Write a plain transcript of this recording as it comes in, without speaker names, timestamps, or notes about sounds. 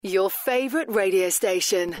Your favourite radio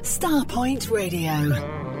station, Starpoint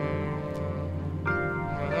Radio.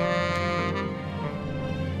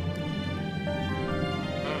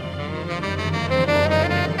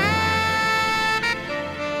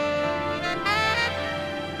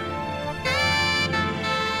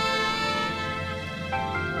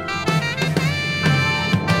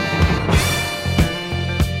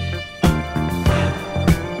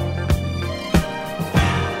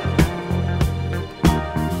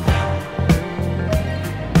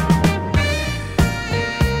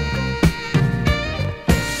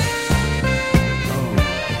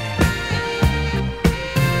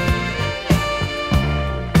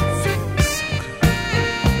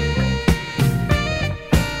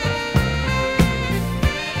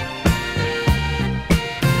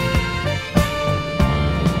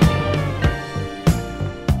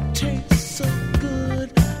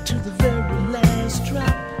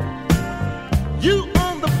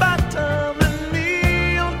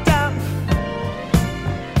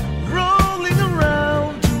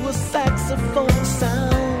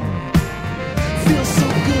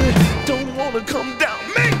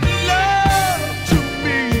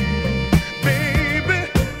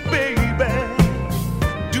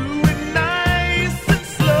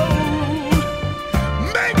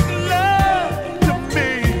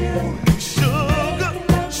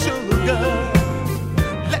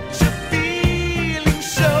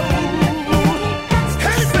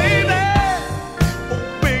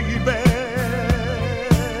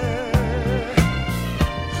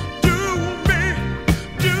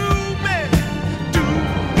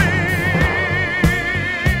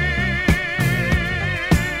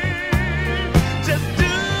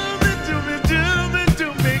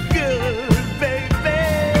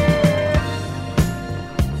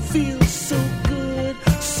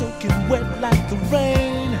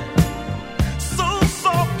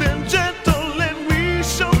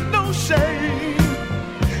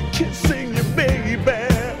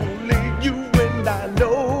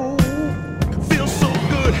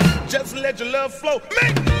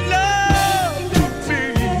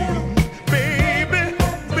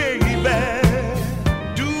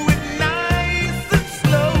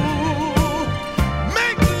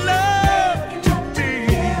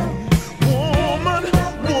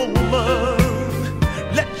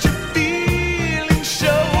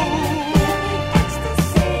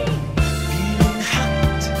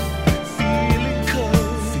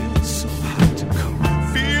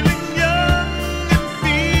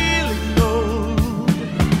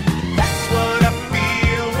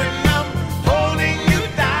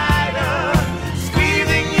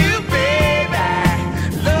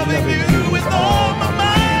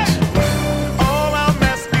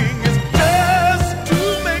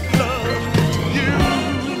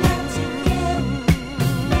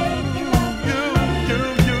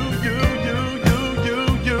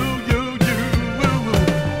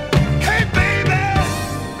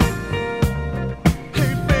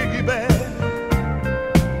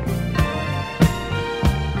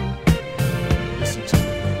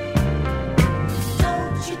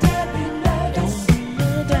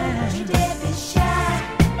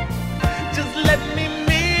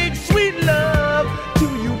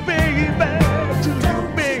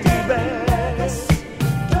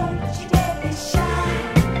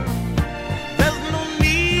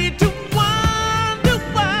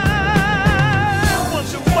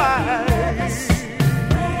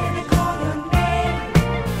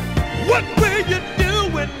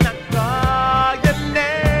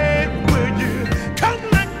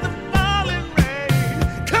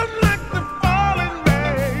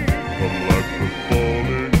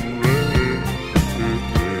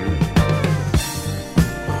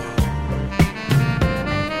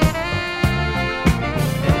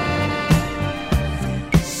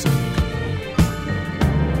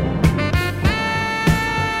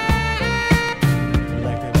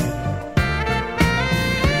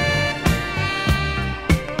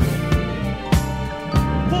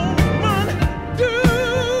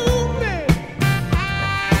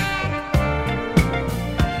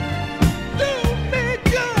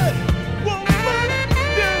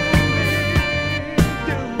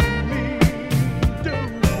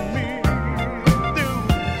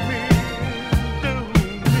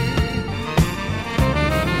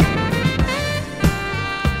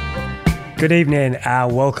 Good evening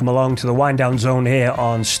and welcome along to the Wind Down Zone here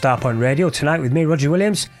on Starpoint Radio. Tonight with me, Roger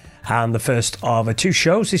Williams, and the first of two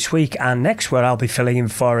shows this week and next, where I'll be filling in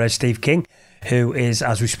for Steve King, who is,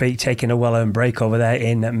 as we speak, taking a well-earned break over there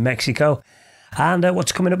in Mexico. And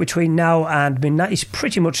what's coming up between now and midnight is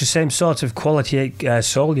pretty much the same sort of quality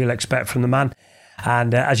soul you'll expect from the man.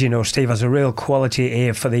 And as you know, Steve has a real quality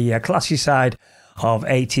ear for the classy side of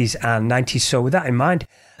 80s and 90s. So with that in mind,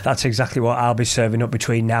 that's exactly what I'll be serving up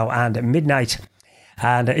between now and midnight.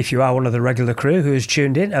 And if you are one of the regular crew who has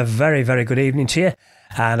tuned in, a very, very good evening to you.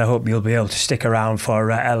 And I hope you'll be able to stick around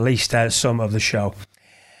for at least some of the show.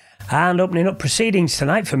 And opening up proceedings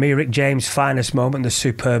tonight for me, Rick James' finest moment, the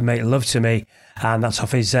superb Make Love to Me. And that's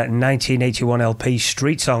off his 1981 LP,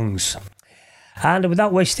 Street Songs. And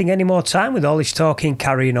without wasting any more time with all this talking,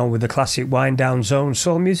 carrying on with the classic wind down zone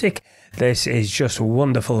soul music, this is just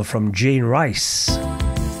wonderful from Gene Rice.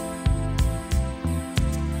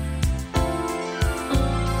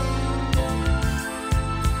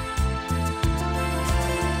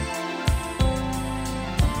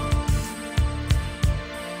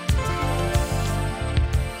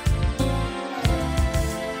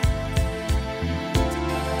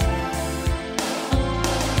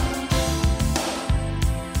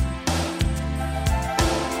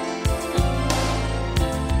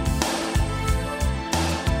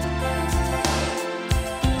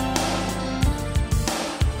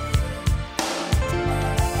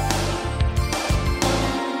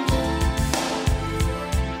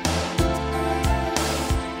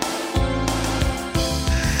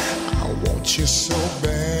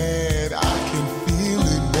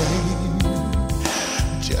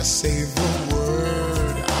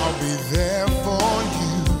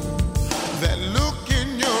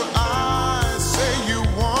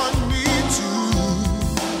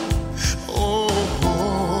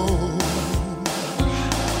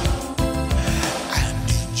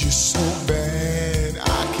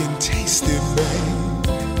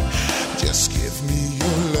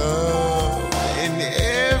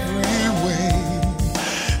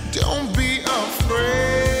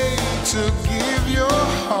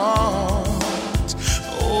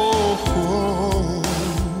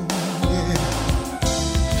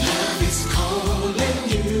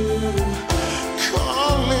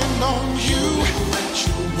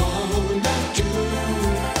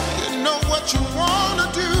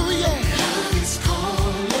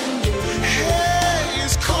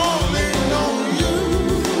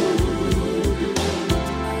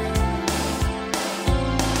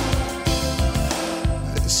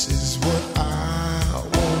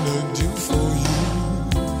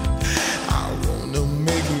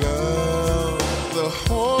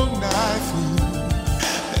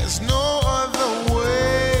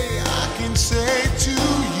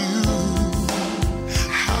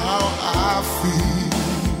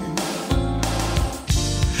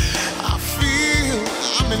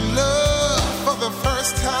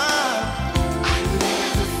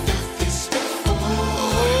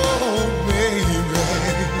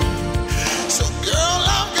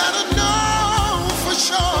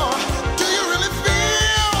 Sure. Do you really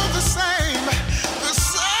feel the same? The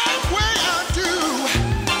same?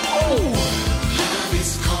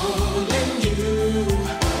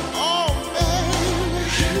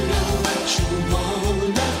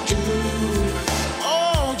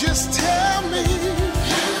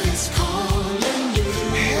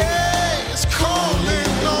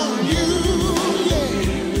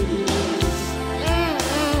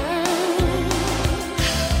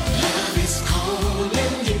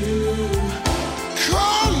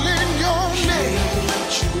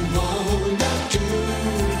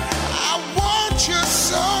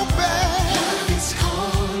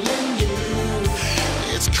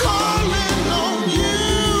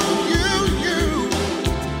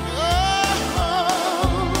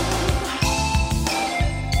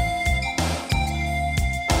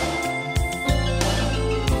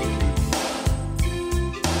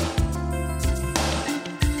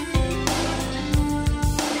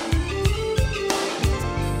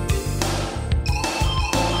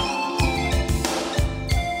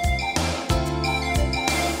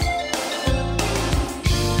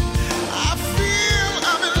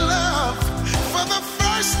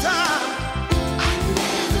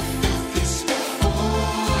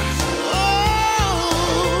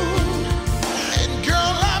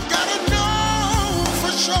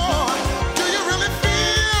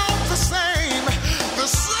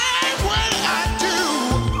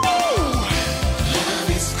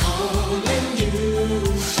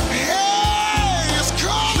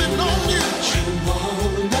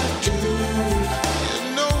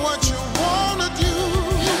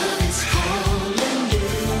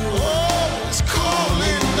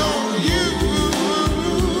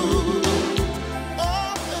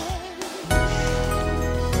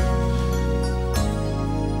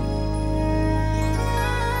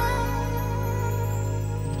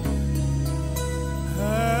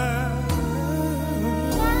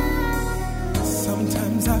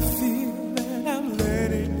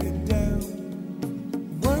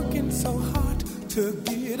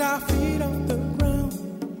 our feet off the ground.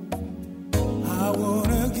 I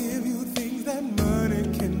wanna give you things that money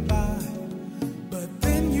can buy, but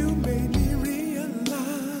then you made me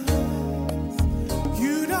realize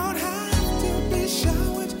you don't have to be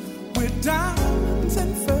showered with diamonds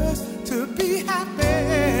and furs to be happy.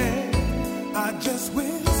 I just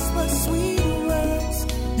whisper sweet words,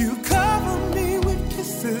 you cover me with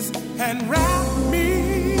kisses and wrap me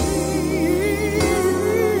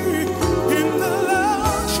in the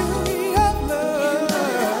luxury of love,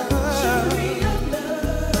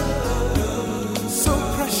 so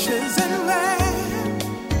precious and rare,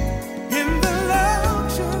 in the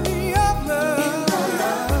luxury of love,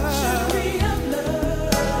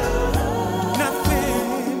 nothing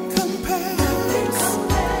compares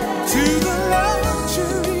to the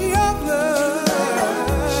luxury of love.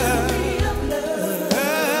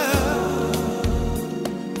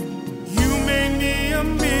 You made me a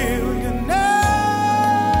millionaire.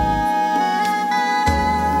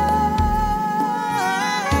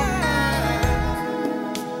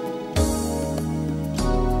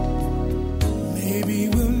 Maybe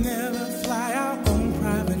we'll never fly our own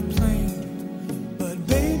private plane, but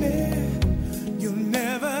baby, you'll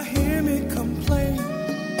never hear me complain.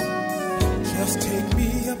 Just take me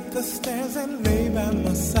up the stairs and lay by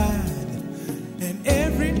my side, and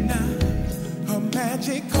every night a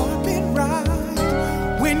magic carpet ride.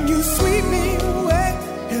 When you sweep me away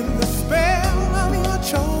in the spell of your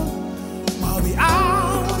charm, while the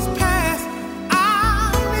hours pass,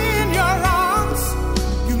 I'm in your arms.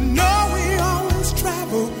 You know we always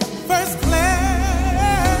travel first class,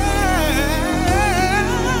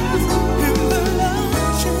 in the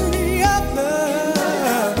luxury of love,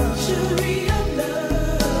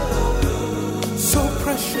 so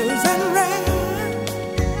precious and rare,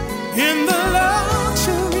 in the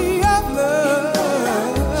luxury of love,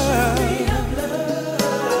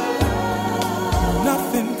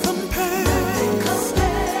 nothing compares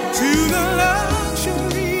to the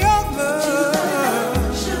luxury of love.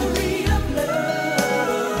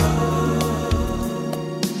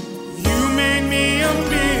 You made me a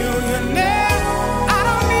millionaire. I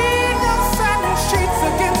don't need no satin sheets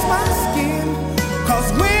against my skin, 'cause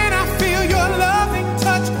when I feel your loving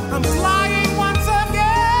touch, I'm flying once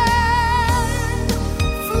again,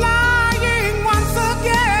 flying once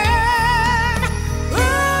again. Ooh.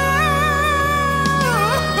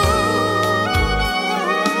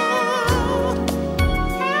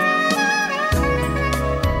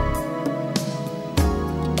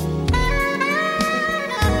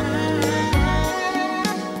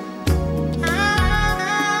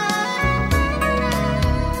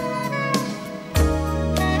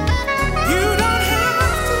 You don't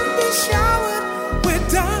have to be showered with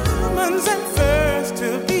diamonds and furs to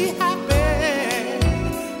be happy.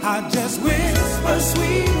 I just whisper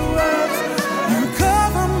sweet words, you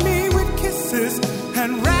cover me with kisses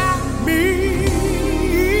and wrap me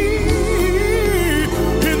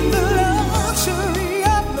in the luxury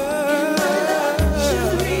of love,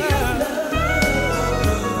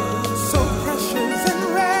 so precious and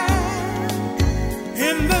rare,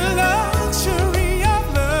 in the luxury of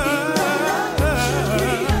love,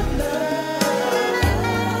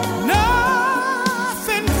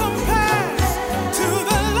 nothing compares to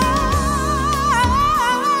the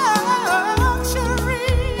luxury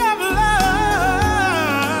of love,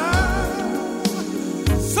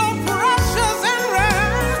 so precious and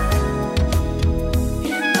rare,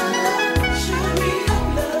 in the luxury of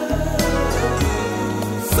love,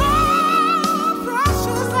 so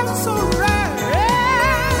precious and so rare,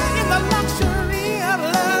 in the luxury of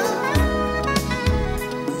love,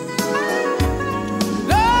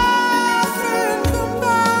 nothing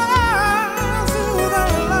compares to the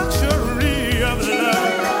luxury of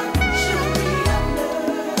love.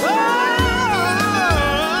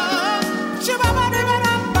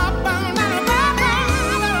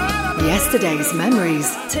 Yesterday's memories,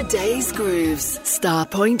 today's grooves.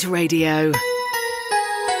 Starpoint Radio.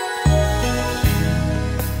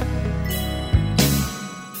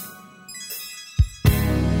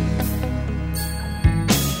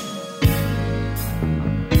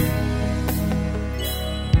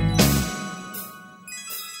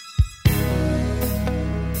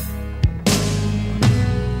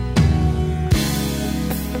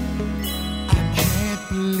 Can't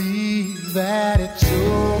believe that it's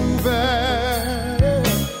over.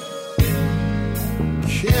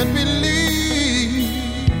 Can't believe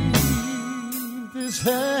this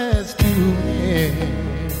has to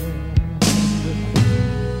end.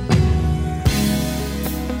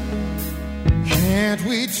 Can't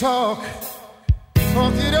we talk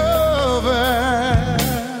it over?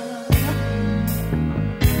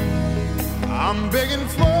 I'm begging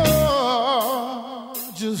for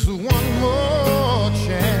just one more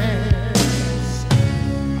chance.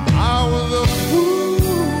 I was a fool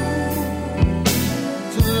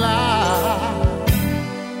to lie.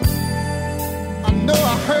 I know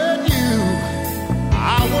I hurt you.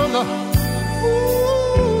 I was a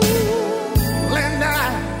fool, and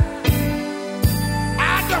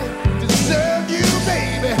I don't deserve you,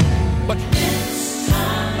 baby. But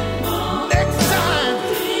next time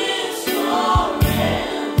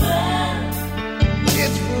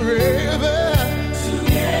it's forever.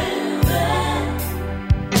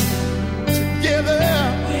 Together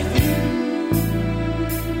with you.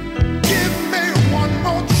 Give me one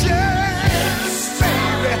more chance,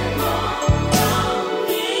 baby.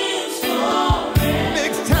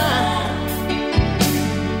 Next time,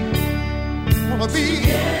 wanna be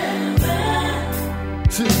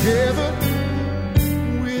together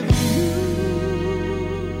with you.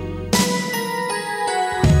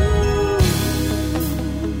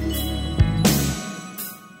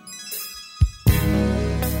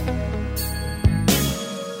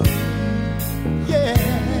 Yeah.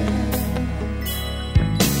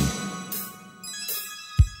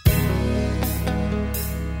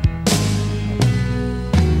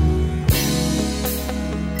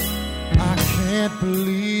 I can't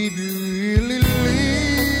believe you really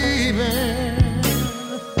leaving.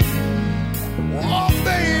 Oh,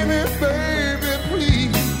 baby, baby,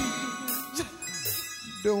 please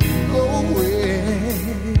don't go away.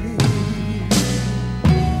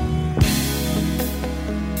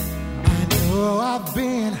 I know I've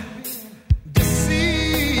been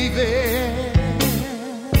deceiving.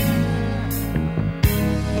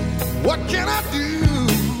 What can I do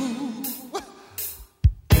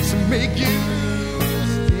to make you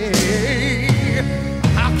stay?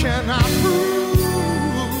 How can I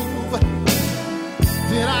prove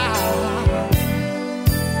that I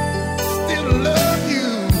still love you?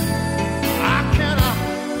 How can I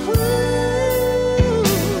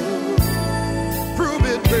prove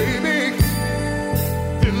it, baby?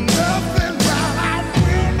 There's nothing that I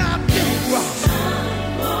will not do.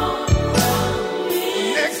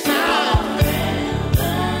 Next time,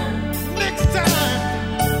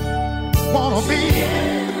 wanna be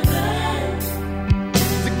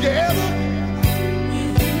together,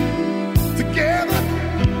 together,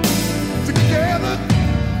 together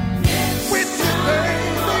with you,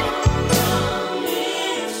 baby.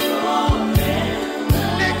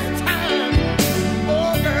 Next time,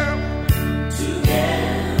 oh girl,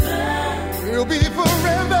 we'll be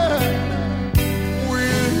forever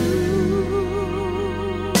with you.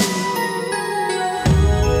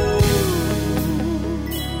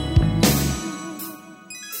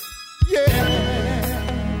 Yeah.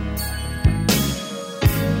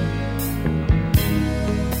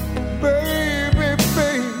 Baby,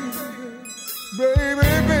 baby, baby,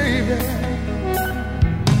 baby.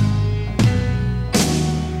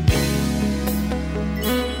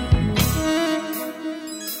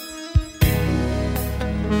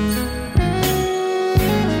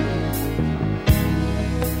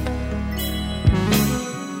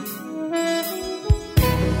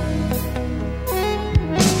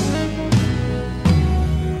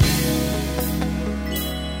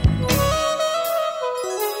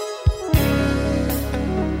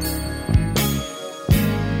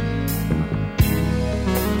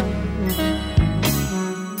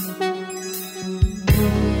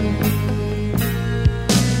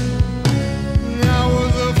 I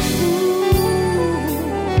was a fool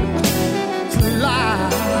to lie.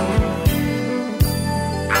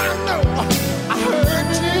 I know I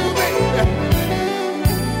hurt you, baby,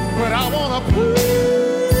 but I wanna prove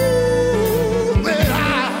that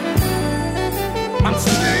I'm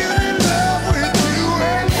still in love with you.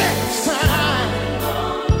 And next time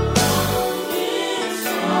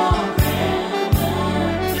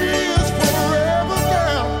is forever,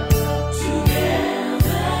 girl.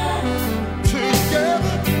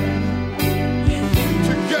 Together,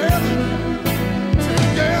 together,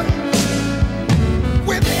 together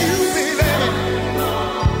with you, baby.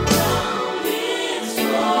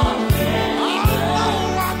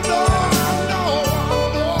 I know.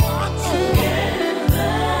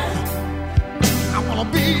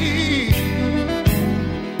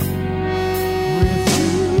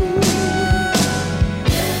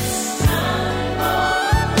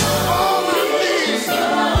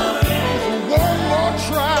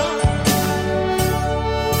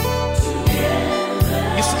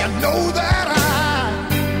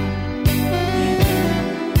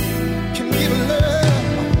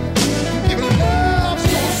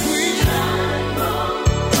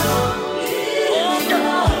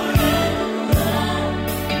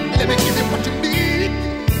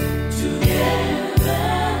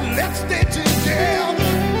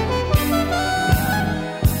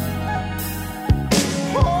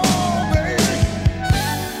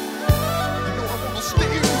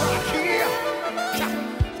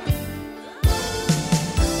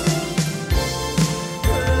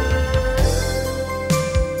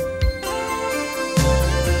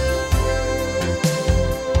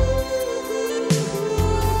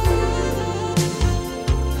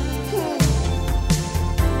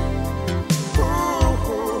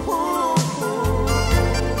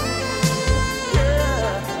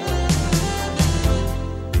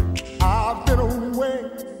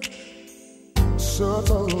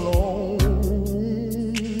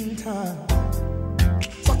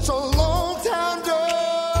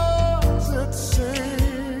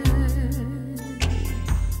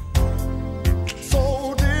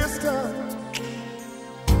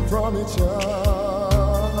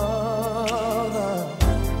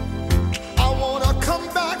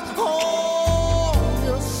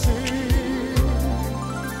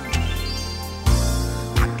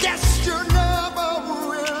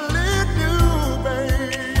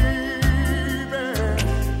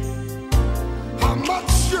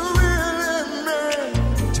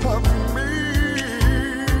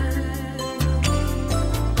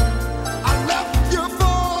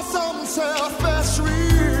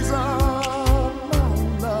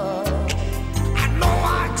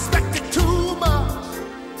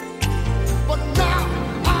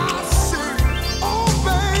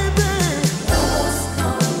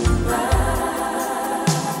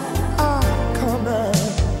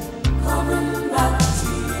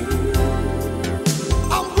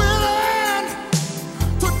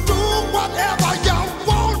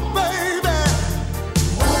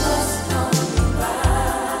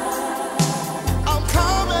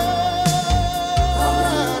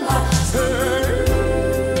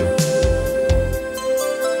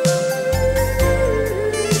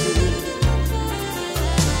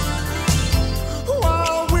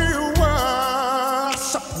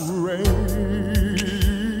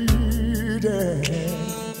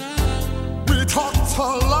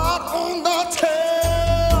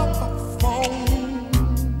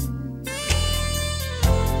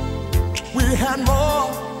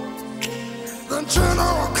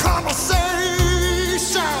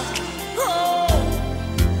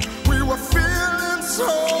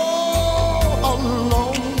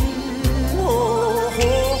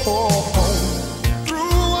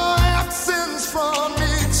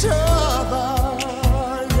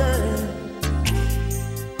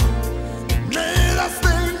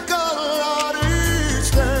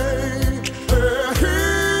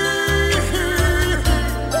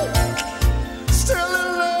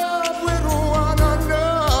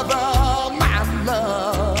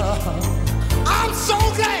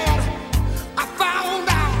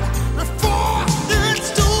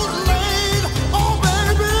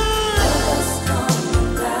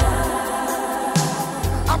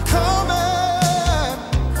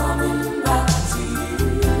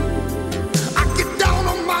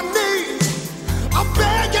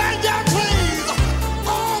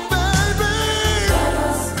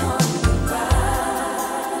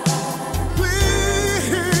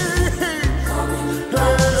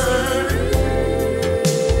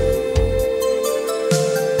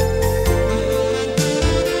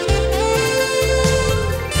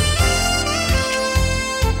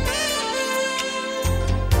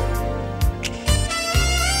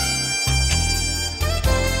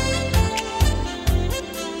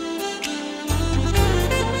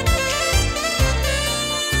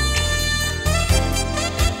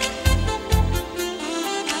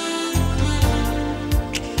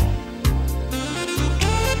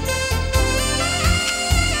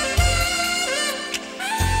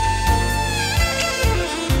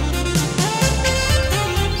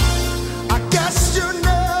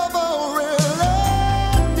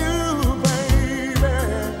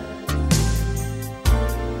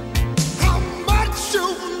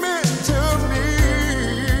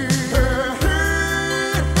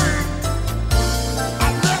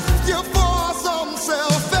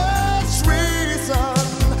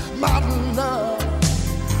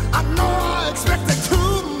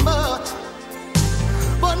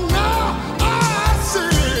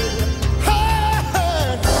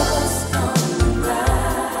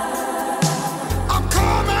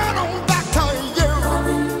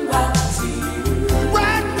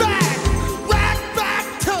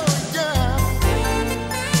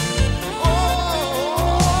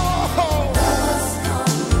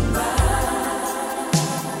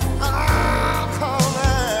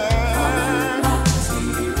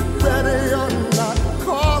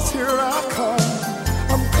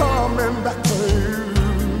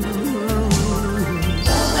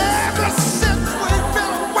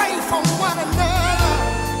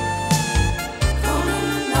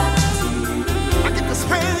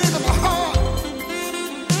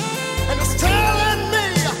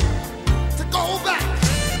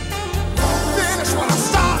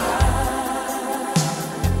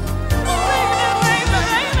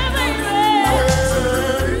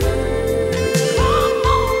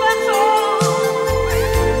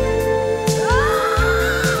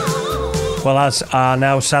 Well, as our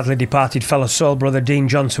now sadly departed fellow soul brother Dean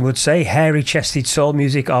Johnson would say, hairy-chested soul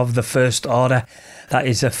music of the first order. That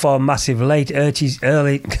is four massive late 80s,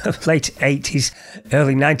 early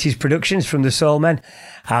 90s productions from the Soul Men.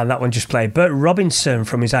 And that one just played Bert Robinson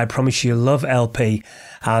from his I Promise You Love LP.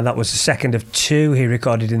 And that was the second of two he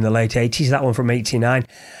recorded in the late 80s. That one from 89.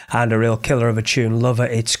 And a real killer of a tune, Lover,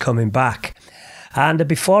 It's Coming Back. And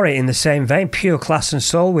before it, in the same vein, pure class and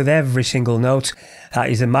soul with every single note. That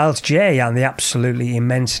is the Miles Jaye and the absolutely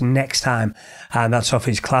immense Next Time. And that's off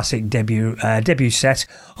his classic debut set,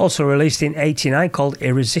 also released in 89, called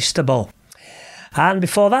Irresistible. And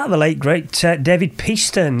before that, the late great David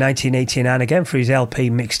Peaston, 1989 again, for his LP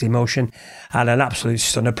Mixed Emotion, and an absolute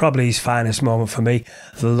stunner, probably his finest moment for me,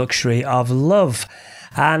 The Luxury of Love.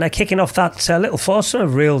 And kicking off that little foursome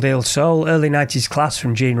of real deal soul, early 90s class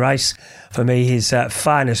from Gene Rice, for me his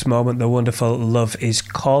finest moment, the wonderful Love Is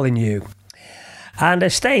Calling You.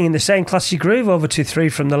 And staying in the same classy groove, over to three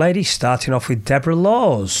from the ladies, starting off with Debra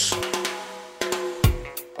Laws.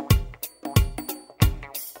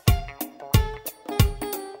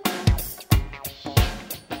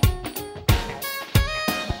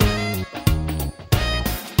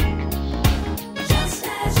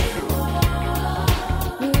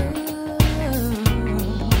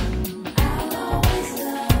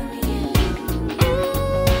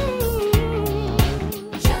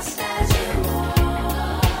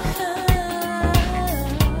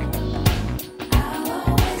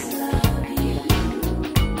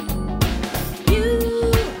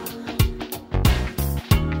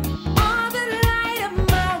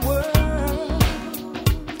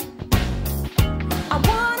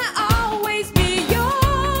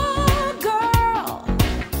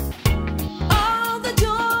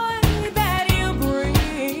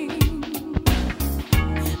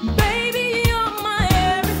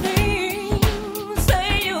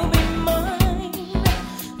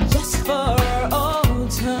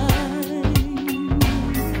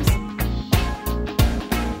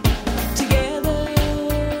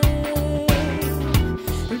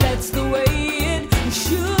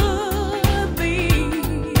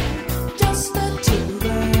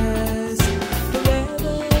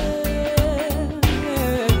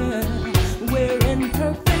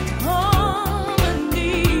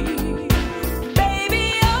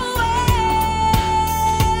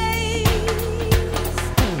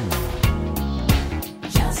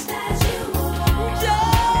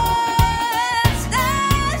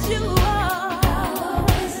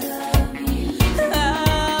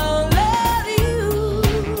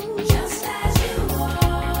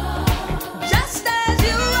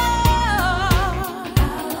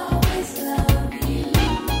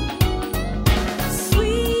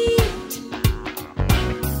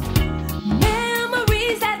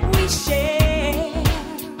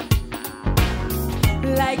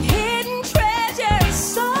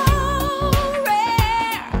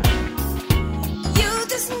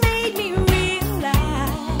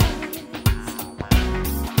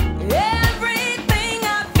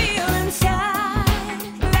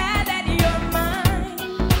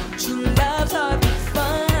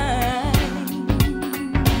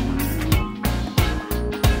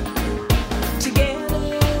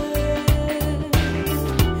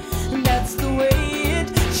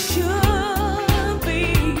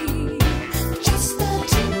 Just the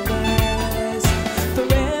two.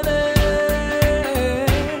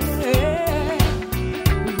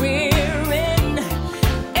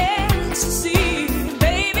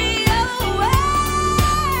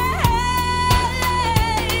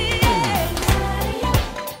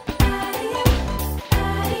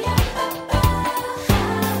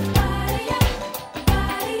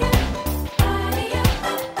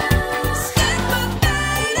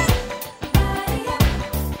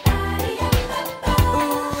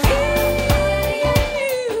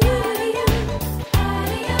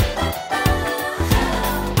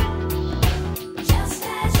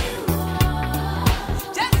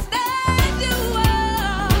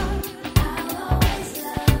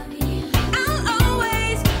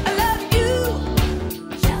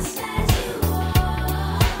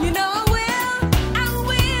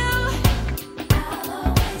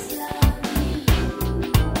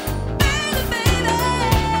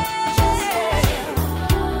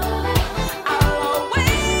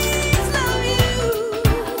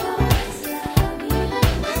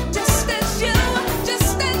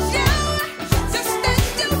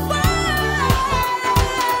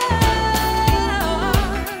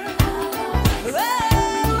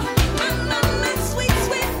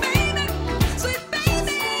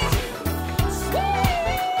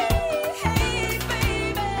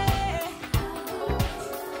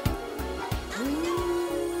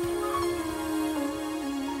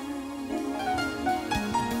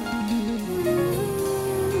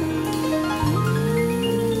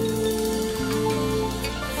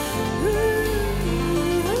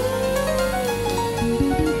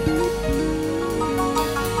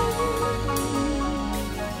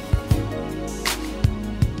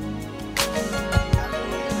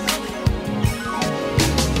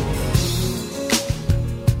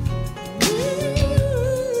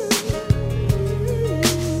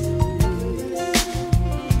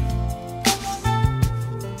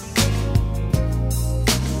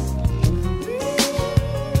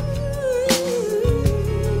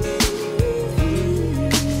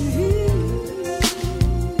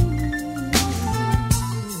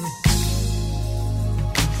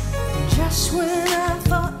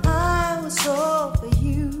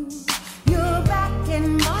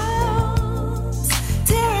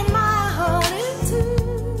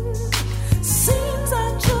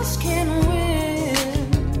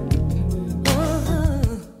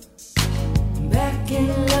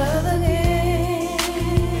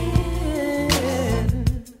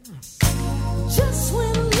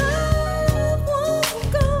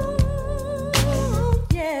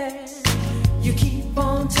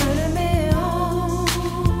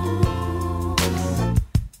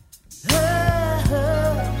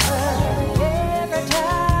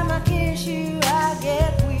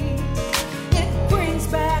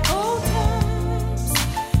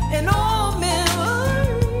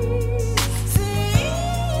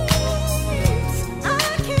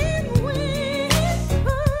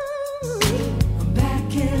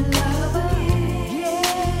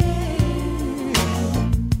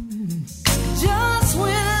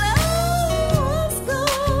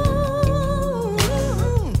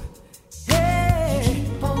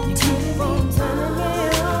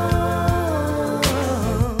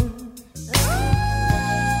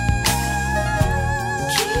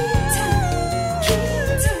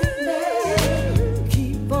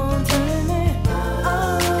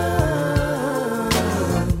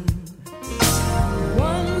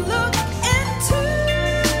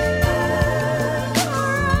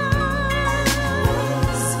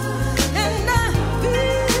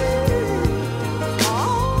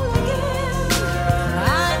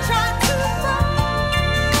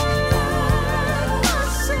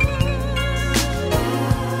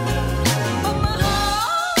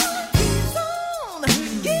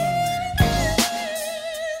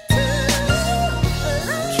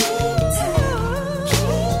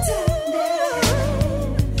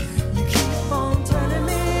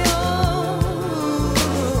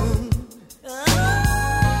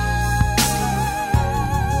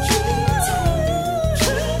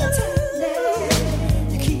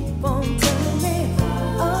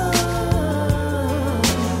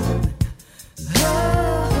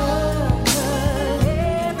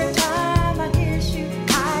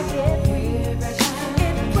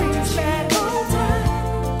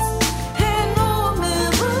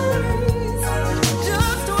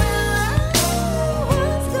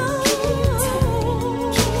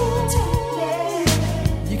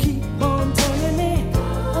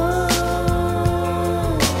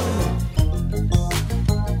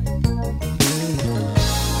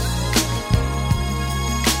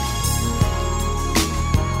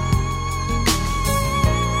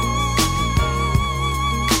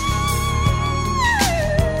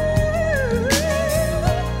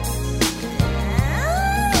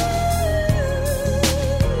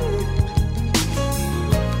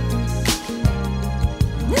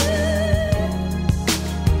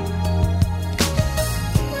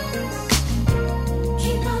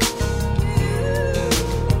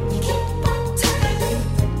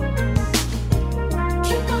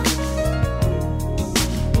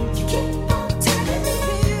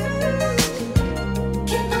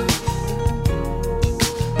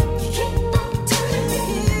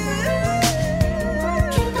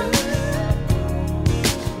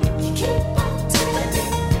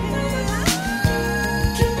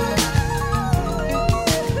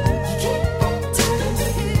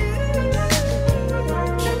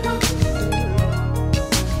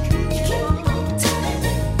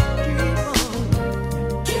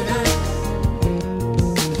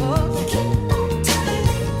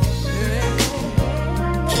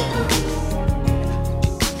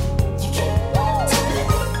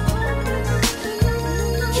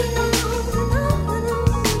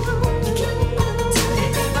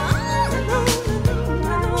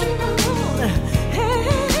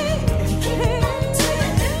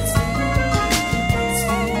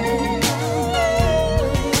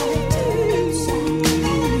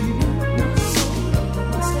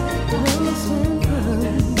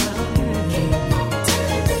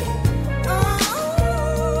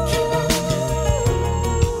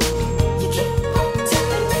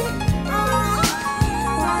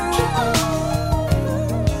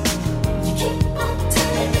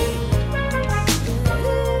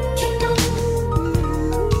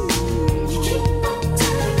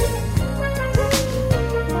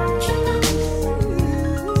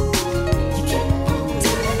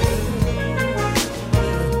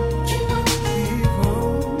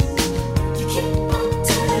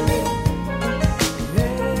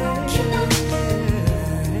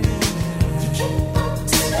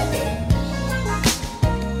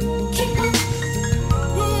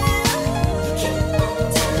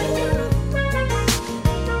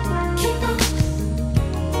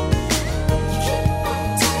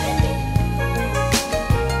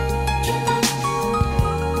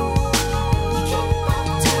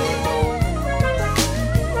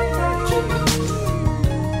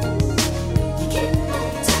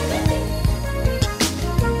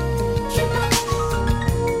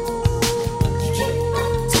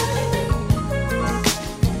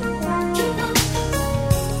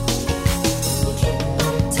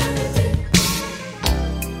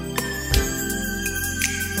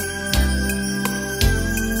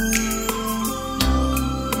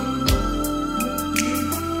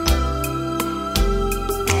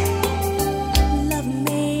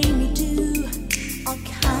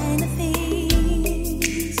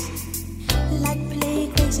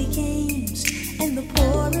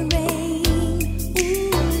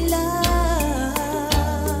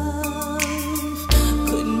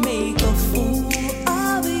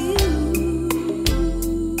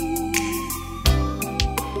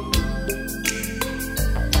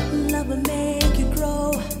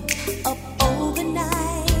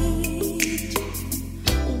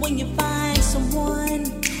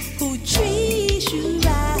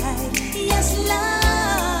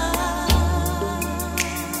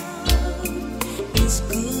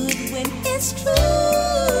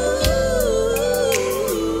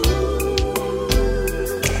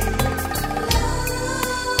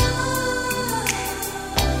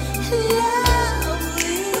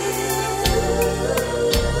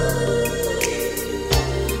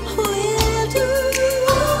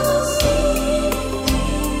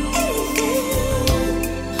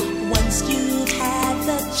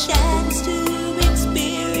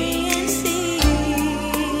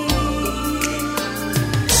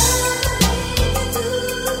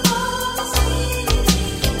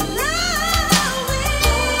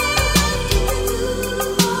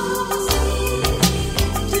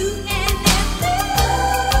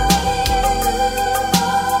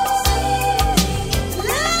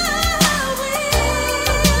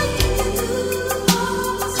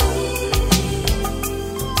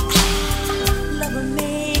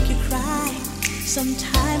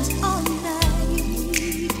 sometimes all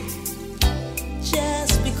night,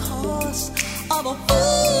 just because of a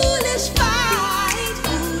foolish fight.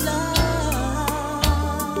 Love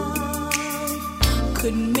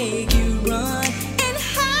could make you run and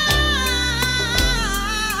hide.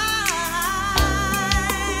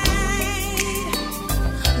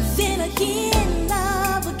 Then again,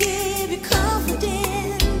 love will give you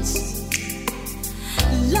confidence.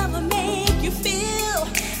 Love will make you feel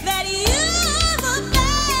that you're the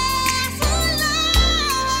best. Love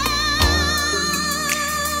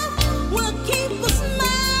will keep a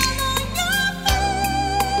smile on your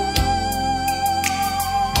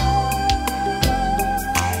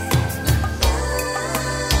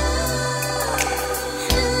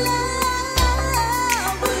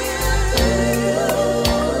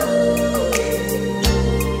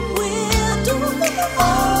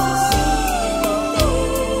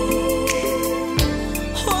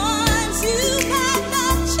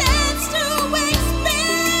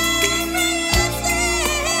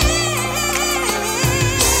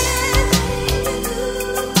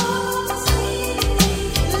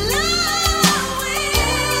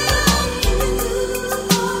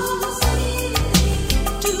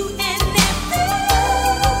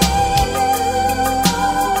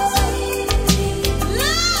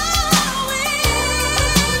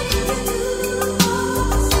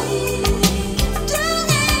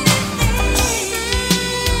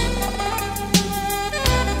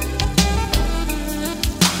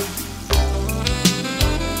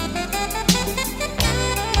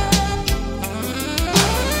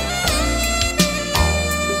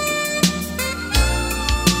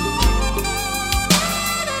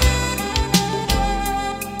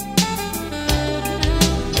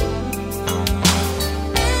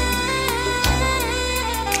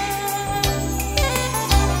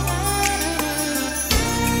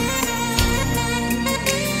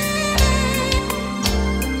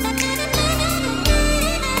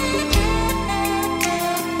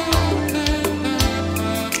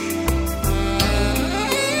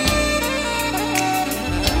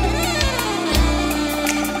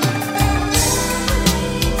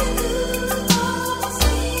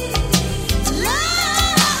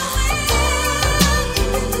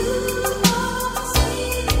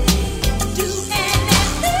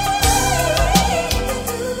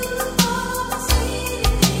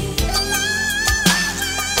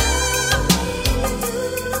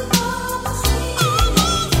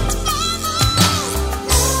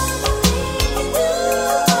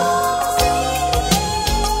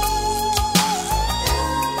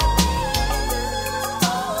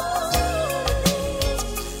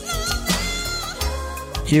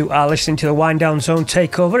You are listening to the Wind Down Zone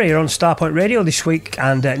Takeover here on Starpoint Radio this week,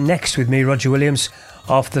 and next with me, Roger Williams,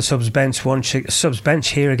 off the subs bench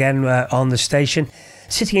here again on the station,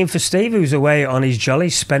 sitting in for Steve, who's away on his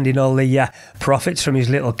jollies, spending all the profits from his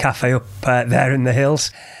little cafe up there in the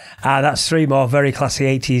hills. That's three more very classy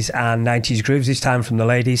 80s and 90s grooves, this time from the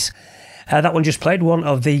ladies. That one just played one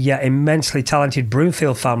of the immensely talented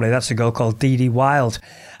Broomfield family. That's a girl called Dee Dee Wilde,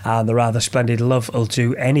 and the rather splendid Love'll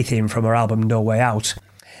Do Anything from her album No Way Out.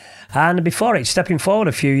 And before it, stepping forward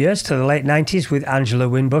a few years to the late 90s with Angela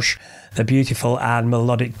Winbush, the beautiful and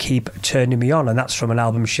melodic Keep Turning Me On, and that's from an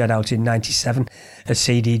album she had out in 97, a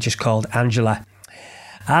CD just called Angela.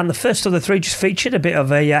 And the first of the three just featured a bit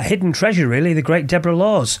of a hidden treasure, really, the great Debra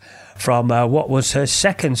Laws, from what was her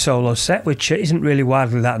second solo set, which isn't really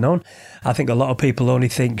widely that known. I think a lot of people only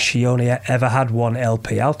think she only ever had one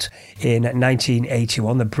LP out in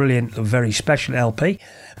 1981, the brilliant, very special LP.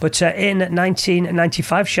 But in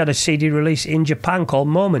 1995, she had a CD release in Japan called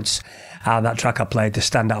Moments. And that track I played to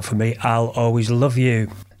stand out for me, I'll Always Love You.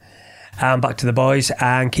 And back to the boys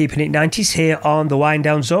and keeping it 90s here on the Wind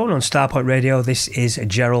Down Zone on Starpoint Radio. This is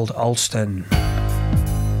Gerald Alston.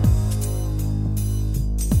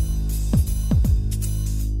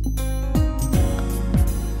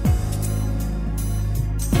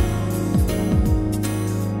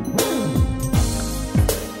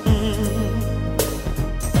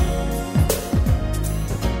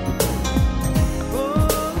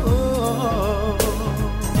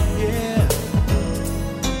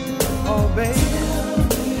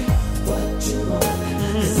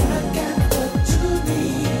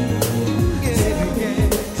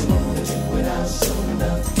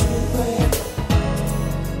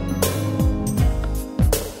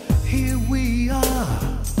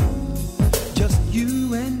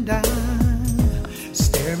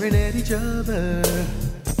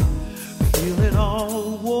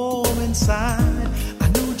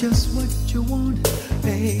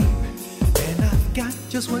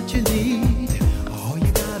 Just what you need. All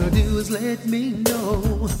you gotta do is let me know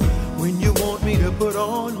when you want me to put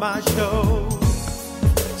on my show.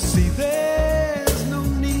 See, there's no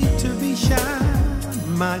need to be shy,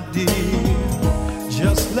 my dear.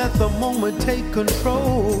 Just let the moment take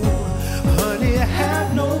control. Honey,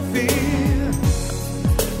 have no fear,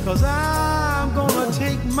 'cause I'm gonna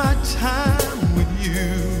take my time with you.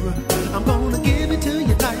 I'm gonna give it to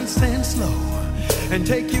you nice and slow and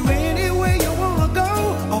take you anywhere you wanna go.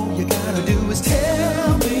 All you gotta do is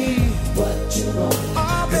tell me what you want.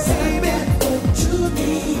 Oh, baby, I got what you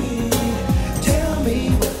need. Tell me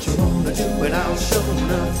what you wanna do and I'll show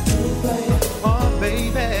enough to play. Oh,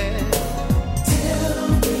 baby, tell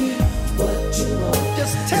me what you want.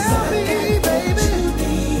 Just tell me, baby.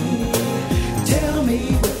 Tell me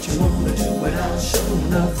what you wanna do and I'll show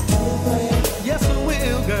enough to play. Yes, I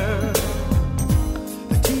will, girl.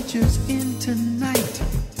 The teacher's in tonight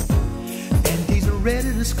and he's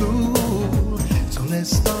ready to school. So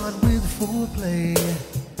let's start with foreplay,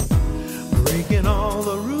 breaking all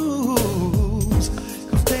the rules.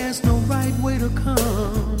 'Cause there's no right way to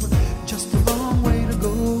come, just a wrong way to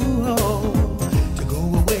go. To go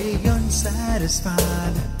away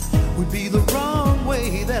unsatisfied would be the wrong way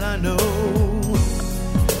that I know.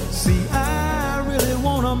 See, I really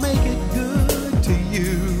wanna make it good to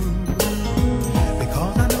you,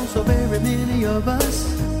 because I know so very many of us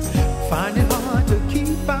find it hard to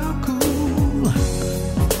keep our cool.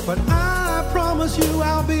 But I promise you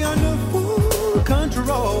I'll be under full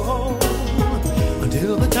control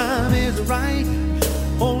until the time is right.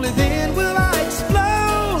 Only then will I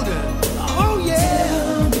explode. Oh yeah.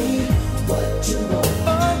 Tell me what you want.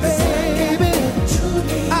 Oh baby,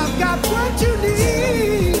 I've got what you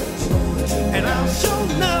need, and I'll show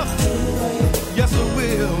enough. Yes, I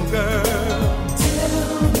will, girl.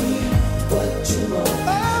 Tell me what you want.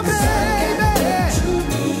 Oh baby,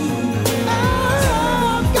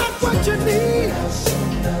 I've got what you need.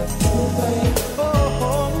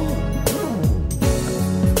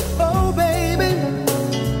 Oh baby,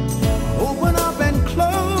 open up and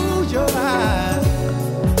close your eyes,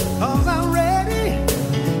 'cause I'm ready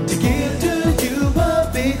to give to you a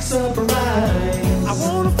big surprise. I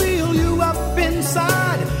wanna feel you up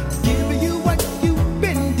inside, give you what you've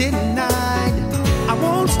been denied. I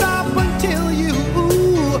won't stop until you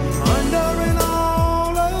under and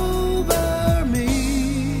all over me.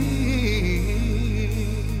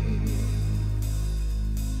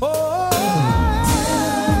 Oh,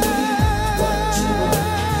 tell me what you want,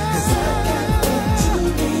 'cause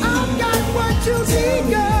I've got what you need,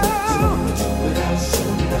 girl.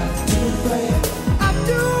 I'll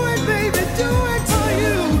do it, baby, do it for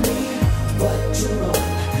you.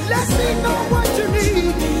 Let me know what you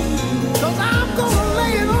need, 'cause I'm gonna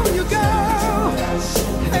lay it on you, girl.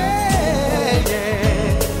 Hey,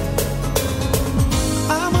 yeah.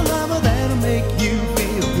 I'm a lover that'll make you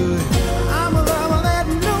feel good. I'm a lover that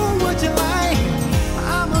know what you like.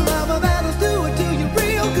 I'm a lover that'll do it to you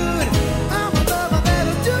real good. I'm a lover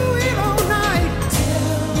that'll do it all night.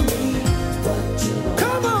 Tell me what you want.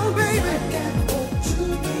 Come on, baby.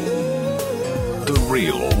 The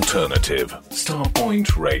real alternative. Starpoint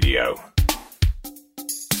Radio.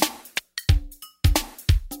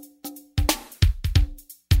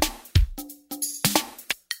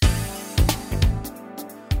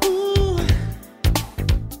 Ooh,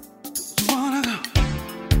 wanna go.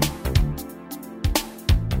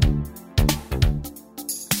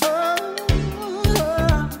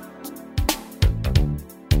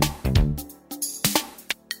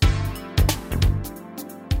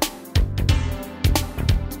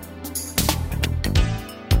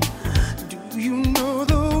 Do you know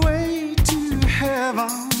the way to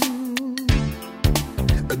heaven?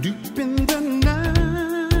 Deep in the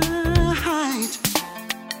night.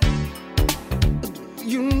 Do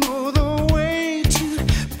you know the way to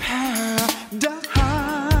paradise?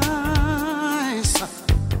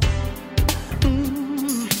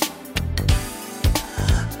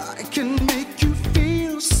 I can make you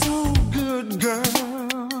feel so good,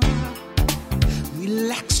 girl.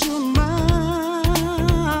 Relax your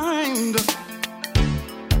mind.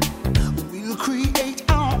 We'll create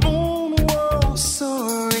our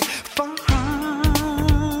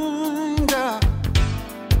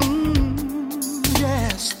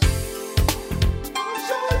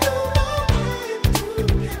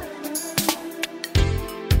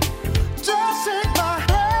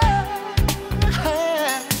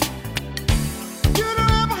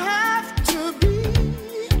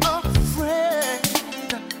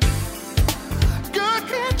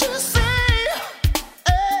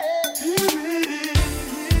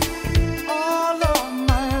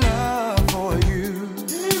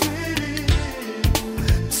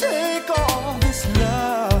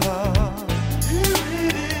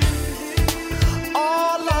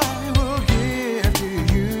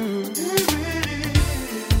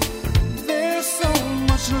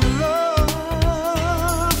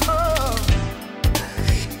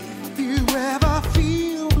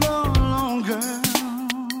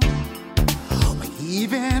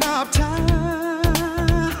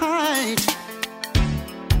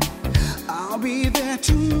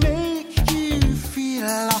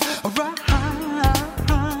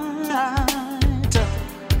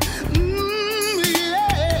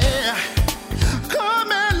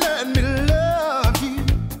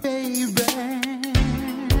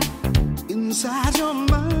your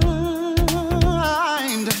mind.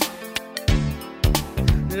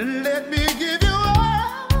 Let me give you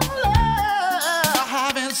all I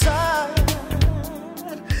have inside.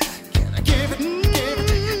 Can I give it to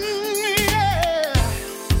you? Yeah.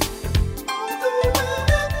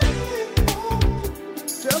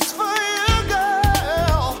 Just for you,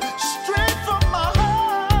 girl, straight from my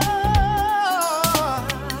heart.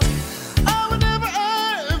 I would never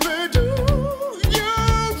ever do you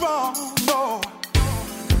wrong, no.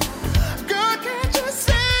 Girl, can't you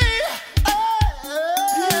see?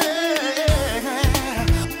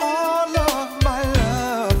 All of my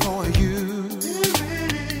love for you.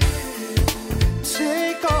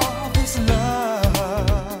 Take all this love.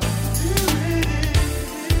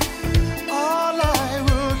 All I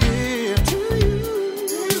will give to you.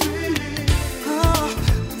 Oh,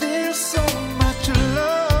 there's so much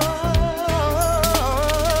love.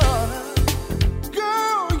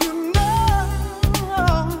 Girl, you know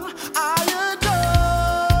I adore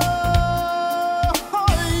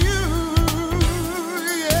you,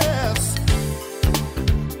 yes.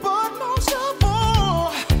 But most of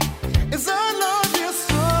all is I love you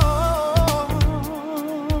so.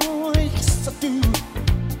 Yes, I do.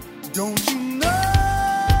 Don't you know?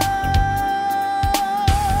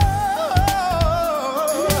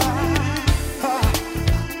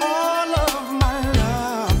 All of my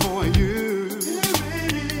love for you.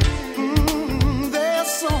 There's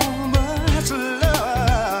so much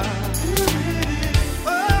love.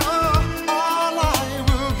 All I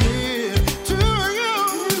will give to you.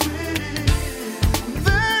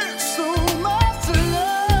 There's so much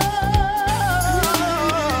love.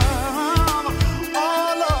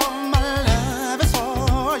 All of my love is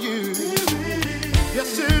for you.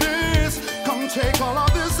 Yes, it is. Come take all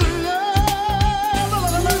of this love.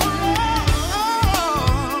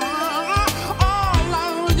 All I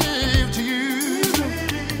will give to you.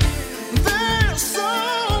 There's so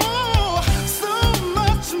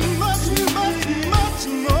much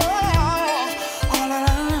more. All I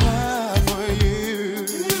have for you.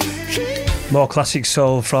 More classic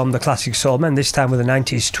soul from the Classic Soul Men, this time with a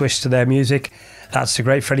 90s twist to their music. That's the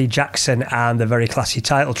great Freddie Jackson and the very classy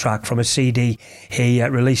title track from a CD he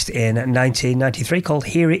released in 1993 called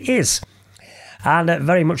Here It Is. And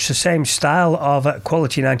very much the same style of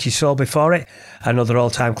quality 90s soul before it. Another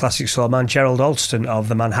all-time classic soul man, Gerald Alston of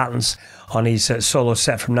the Manhattans, on his solo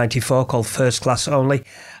set from 94 called First Class Only,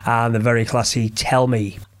 and the very classy Tell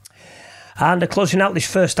Me. And closing out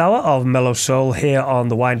this first hour of Mellow Soul here on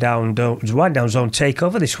the Wind Down Zone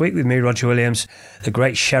Takeover this week with me, Roger Williams, the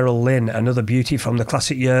great Cheryl Lynn, another beauty from the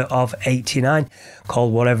classic year of 89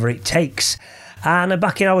 called Whatever It Takes. And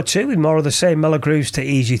back in hour two with more of the same mellow grooves to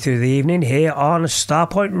ease you through the evening here on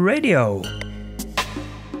Starpoint Radio.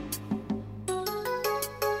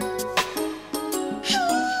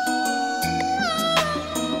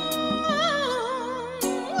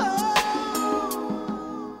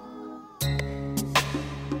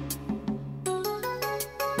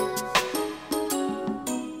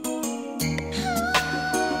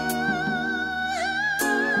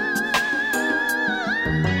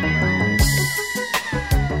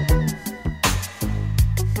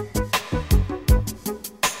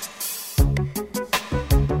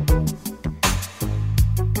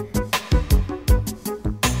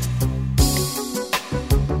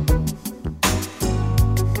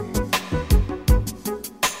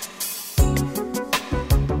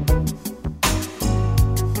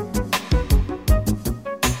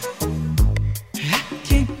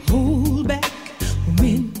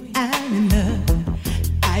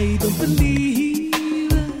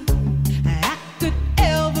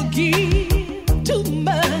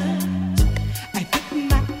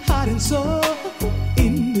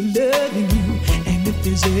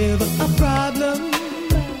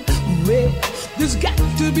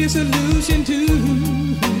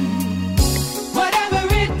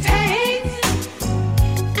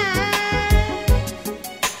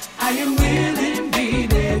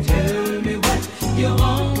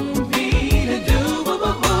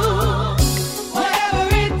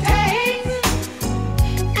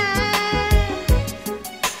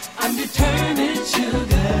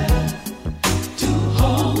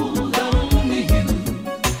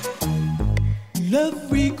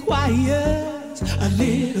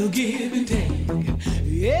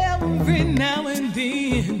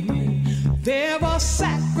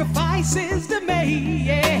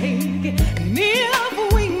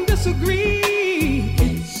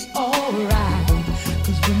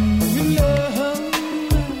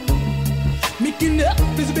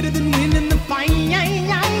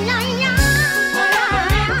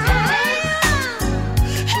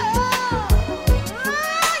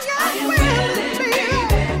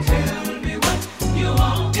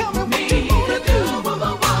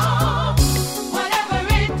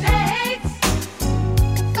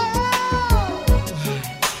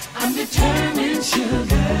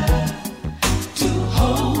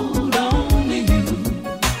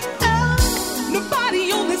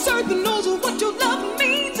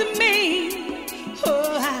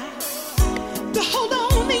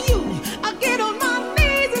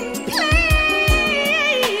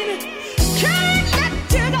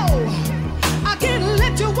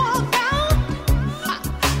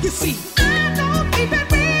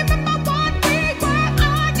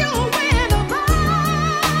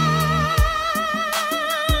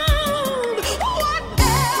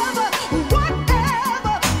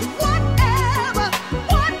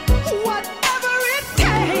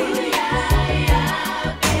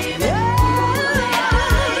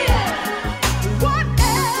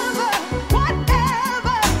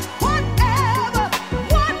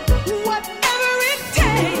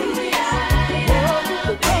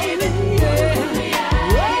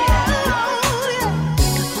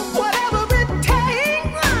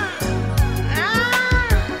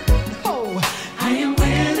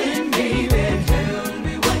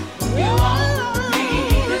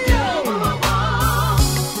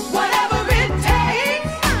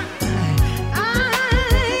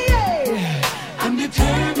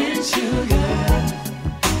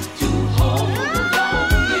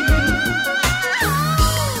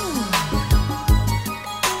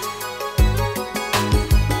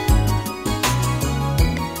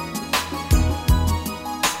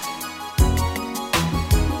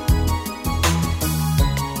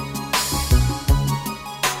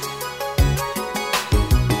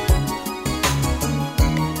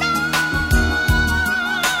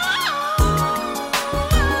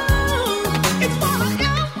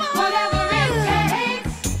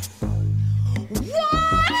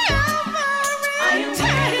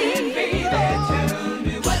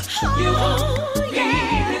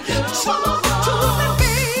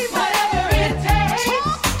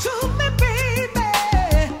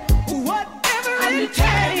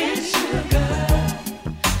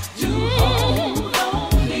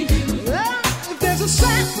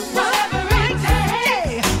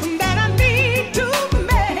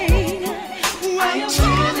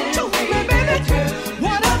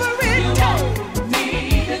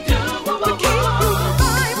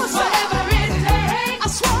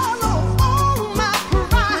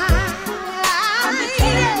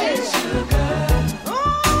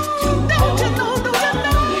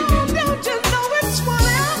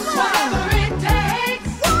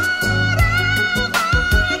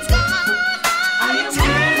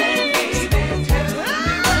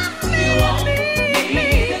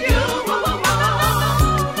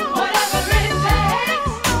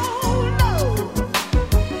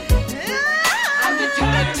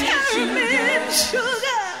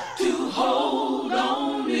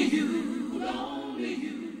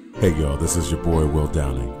 Hey y'all, this is your boy Will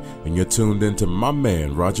Downing, and you're tuned into my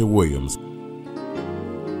man Roger Williams.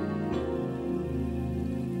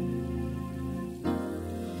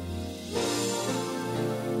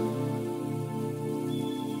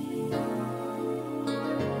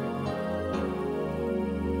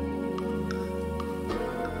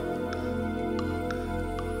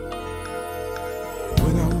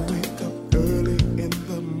 When I wake up early in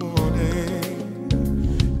the morning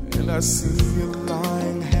and I see you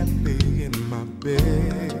lying happy in my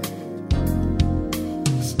bed,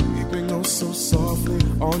 sleeping oh so softly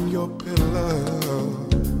on your pillow,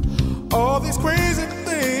 all these crazy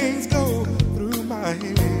things go through my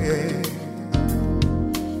head.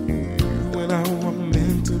 You and I were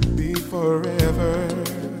meant to be forever.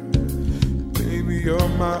 Baby, you're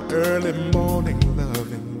my early morning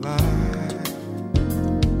loving light.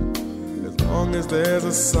 As long as there's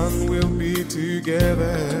a sun, we'll be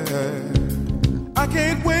together. I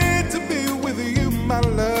can't wait to be with you, my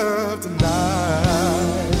love,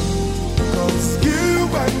 tonight. 'Cause you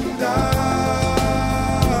and I,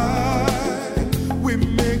 we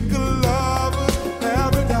make a lover's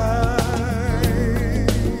paradise.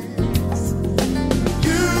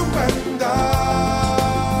 You and I,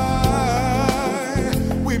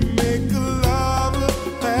 we make a lover's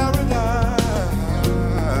paradise.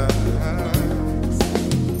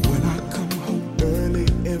 When I come home early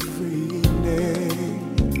every evening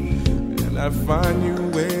and I find you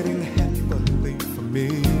waiting happily for me,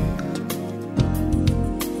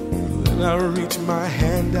 then I reach my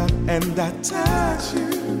hand out and I touch you.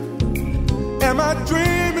 Am I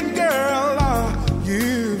dreaming, girl? Are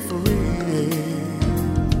you free?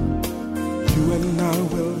 You and I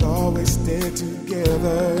will always stay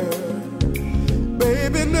together.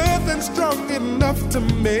 Baby, nothing's strong enough to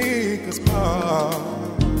make us part.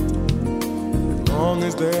 As long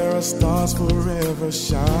as there are stars forever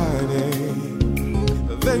shining,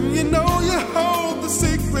 then you know you hold the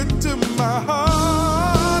secret to my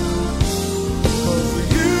heart. 'Cause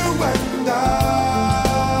you and I,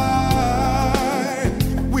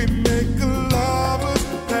 we make a lover's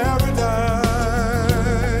paradise.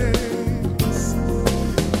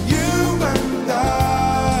 You and I,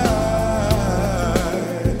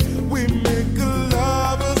 we make a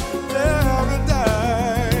lover's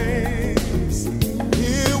paradise.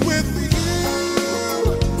 Here with you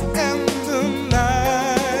and the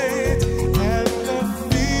night and the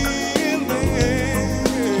feeling.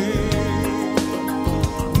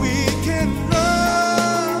 We can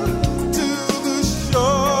run to the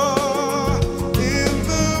shore in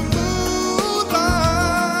the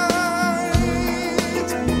moonlight,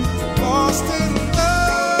 lost in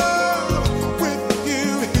love with you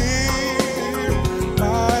here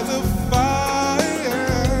by the fire.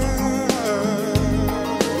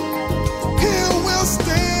 Here we'll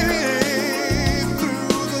stay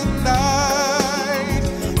through the night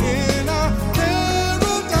in our heavenly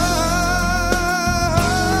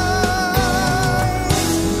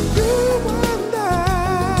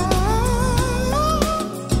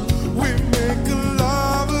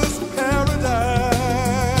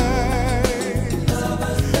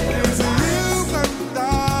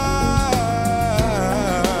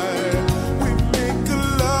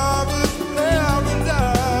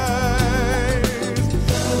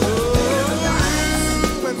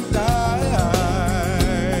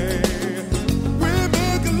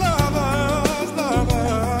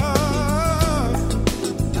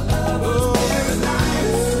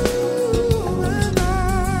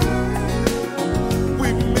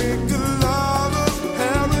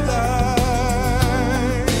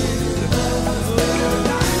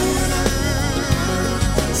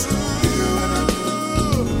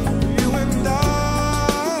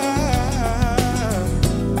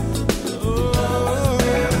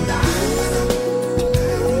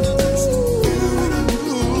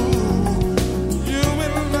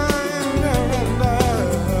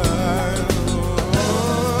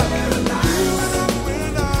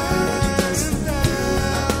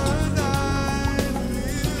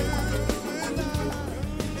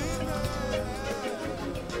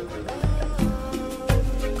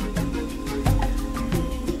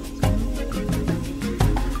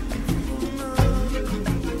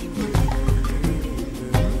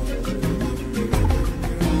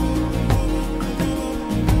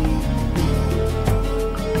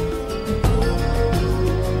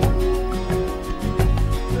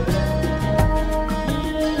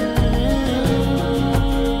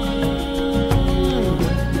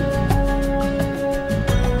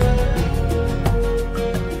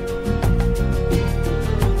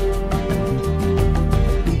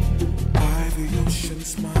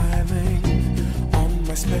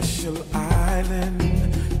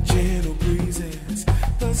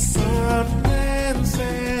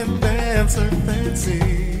answer fancy.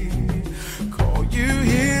 Call you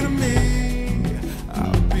here to me.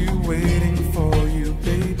 I'll be waiting for you,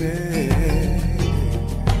 baby.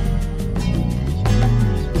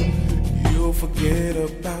 You'll forget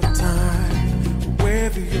about time, where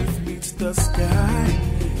the earth meets the sky.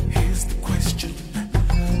 Here's the question.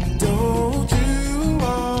 Don't you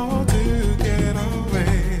want to get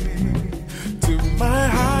away to my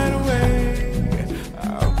hideaway?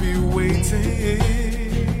 I'll be waiting.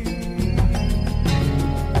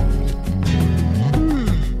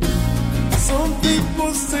 Some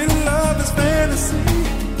people say love is fantasy.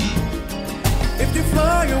 If you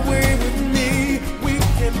fly away with me, we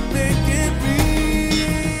can make it real.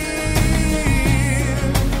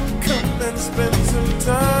 Come and spend some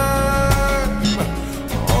time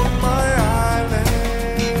on my island.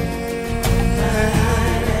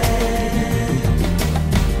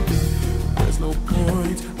 There's no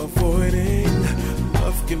point avoiding.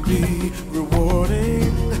 Love can be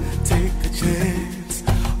rewarding. Take a chance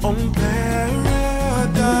on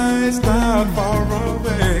paradise not far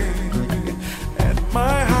away. At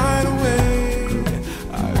my hideaway,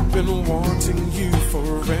 I've been wanting you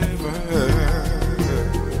forever.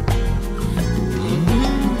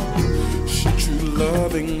 Should true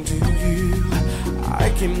loving do you, I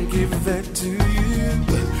can give that to you.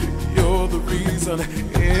 You're the reason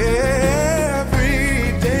every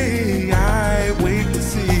day I wait to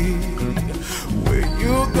see where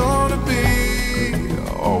you're gonna be.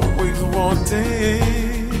 Always wanting.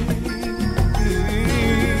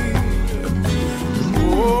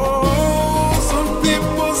 Oh, some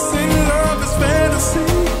people say love is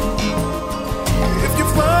fantasy. If you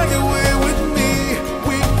fly away with me,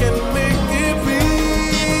 we can make it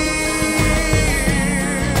real.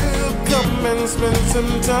 Come and spend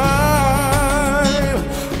some time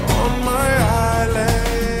on my island.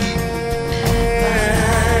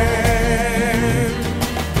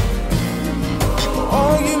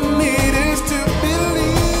 All you need is to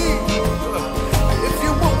believe. If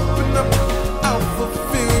you open up, I'll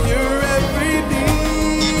fulfill your every need.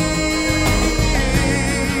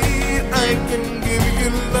 I can give you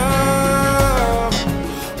love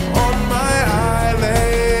on my island.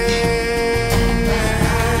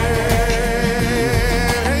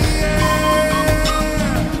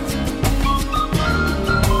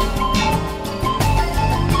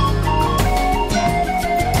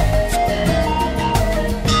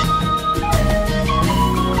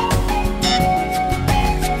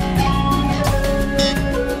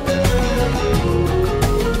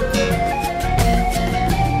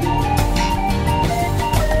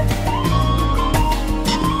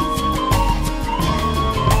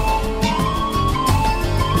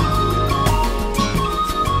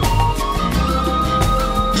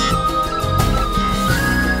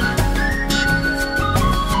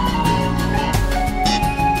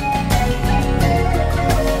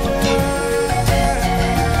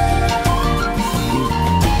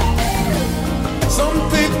 Some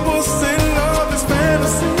people say love is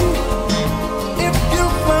fantasy. If you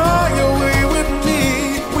fly away with me,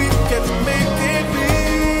 we can make it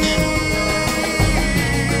real.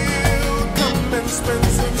 Come and spend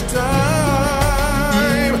some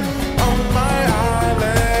time on my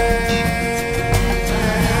island.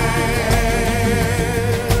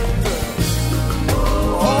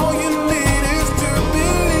 All you need is to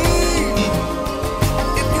believe.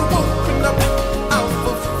 If you open up, I'll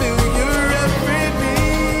fulfill your every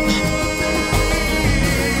need.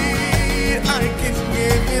 I can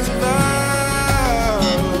give you love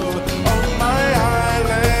on my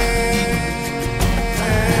island.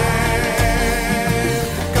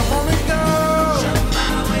 Come on and go.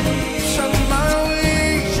 Show my way.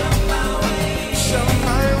 Show my way. Show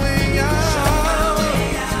my way out.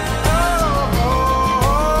 Oh,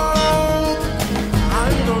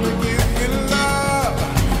 I'm gonna give you love.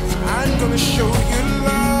 I'm gonna show you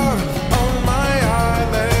love on my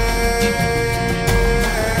island.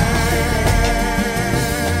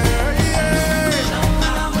 Yeah. Show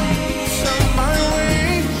my way. Show my way.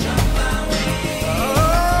 Oh,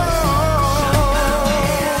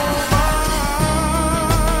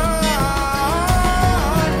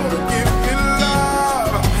 I'm gonna give you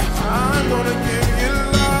love. I'm gonna give you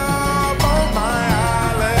love on my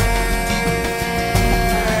island.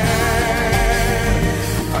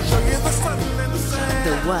 I'll show you the sun and the sand.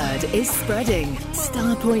 The word is spreading.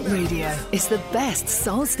 Starpoint Radio is the best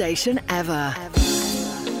soul station ever.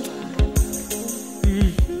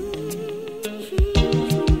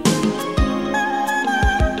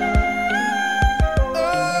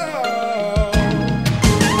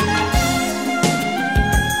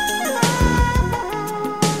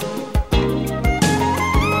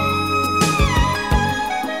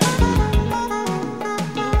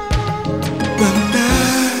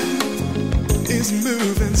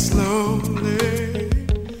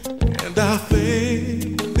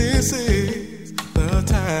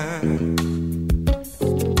 mine,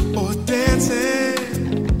 or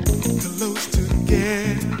dancing close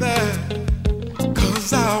together,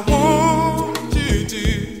 'cause I want you to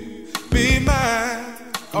be mine,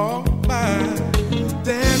 all mine,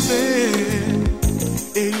 dancing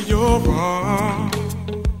in your arms,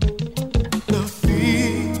 the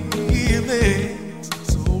feeling's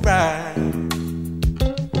so right.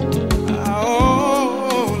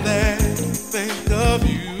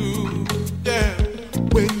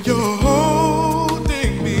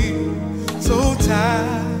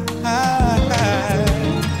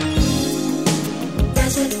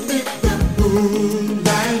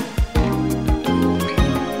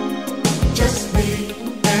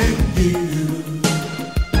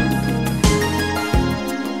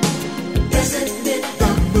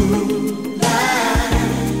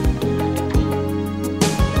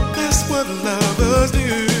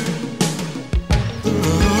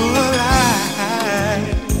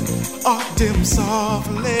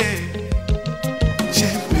 Softly,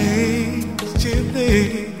 champagne's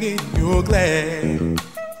chilling in your glass.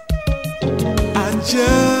 I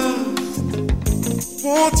just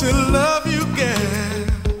want to love you, girl,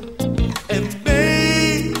 and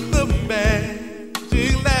make the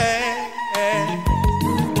magic last.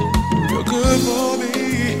 You're good for me,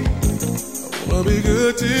 I wanna be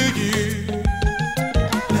good to you.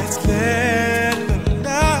 Let's let the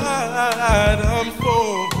night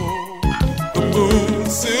unfold.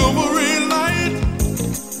 Silvery light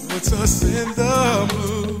puts us in the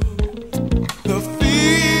mood. The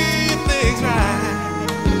feeling's right.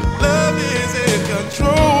 Love is in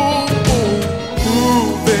control.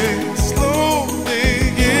 Moving slowly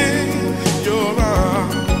in your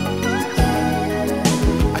arms.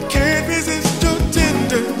 I can't resist your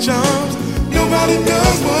tender charms. Nobody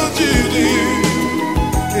does what you do.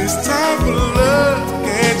 It's time for love,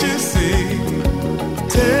 can't you see?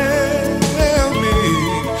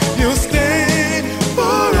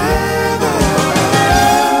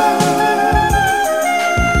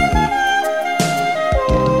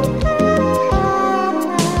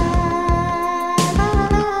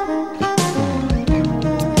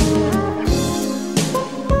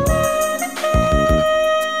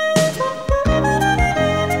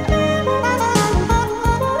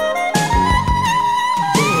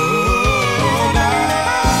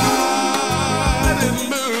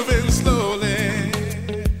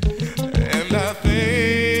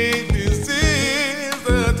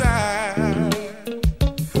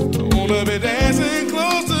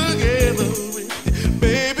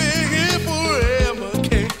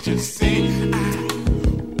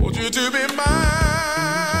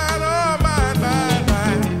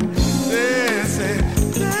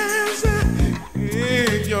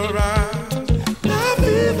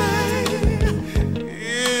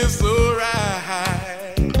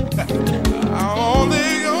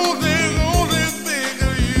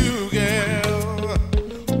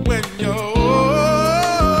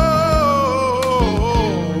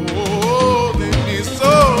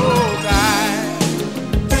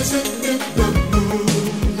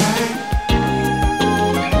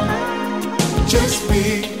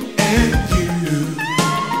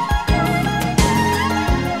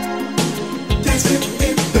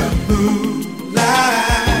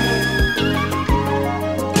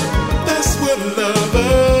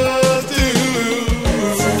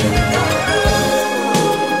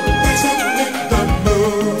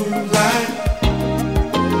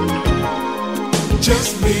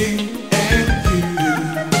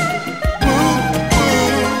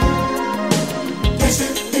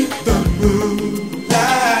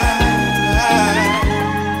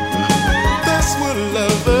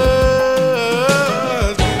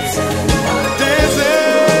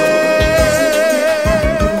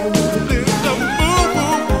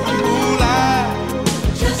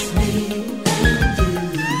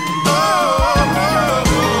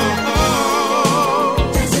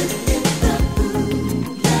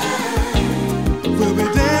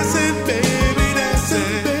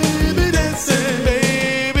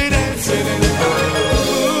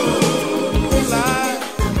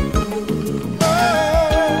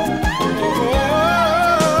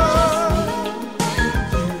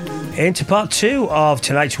 Into part two of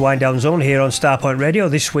tonight's Wind Down Zone here on Starpoint Radio.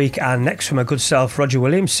 This week and next from my good self, Roger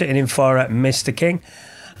Williams, sitting in for Mr. King,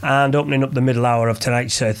 and opening up the middle hour of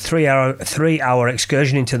tonight's three-hour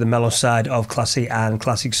excursion into the mellow side of classy and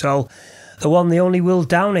classic soul. The one, the only Will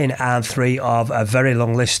Downing, and three of a very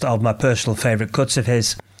long list of my personal favourite cuts of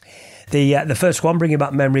his. The first one bringing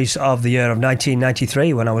back memories of the year of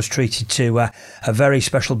 1993 when I was treated to a very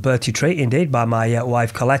special birthday treat indeed by my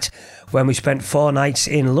wife Colette when we spent 4 nights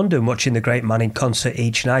in London watching the great man in concert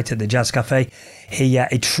each night at the Jazz Cafe. He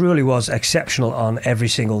truly was exceptional on every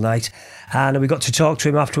single night, and we got to talk to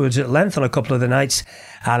him afterwards at length on a couple of the nights,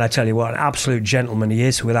 and I tell you what, an absolute gentleman he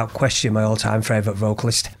is, without question my all-time favourite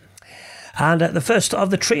vocalist. And the first of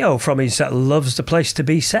the trio from his Love's the Place to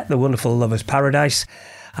Be set, the wonderful Lover's Paradise.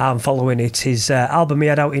 And following it, his album he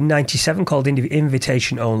had out in 97 called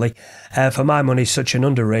Invitation Only. For my money, such an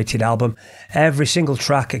underrated album. Every single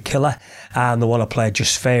track a killer, and the one I played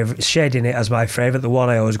just shading it as my favourite, the one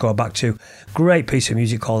I always go back to. Great piece of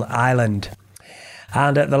music called Island.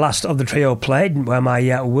 And the last of the trio played where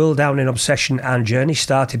my Will Downing obsession and journey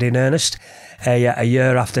started in earnest a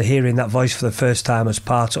year after hearing that voice for the first time as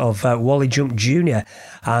part of Wally Jump Jr.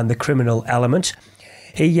 and The Criminal Element.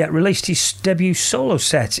 He released his debut solo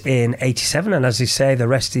set in 87, and as they say, the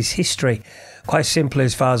rest is history. Quite simply,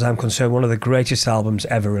 as far as I'm concerned, one of the greatest albums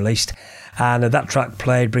ever released. And that track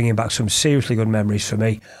played, bringing back some seriously good memories for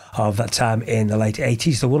me of that time in the late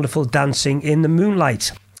 80s, the wonderful Dancing in the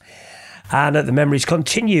Moonlight. And the memories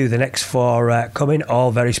continue, the next 4 coming,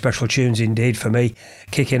 all very special tunes indeed for me,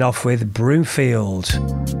 kicking off with Broomfield.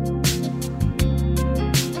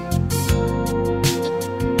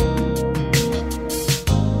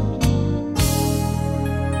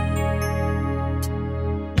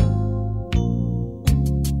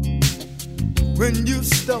 When you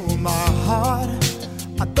stole my heart,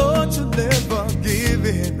 I thought you'd never give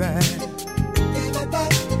it back.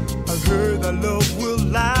 I heard that love will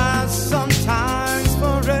last sometimes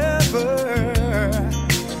forever,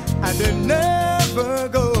 and it never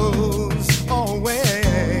goes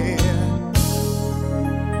away.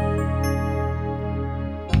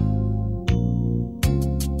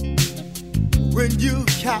 When you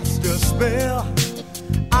cast your spell,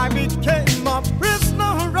 I became a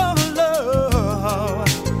prisoner of love.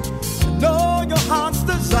 Know your heart's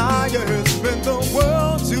desires bring the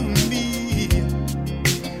world to me.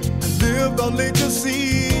 I lived only to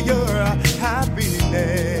see your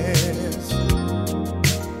happiness.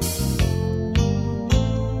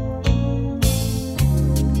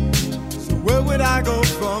 So where would I go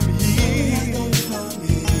from here?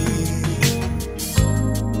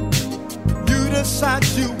 You decide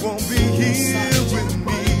you won't be here with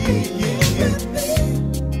me.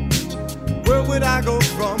 Where would I go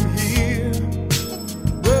from here?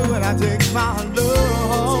 Where would I take my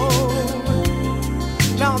love?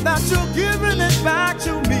 Now that you're giving it back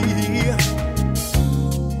to me.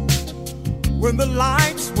 When the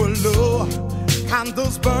lights were low,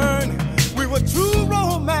 candles burn, we were true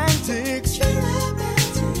romantics.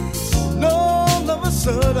 And all of a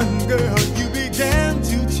sudden, girl, you began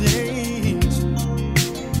to change.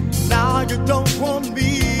 Now you don't want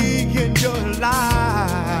me in your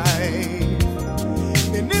life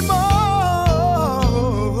anymore.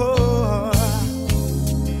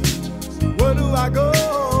 So where do I go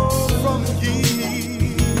from here?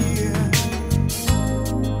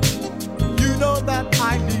 You know that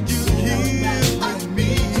I need you here with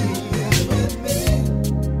me.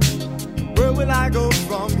 Where will I go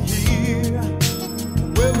from here?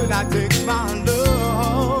 Where will I take my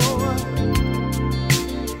love?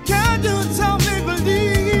 Can you tell me,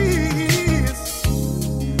 please?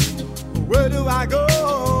 Where do I go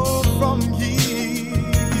from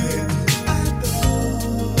here?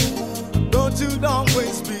 Don't you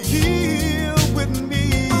always be here with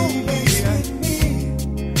me?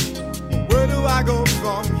 Where do I go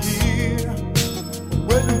from here?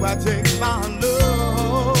 Where do I take my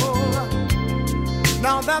love?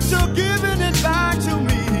 Now that you're giving it back to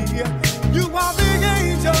me, you are the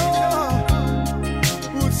angel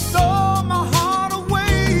who stole my heart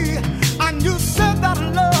away, and you said that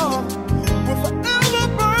love will forever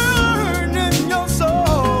burn in your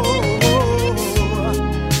soul.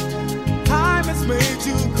 Time has made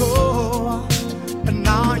you go, and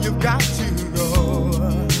now you've got to go.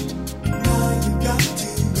 Now you've got to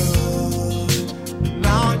go.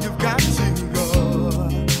 Now you've got to go.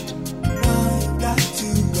 Now you've got to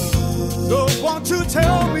go. So won't you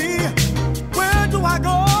tell me, where do I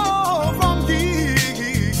go from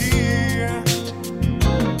here?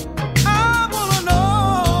 I wanna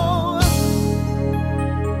know.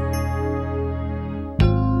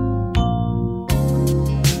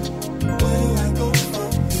 Where do I go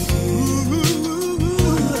from here?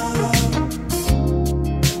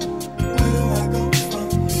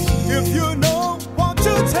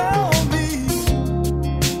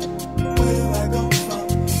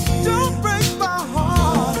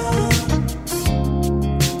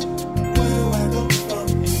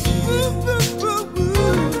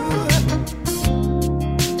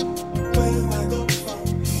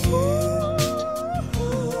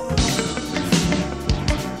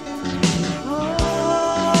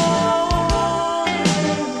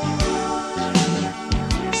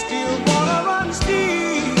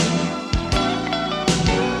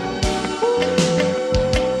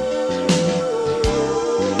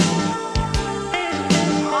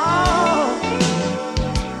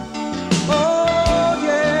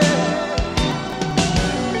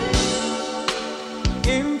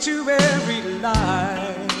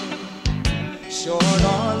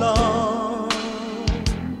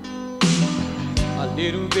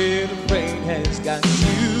 little bit of rain has got to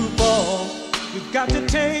fall. You've got to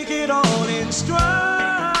take it all in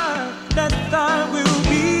stride, that thy will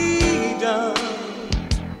be done.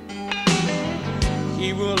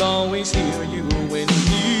 He will always hear you when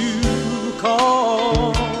you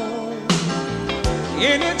call.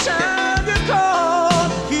 Anytime you call,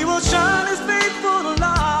 he will shine his faithful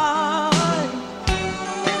light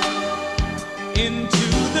into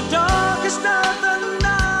the darkest of the night.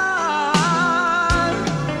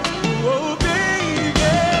 Oh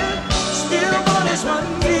baby, still bodies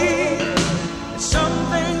one beat, and some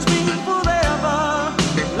things mean forever,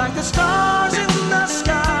 like the stars in the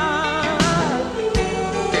sky,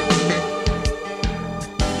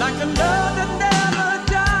 like a love that never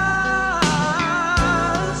dies.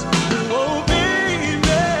 Oh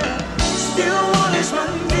baby, still one is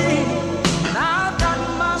one beat, and I've got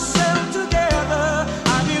myself together.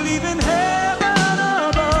 I believe in heaven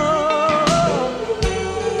above,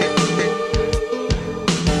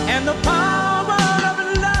 and the power of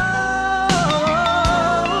love,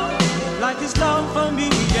 like his love for me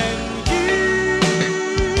and you.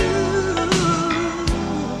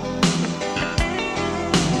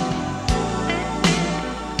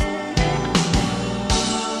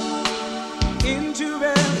 Into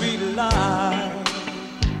every life,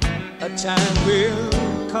 a time will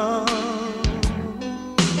come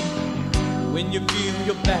when you feel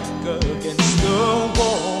your back against the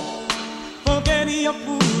wall. Forget your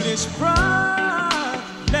foolish pride,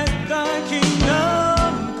 let thy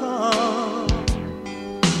kingdom come,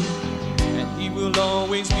 and he will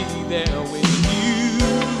always be there when you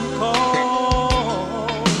call.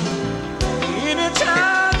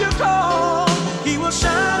 Anytime you call, he will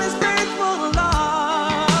shine his faithful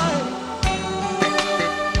light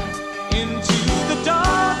into the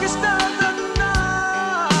darkest of the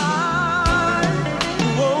night.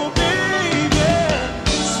 Oh baby,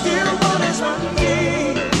 still one is one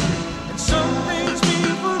day, and some things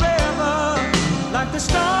mean forever, like the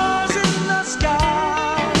stars in the sky.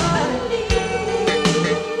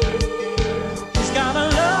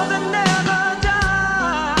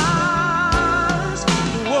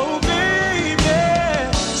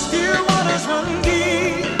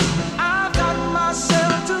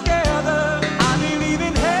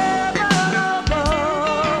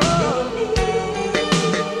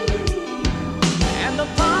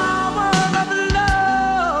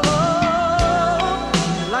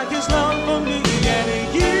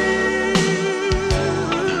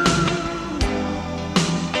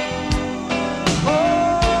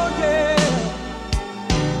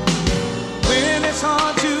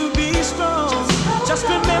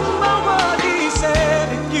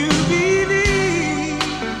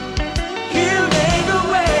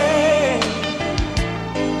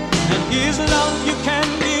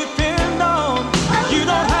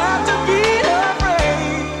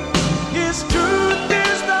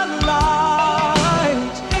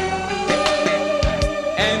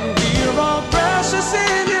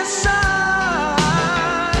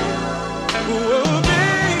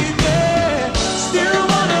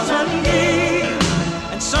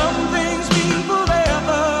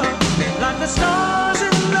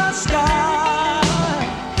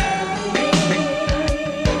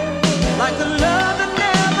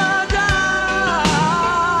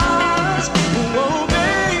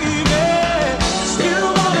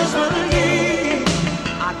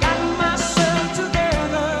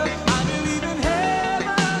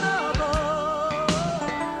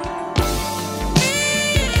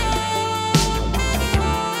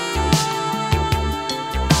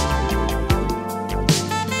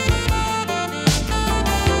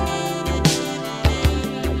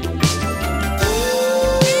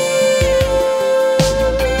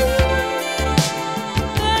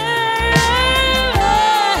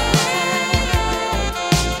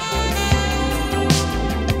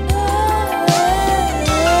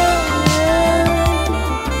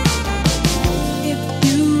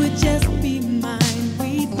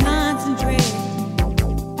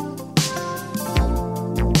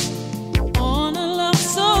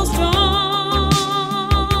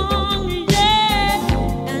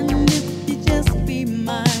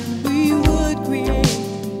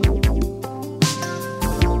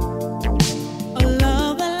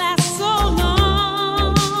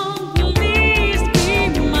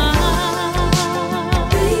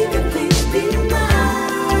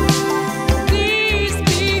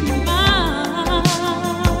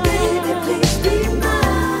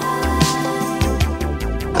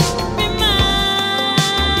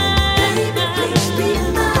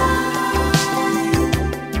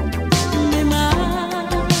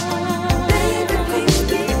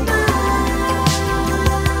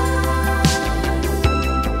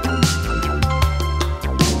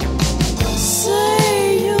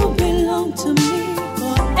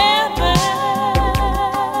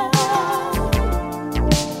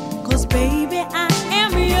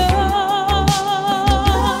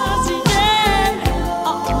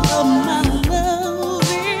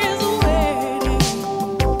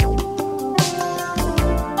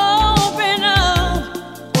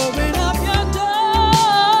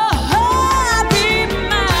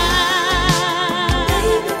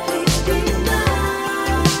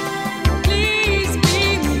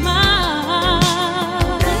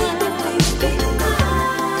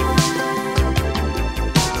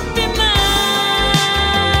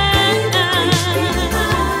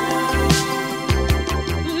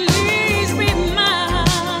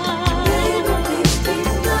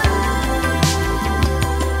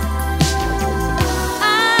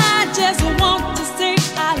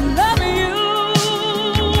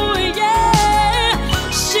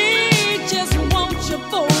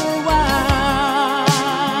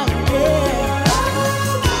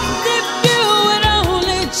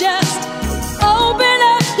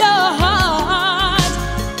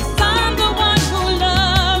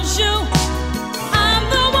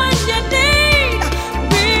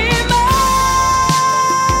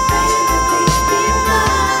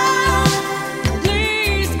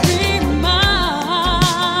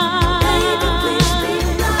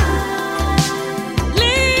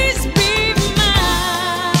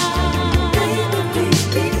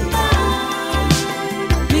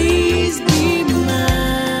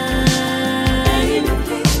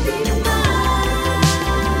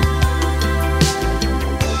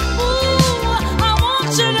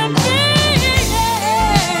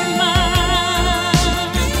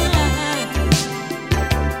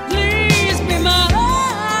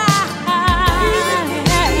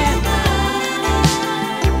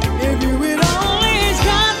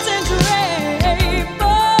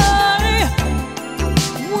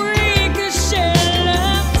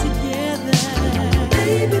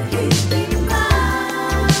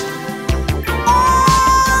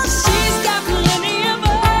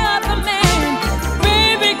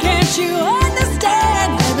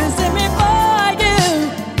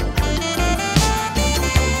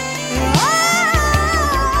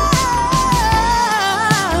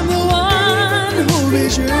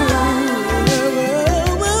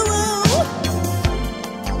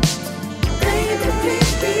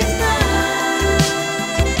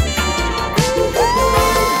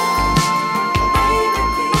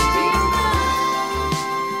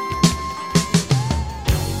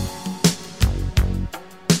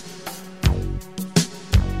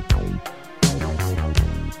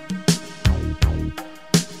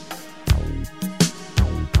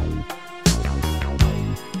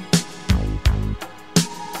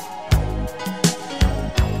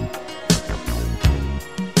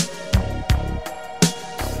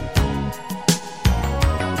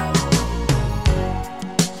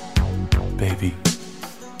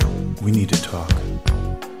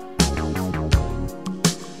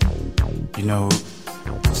 You know,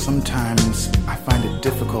 sometimes I find it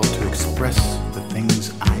difficult to express the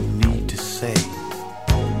things I need to say,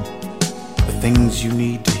 the things you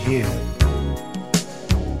need to hear.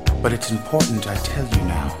 But it's important I tell you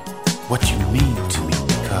now what you mean to me,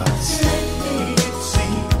 because lately it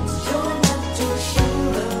seems you're not too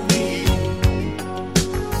sure of me.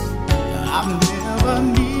 I've never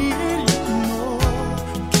needed you more,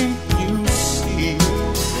 can't you see?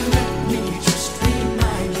 Let me just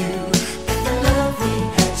remind you that the love we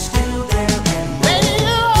had still there and more. Lady,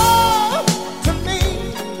 to me,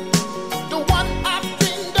 the one I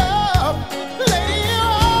dreamed of. Lady,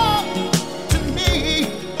 to me,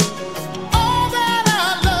 all that I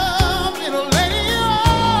love, little lady,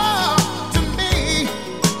 to me,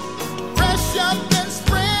 fresh up in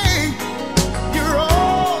spring, you're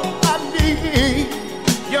all I need,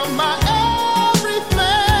 you're my everything.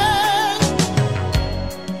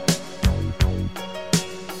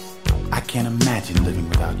 I can't imagine living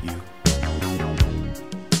without you.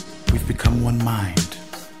 We've become one mind,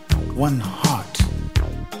 one heart,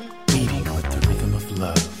 beating with the rhythm of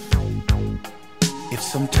love. If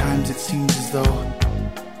sometimes it seems as though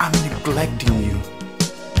I'm neglecting you,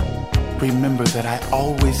 remember that I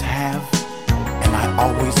always have and I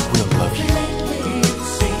always will love you. Lately it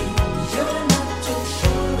seems you're not too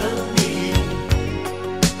sure of me.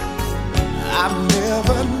 I've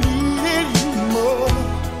never needed you more,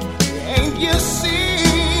 ain't you see?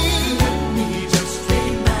 Let me just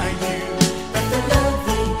remind you that the love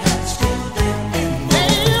we had still there and more.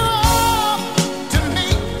 To me,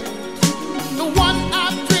 the one I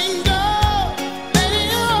dreamed of.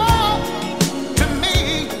 Lady, to me,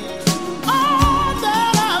 all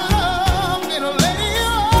that I love, little lady,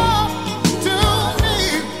 to me,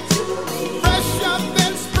 fresh up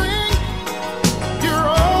in spring, you're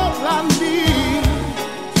all I need,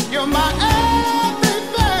 you're my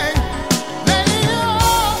everything. Lady,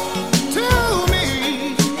 to me,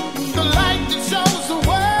 the light that shows the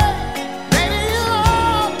way. Lady,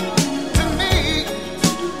 to me,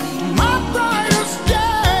 my brightest day.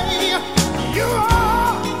 You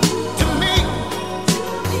are to me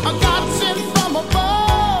a God sent from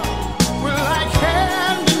above. We're like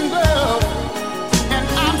hand in glove, and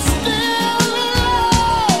I'm still in love.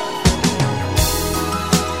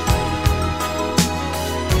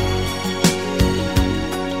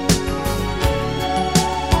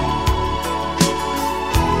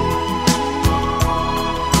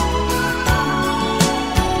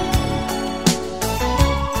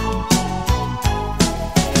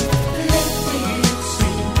 Lately it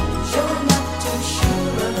seems you're not too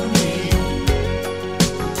sure of me.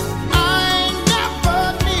 I never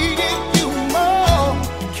needed you more,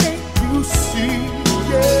 can't you see?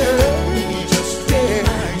 Yeah. Let me just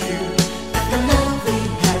remind you that the love we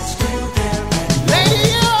had still there and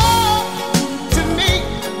lady, to me,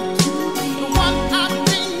 the one I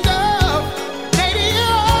dreamed of. Lady,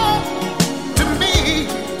 to me,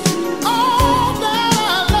 all that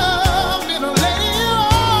I love, little lady,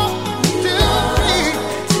 to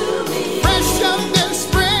me, fresh up in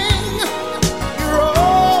spring, you're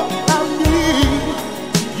all I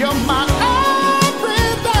need, you're my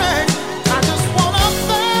everything. I just wanna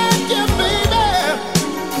thank you, baby.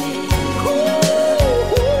 Ooh,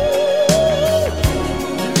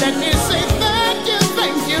 let me say thank you,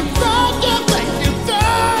 thank you, thank you, thank you,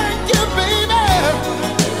 thank you, baby.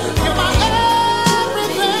 You're my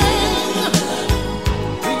everything.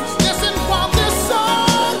 Please listen while this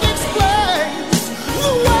song explains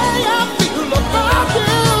the way I feel about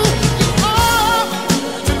you. You are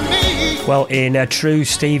to me. Well, in a true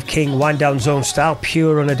Steve King wind down zone style,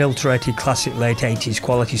 pure unadulterated classic late 80s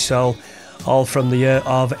quality soul, all from the year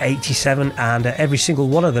of 87, and every single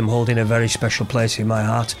one of them holding a very special place in my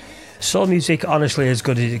heart. Soul music, honestly, as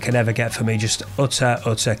good as it can ever get for me, just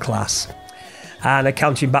utter class. And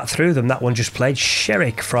counting back through them, that one just played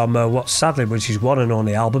Sherrick from what sadly was his one and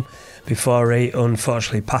only album before he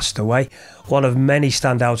unfortunately passed away. One of many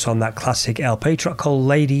standouts on that classic LP track called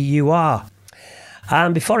Lady You Are.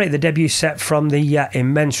 And before it, the debut set from the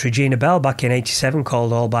immense Regina Belle back in 87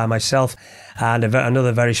 called All By Myself, and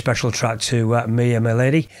another very special track to me and my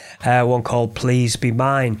lady, one called Please Be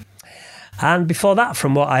Mine. And before that,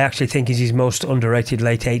 from what I actually think is his most underrated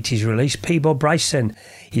late 80s release, Peabo Bryson,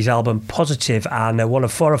 his album Positive, and one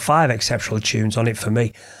of 4 or 5 exceptional tunes on it for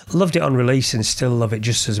me. Loved it on release and still love it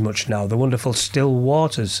just as much now, the wonderful Still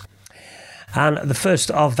Waters. And the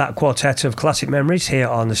first of that quartet of classic memories here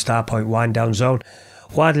on the Starpoint Wind Down Zone,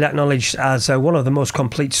 widely acknowledged as one of the most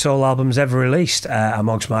complete soul albums ever released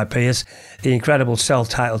amongst my peers, the incredible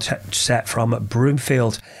self-titled set from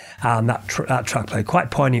Broomfield. and that track played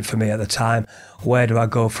quite poignant for me at the time. Where do I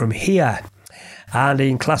go from here? And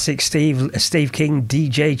in classic Steve King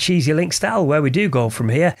DJ Cheesy Link style, Where We Do Go From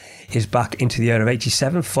Here is back into the year of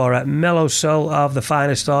 87 for a mellow soul of the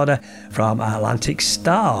finest order from Atlantic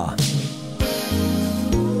Starr.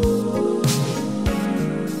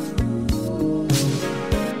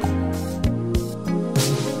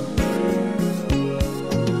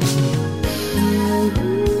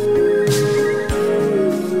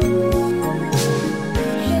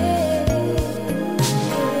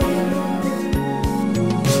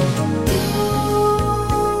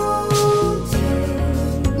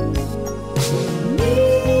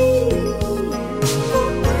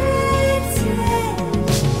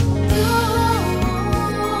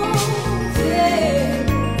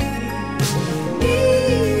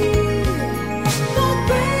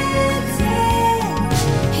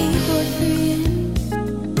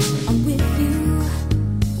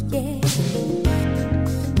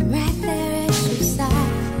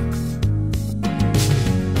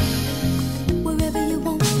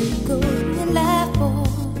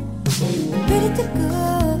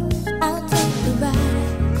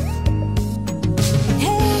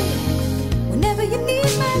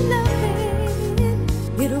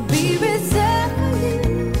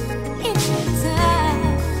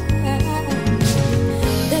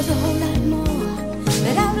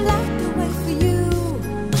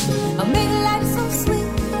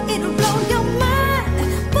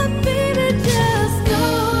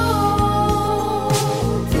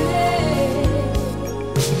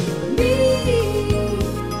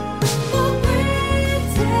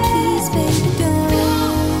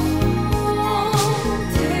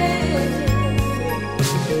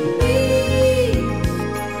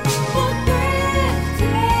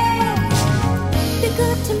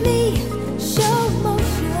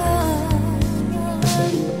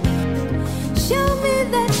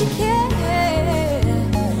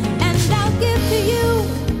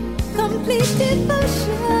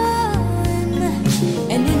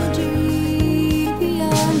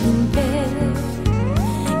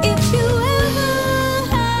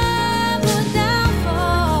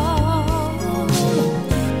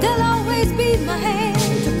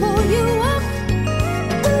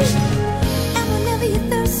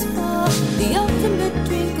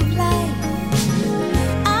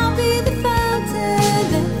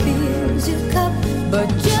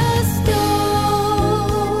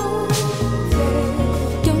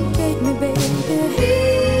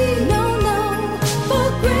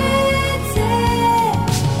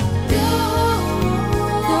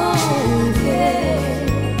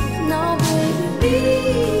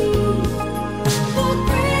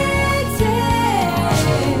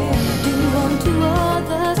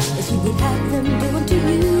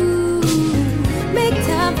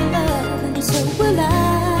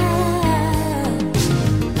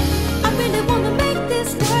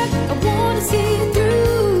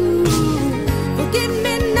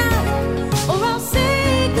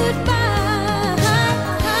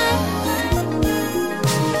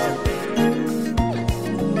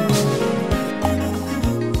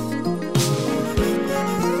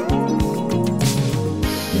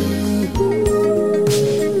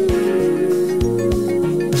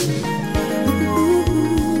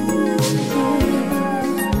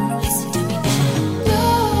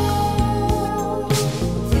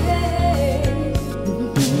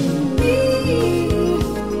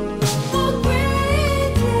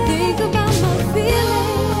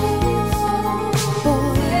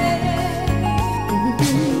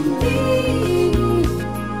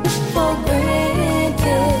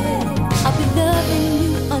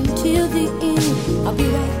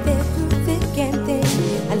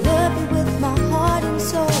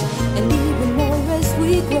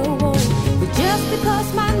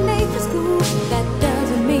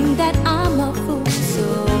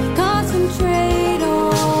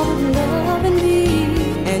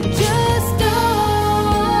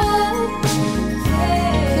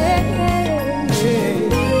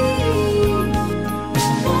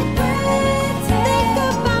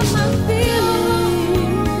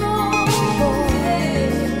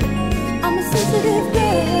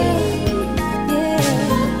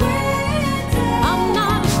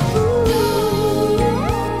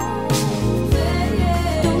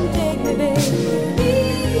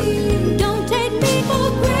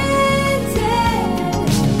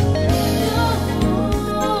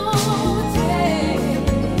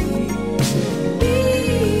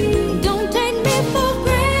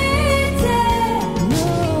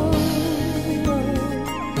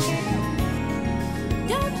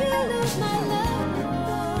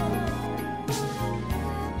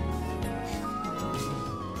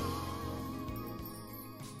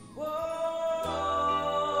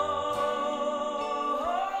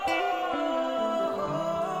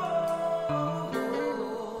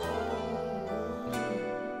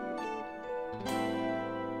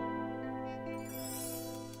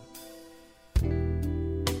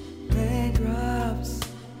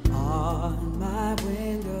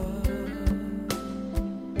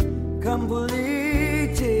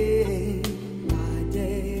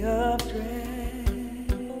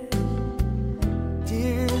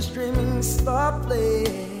 softly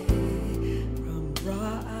from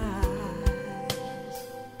bright eyes.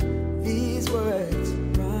 These words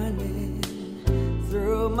running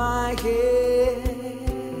through my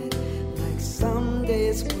head like some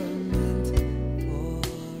days were meant for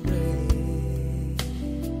rain.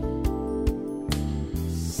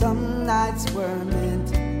 Some nights were meant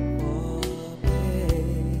for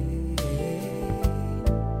pain.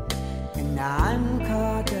 And I'm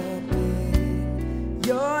caught up in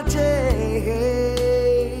your tale.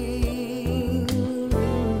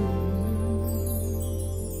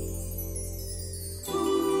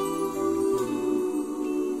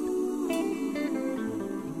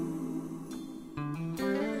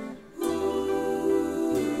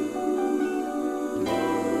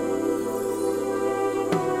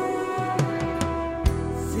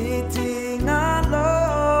 Sitting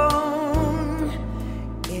alone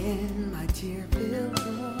in my tear-filled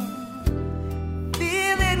room,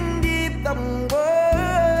 feeling deep the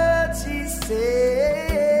words she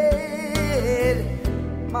said.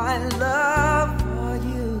 My love for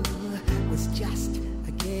you was just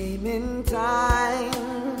a game in time.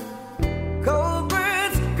 Cold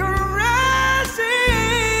birds caressing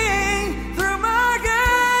through my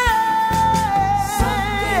head.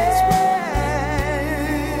 Some days were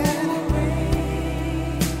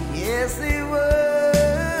rain. Yes, they were.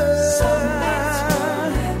 Some nights were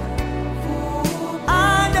meant for I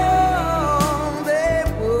know they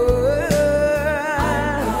were.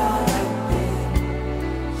 I'm caught up in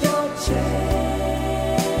your chain.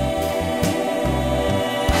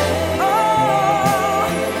 Oh,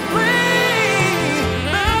 free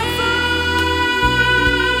my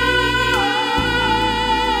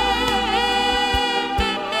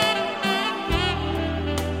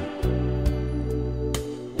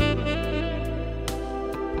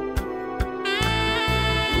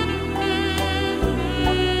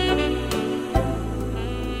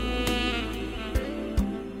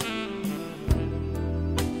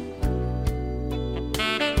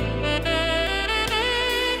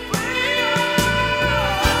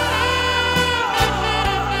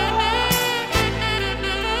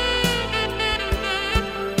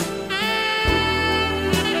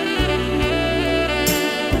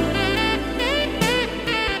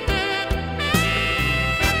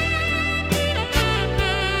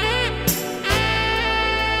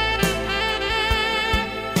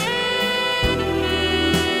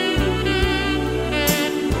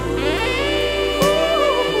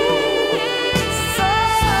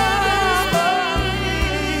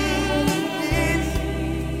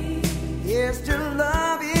Here's to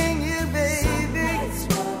loving you, baby.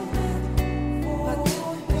 But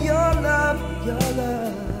your love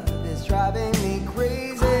is driving me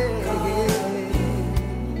crazy.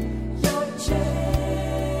 Your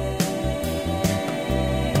chain.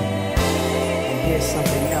 And here's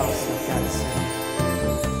something else I've got to say.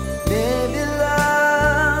 Baby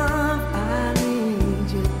love, I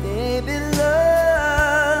need you, baby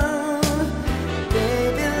love.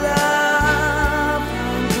 Baby love,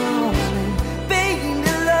 I'm calling,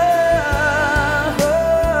 baby love.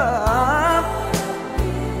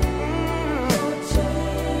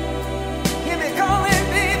 Hear me calling,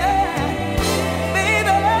 baby,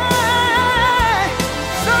 baby.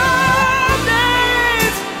 Some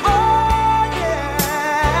days, oh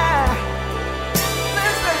yeah.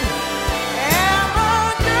 Listen, am I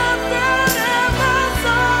just ever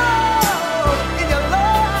so in your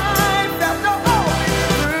life after all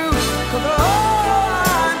we've through? 'Cause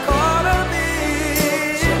I'm caught up in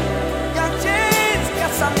your chains.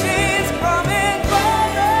 Yes, I mean coming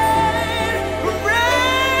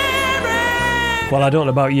rain. Well, I don't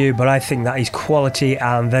know about you, but I think that is quality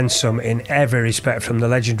and then some in every respect, from the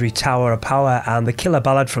legendary Tower of Power and the killer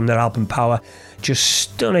ballad from their album Power. Just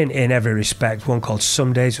stunning in every respect. One called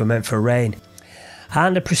Some Days Were Meant for Rain.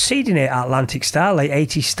 And preceding it, Atlantic Style, late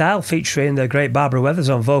 80s style, featuring the great Barbara Weathers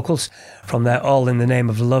on vocals from their All in the Name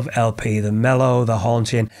of Love LP. The mellow, the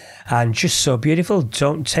haunting, and just so beautiful,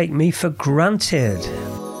 Don't Take Me for Granted.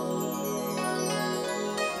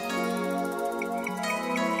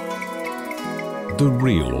 The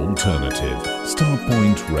real alternative.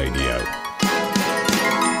 Starpoint Radio.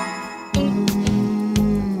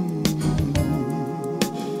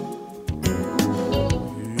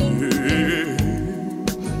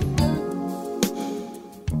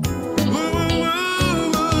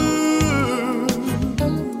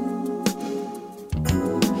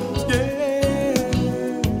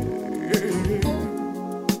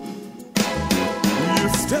 You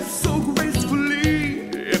step so gracefully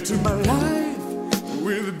into my life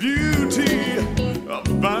with beauty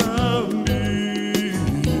abound.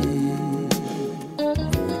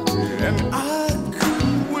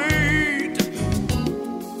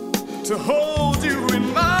 to hold you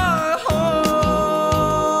in my heart.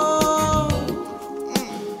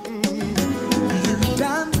 You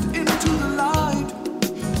danced into the light,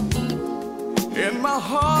 and my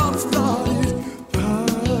heart started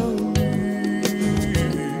pounding.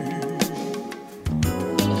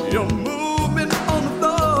 Your movement on the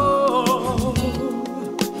floor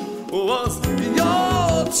was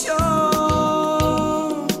your charm.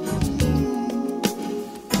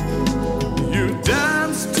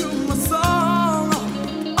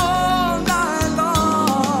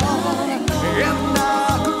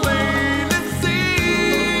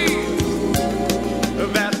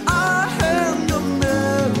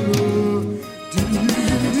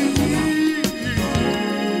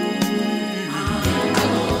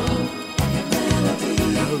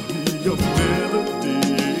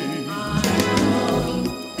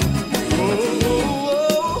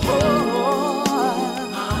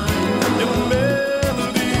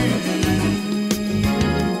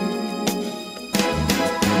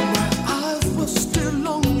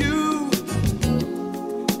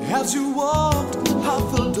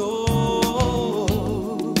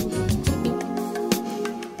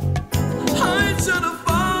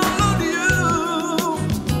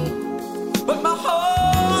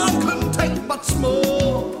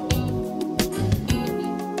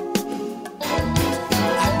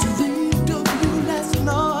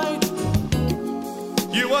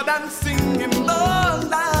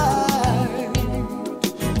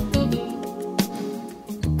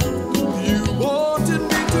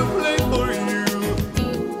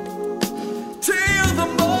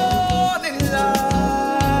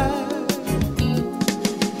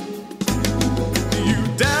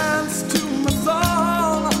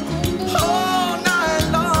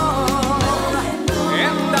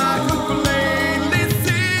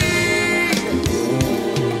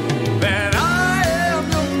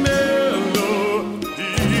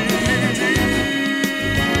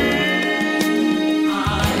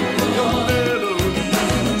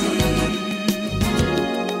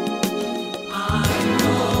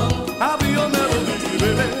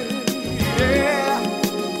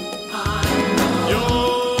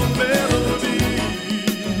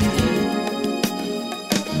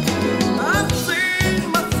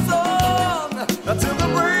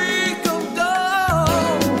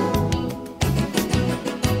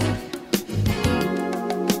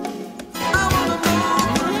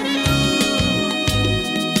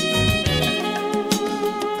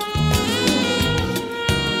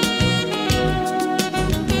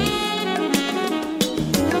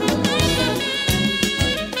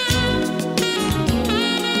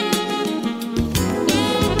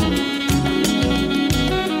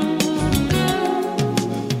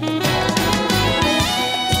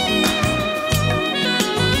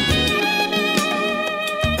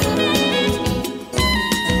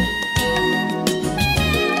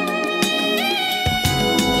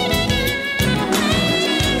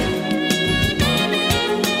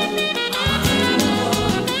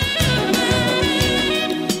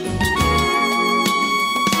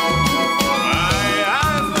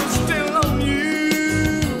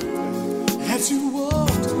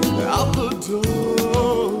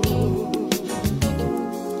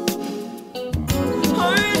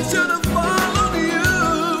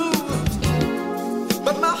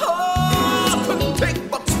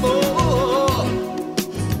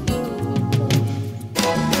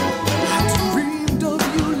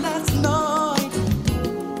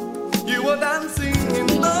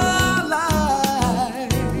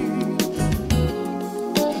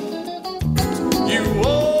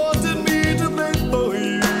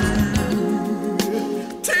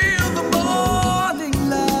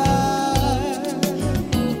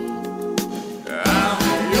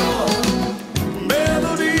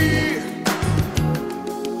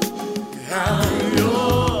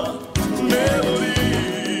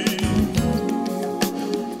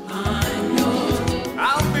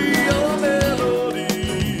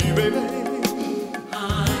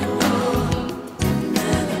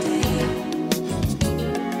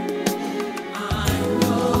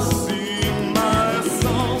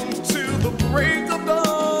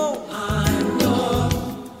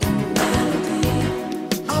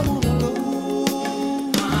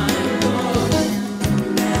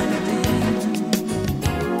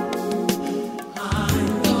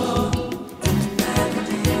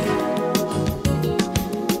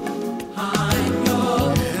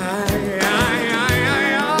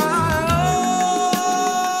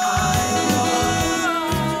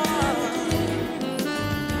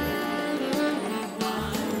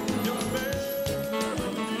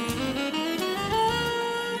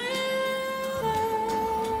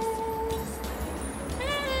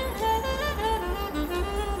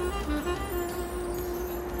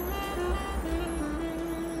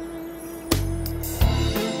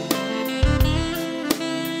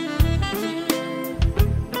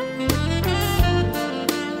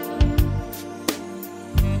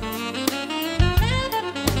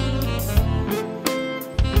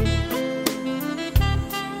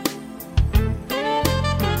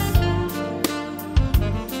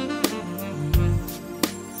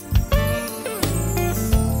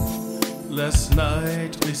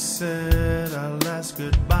 said our last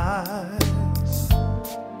goodbyes.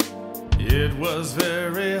 It was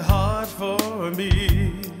very hard for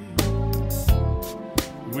me.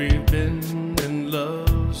 We've been in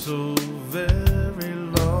love so very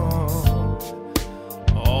long,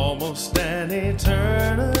 almost an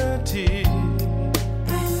eternity.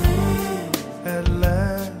 At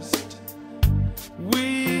last,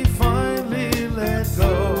 we finally let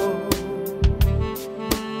go.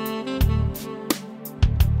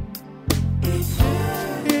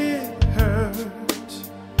 It hurts,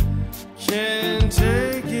 can't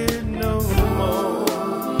take it no more.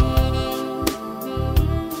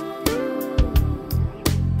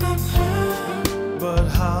 But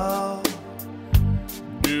how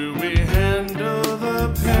do we handle the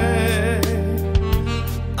pain?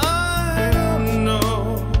 I don't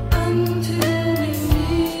know. Until we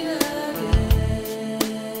meet again,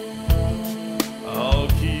 I'll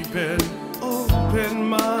keep an open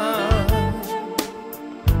mind.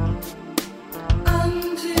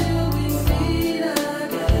 Until we meet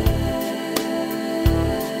again,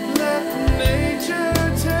 let nature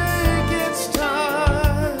take its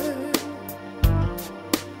time.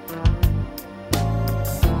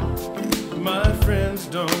 My friends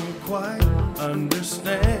don't quite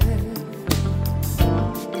understand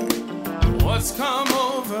what's come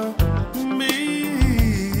over me.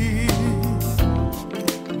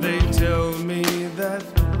 They tell me that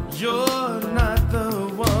you're not the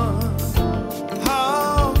one.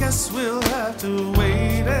 How guess we'll have to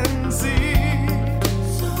wait and see.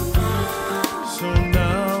 So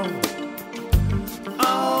now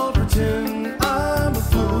I'll pretend I'm a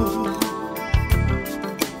fool.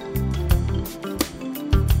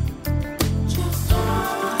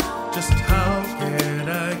 Just how can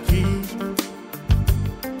I keep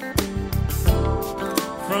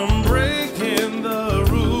from breaking the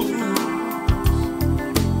rules?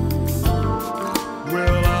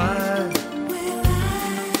 Will I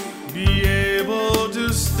be able to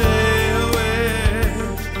stay away?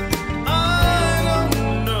 I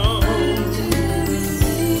don't know.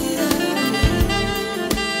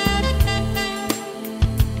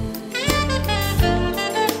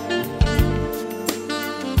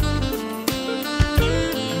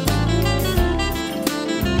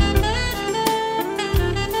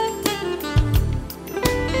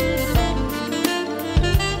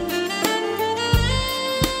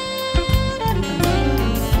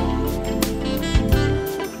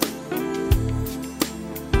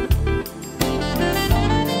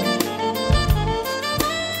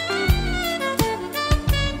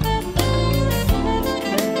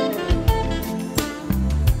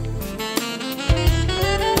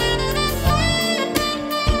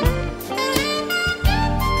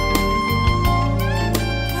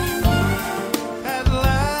 At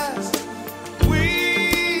last,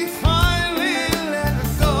 we finally let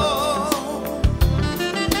it go.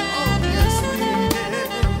 Oh, yes, we did.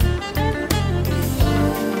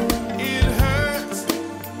 It hurts.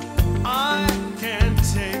 I can't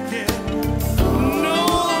take it no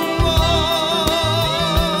more.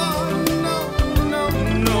 No, no,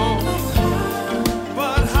 no.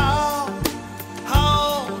 But how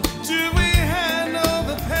do we handle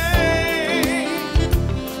the pain?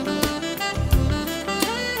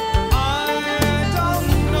 I don't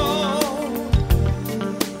know.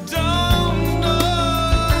 Don't know.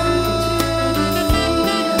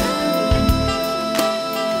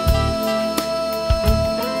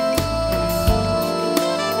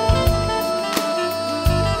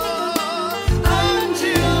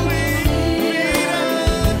 Until we meet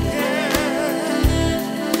again,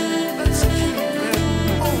 let's keep an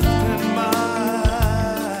open mind.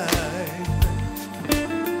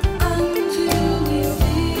 Until we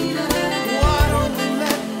meet again, why don't we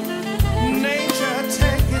let nature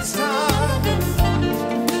take its time?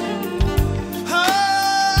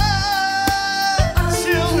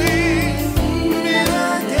 Until we meet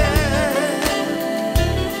again.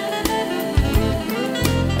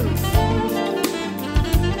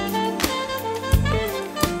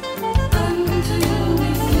 Until we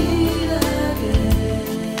meet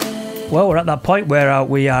again. Well, we're at that point where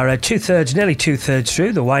we are nearly two-thirds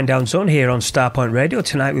through the wind down zone here on Starpoint Radio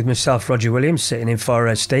tonight with myself, Roger Williams, sitting in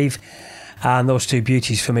for Steve. And those two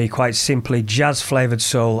beauties for me, quite simply jazz flavoured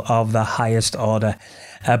soul of the highest order.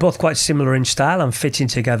 Both quite similar in style and fitting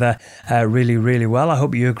together really, really well. I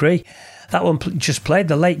hope you agree. That one just played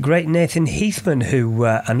the late great Nathan Heathman, who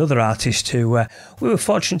another artist who we were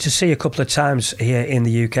fortunate to see a couple of times here in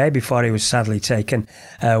the UK before he was sadly taken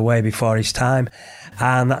way before his time.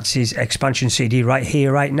 And that's his expansion CD, Right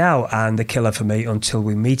Here, Right Now, and the killer for me, Until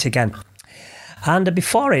We Meet Again. And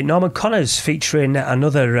before it, Norman Connors featuring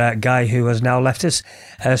another guy who has now left us,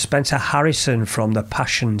 Spencer Harrison from the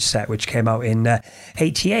Passion set, which came out in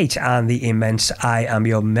 88, and the immense I Am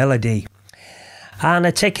Your Melody.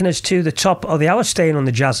 And taking us to the top of the hour, staying on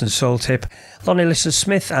the jazz and soul tip, Lonnie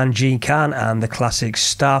Liston-Smith and Gene Carne and the classic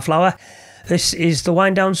Starflower. This is the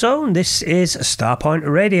Wind Down Zone. This is Starpoint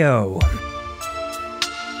Radio.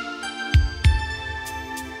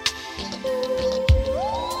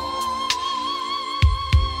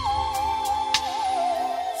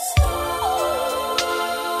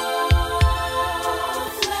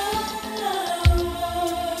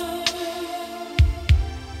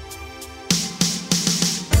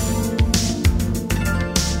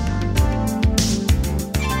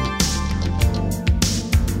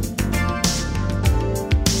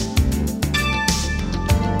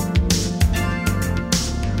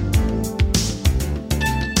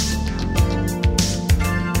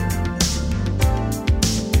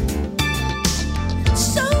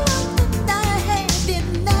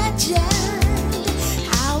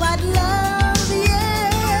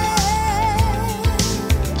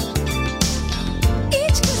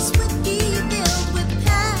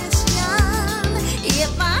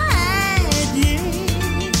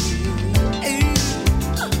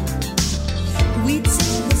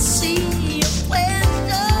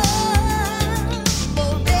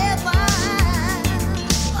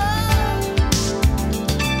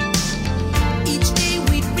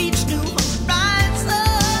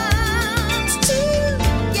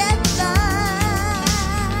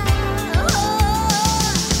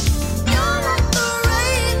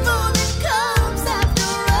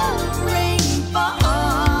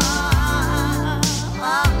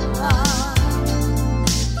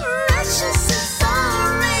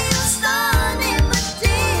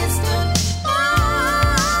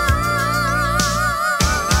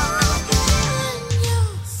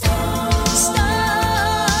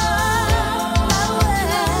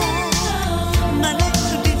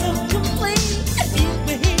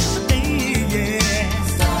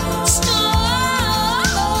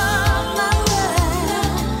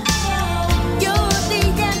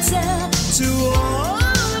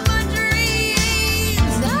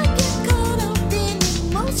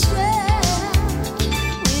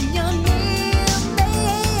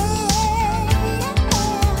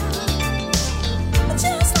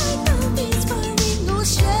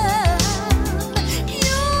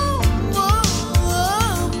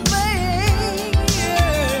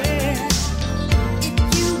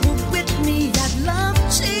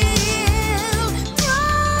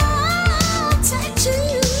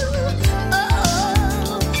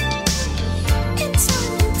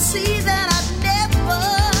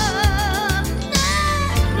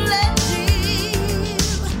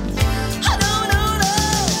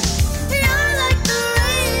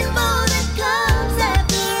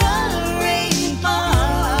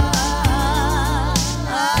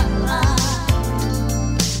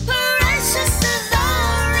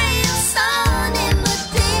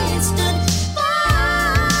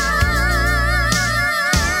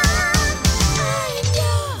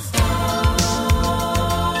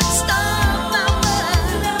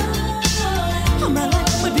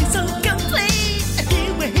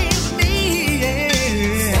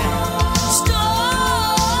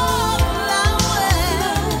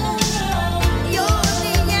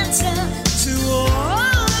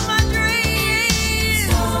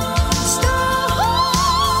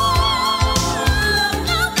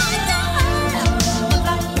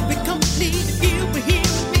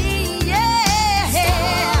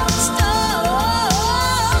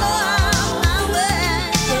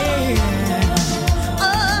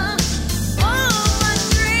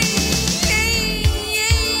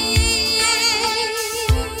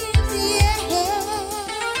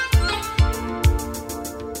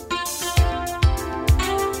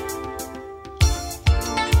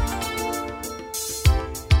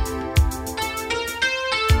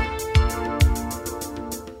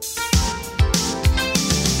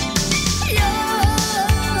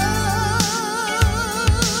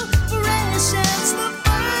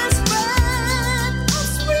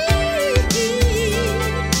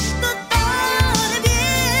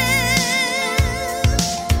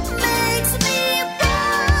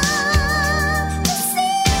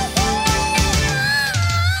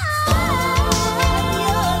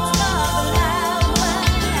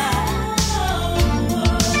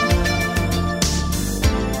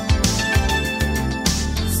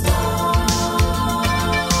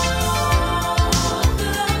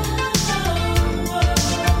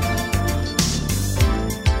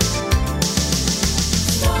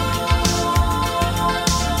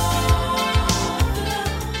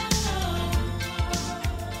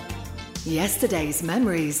 Yesterday's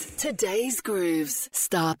memories, today's grooves.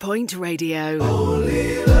 Starpoint Radio.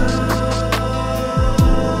 Only love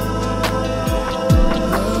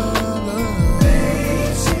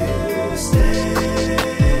makes you stay.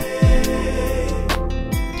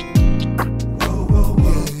 Whoa, whoa,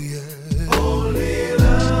 whoa. Yeah. Only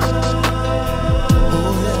love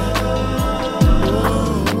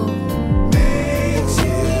makes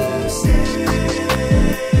you stay.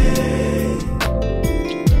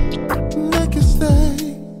 Make you stay.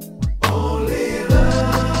 Only love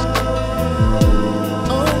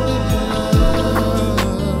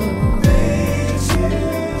makes you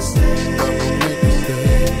stay.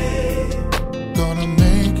 Gonna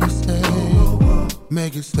make you stay.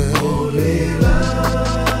 Make you stay. Only love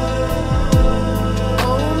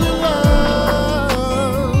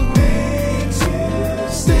makes you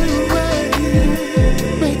stay.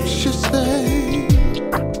 Makes you stay.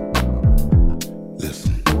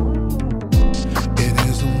 Listen, it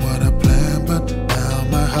isn't what I planned, but now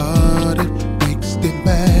my heart it makes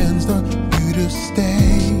demands on you to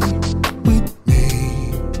stay with me.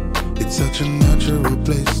 It's such a natural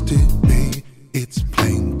place to be. It's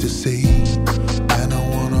plain to see. And I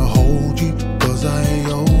wanna hold you, 'cause I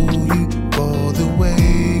owe you for the way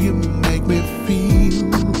you make me feel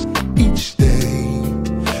each day.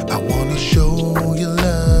 I wanna show you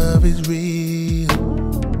love is real.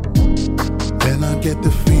 Then I get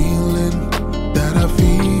the feeling that I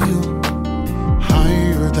feel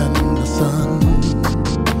higher than the sun.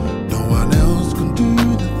 No one else can do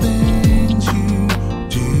the things you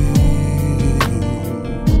do.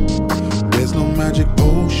 There's no magic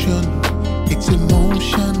potion, it's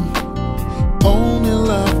emotion only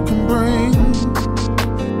love can bring,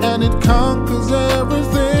 and it conquers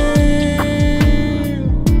everything.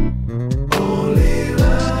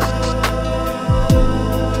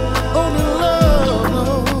 Only love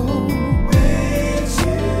makes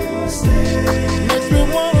you stay. Makes me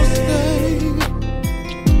wanna stay.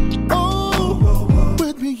 Oh,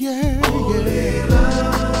 with me, yeah, yeah.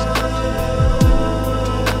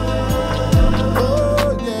 Oh,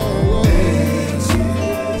 yeah, yeah. Makes you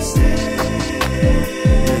stay.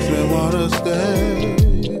 Makes me wanna stay.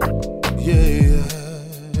 Yeah.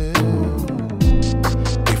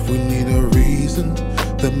 If we need a reason,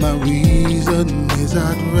 then my reason is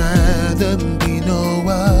I'd rather be no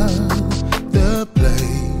other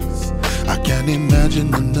place. I can't imagine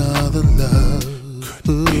another love.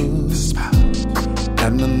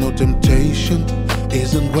 And I know temptation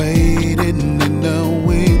isn't waiting in the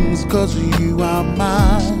wings, 'cause you are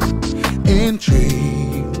my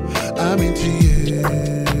intrigue. I'm into you,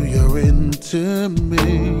 you're into me.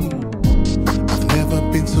 I've never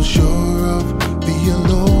been so sure of the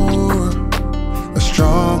allure, as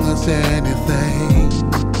strong as anything.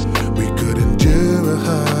 We could endure a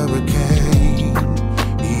hurricane,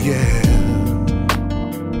 yeah.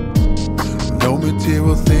 No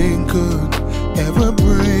material thing could ever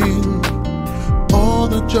bring all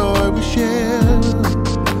the joy we share.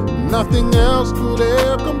 Nothing else could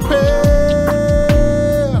ever compare.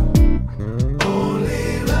 Only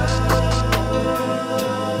love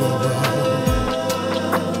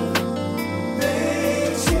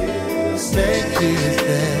makes you stay.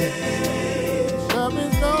 Love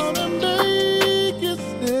is gonna make you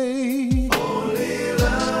stay. Only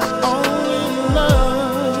love. Only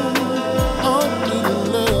love. Only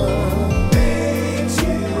love makes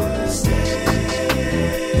you stay.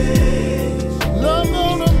 Love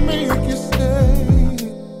gonna make you stay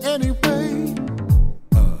anyway.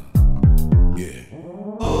 Yeah.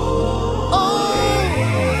 Only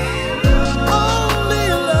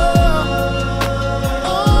love.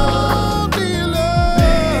 Only love.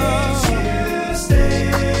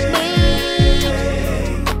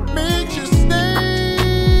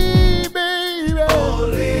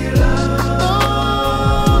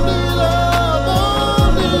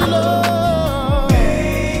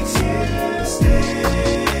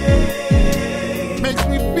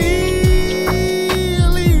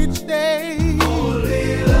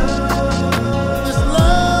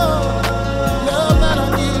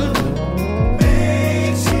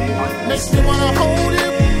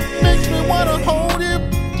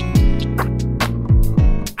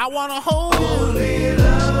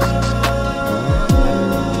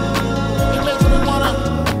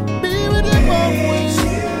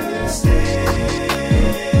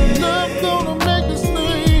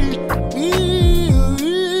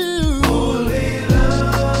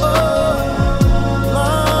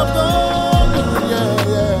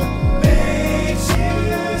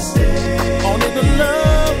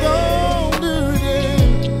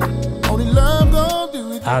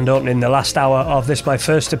 And opening the last hour of this, my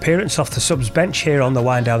first appearance off the subs bench here on the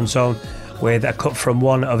Wind Down Zone, with a cut from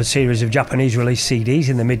one of a series of Japanese released CDs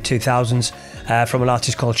in the mid-2000s from an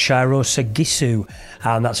artist called Shiro Sagisu,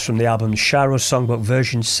 and that's from the album Shiro's Songbook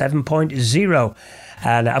version 7.0.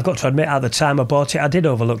 And I've got to admit, at the time I bought it, I did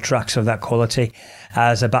overlook tracks of that quality,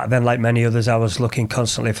 as back then, like many others, I was looking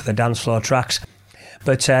constantly for the dance floor tracks.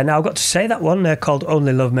 But now I've got to say that one called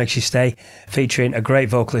Only Love Makes You Stay, featuring a great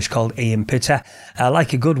vocalist called Ian Pitter.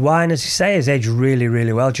 Like a good wine, as you say, has aged really,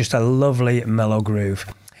 really well. Just a lovely mellow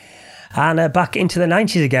groove. And back into the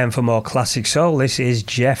 90s again for more classic soul. This is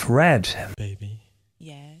Jeff Red. Baby.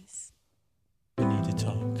 Yes. We need to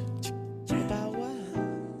talk. About what?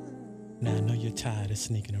 Now I know you're tired of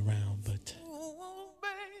sneaking around, but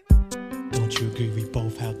don't you agree we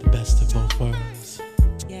both have the best of both worlds?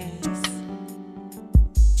 Yes.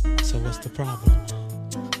 So what's the problem?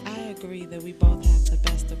 I agree that we both have the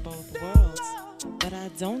best of both worlds, but I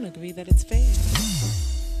don't agree that it's fair.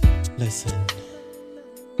 Listen.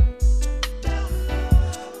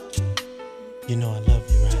 You know I love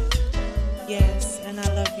you, right? Yes, and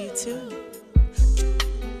I love you too.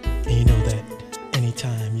 And you know that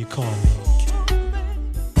anytime you call me,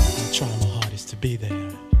 I try my hardest to be there,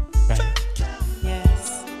 right?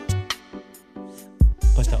 Yes.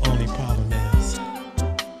 But the only problem is,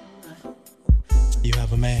 you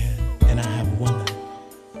have a man and I have a woman.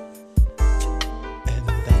 And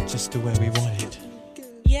that's just the way we want it.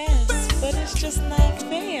 Yes, but it's just not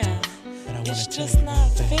fair. But I want It's to tell just you not one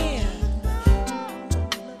thing. fair.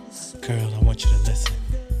 Girl, I want you to listen.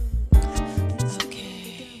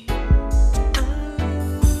 Okay.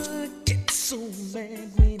 I get so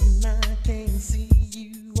mad when I can't see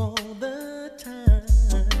you all the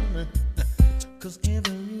time. 'Cause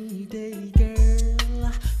every day,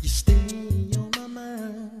 girl, you stay on my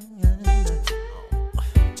mind.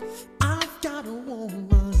 I've got a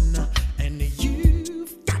woman and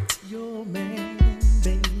you've got your man,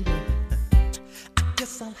 baby. I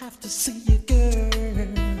guess I'll have to see you, girl.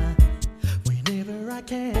 Whenever I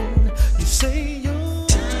can, you say you're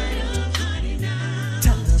tired of hiding out.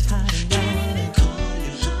 Tired of hiding out. Let me call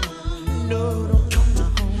you home. No, don't come my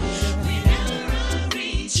home. Whenever I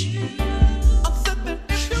reach you, I'm set that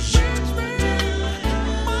if you change me,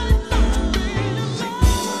 my love be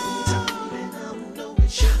alone. And I know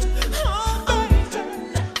it's you. I'm hurt,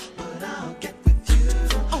 but I'll get with you.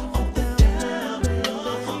 Oh, down low.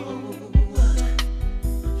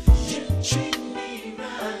 You treat me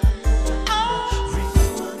right.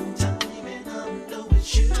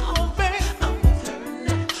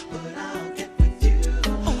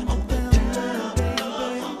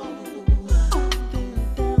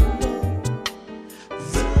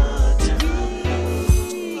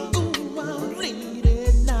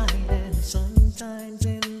 Sometimes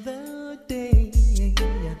in the day,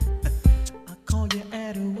 I call you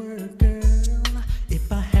at work, girl,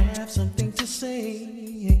 if I have something to say.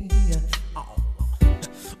 Oh,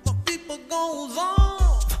 my people goes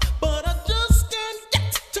off, but I just can't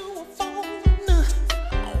get to a phone.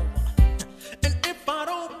 Oh, and if I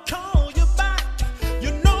don't call you back,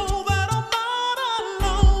 you know that I'm not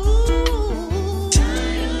alone.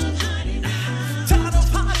 Tired of hiding out. Tired of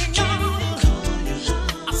hiding out.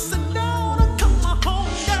 I said no, don't come my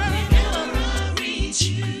home, girl. Whenever I reach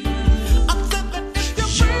you, I said that if you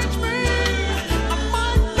reach me, I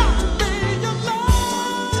might not be alone.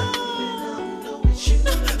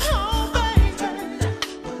 Oh, baby.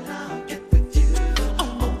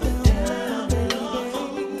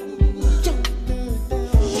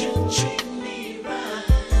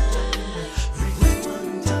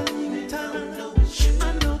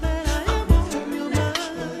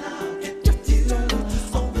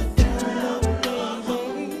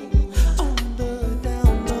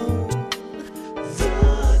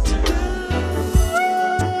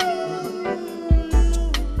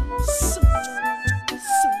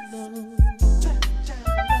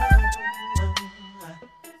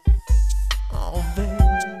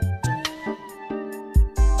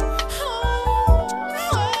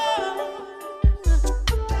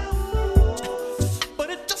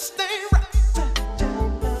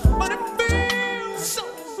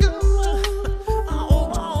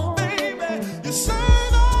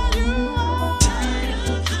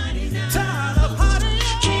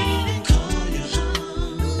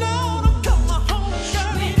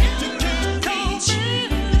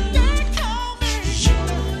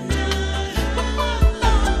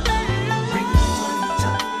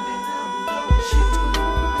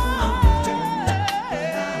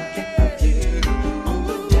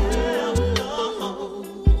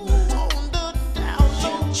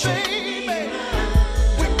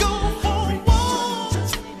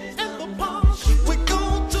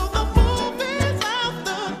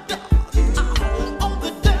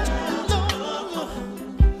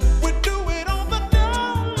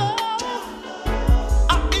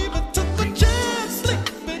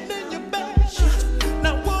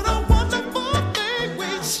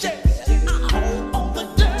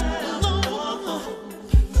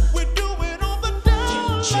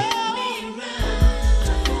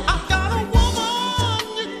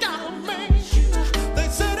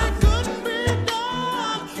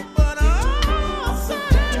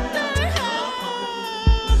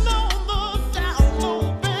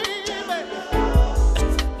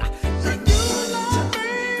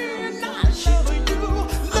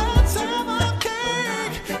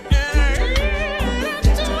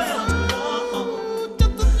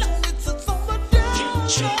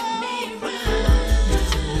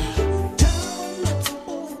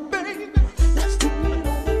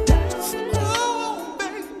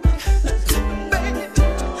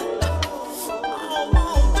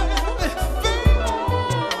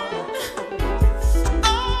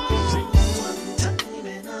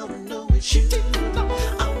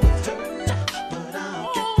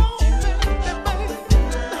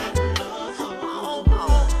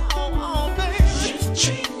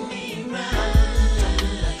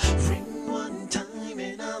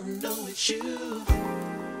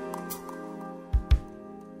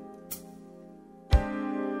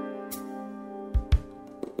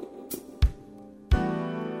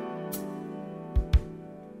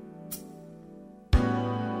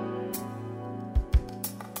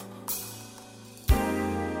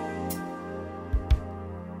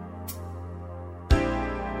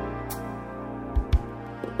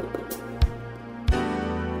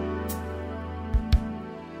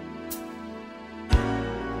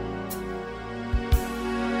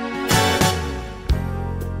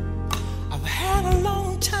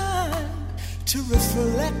 to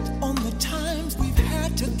reflect on the times we've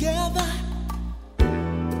had together.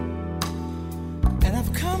 And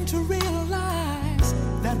I've come to realize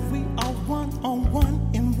that we are one on one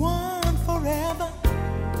in one forever.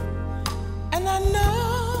 And I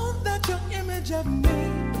know that your image of me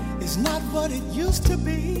is not what it used to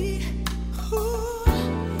be. Ooh,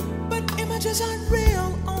 but images aren't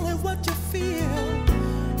real, only what you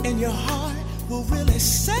feel in your heart will really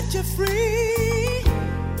set you free.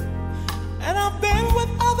 And I've been with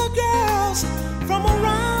other girls from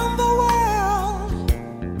around the world,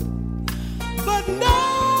 but no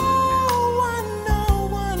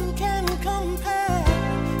one can compare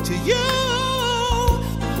to you.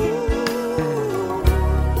 Ooh,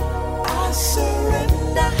 I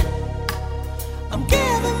surrender. I'm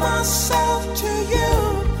giving myself to you,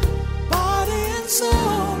 body and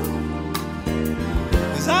soul,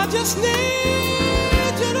 'cause I just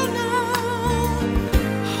need you to know.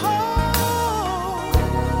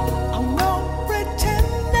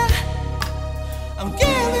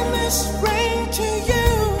 Ring to you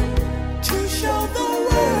to show the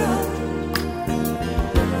world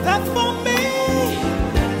that for me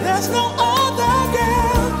there's no other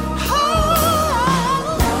girl.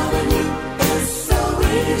 Loving you is so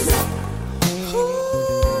easy.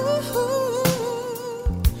 Ooh,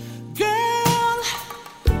 girl,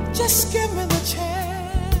 just give me the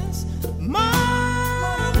chance. My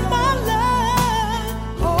love.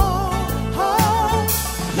 Oh,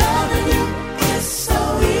 loving you is so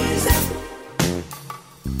easy.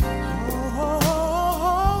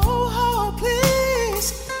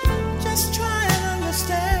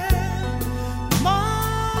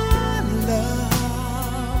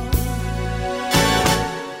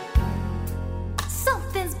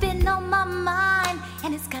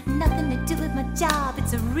 Job,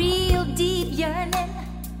 it's a real deep yearning.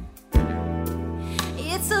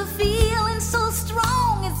 It's a feeling so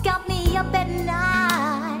strong, it's got me up at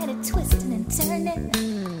night, twisting and turning.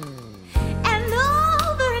 And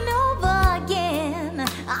over again,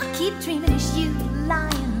 I keep dreaming it's you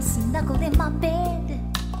lying snuggled in my bed.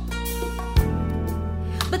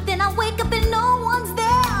 But then I wake up and no one's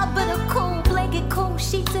there but a cold blanket, cold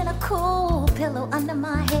sheets, and a cold pillow under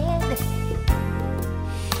my head.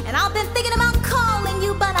 And I've been thinking about calling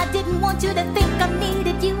you, but I didn't want you to think I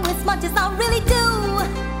needed you as much as I really do.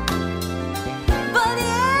 But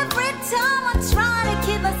every time I try to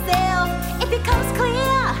kid myself, it becomes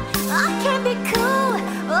clear I can't be cool.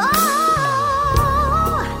 Oh,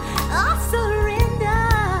 I surrender.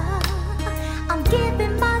 I'm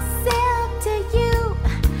giving myself to you,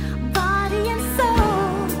 body and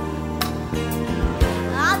soul.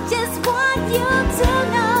 I just want you to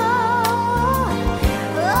know.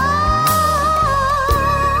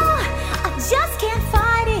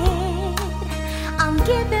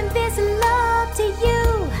 Giving this love to you,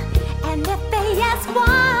 and if they ask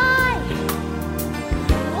why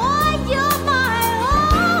you're my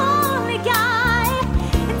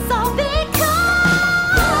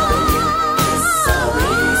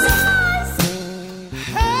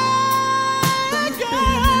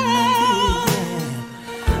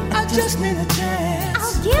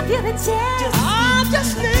the chance. I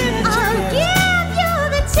just need a I'll chance. give you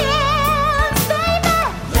the chance, baby.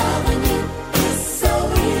 Loving you is so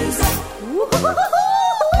easy.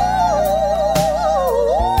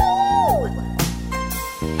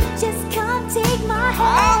 Just come take my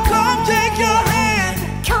hand. I'll come take your hand.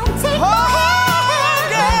 Come take my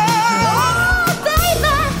hand. Oh,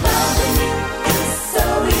 baby. Loving you is so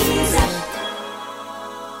easy.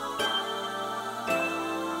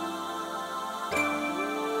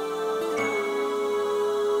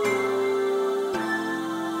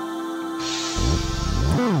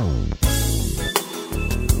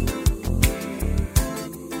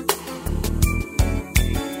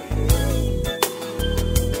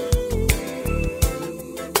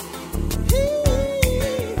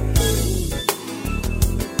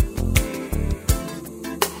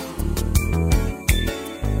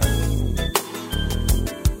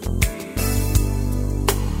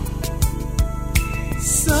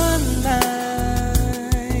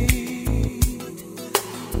 Sunlight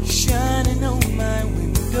shining on my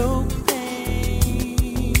window pane.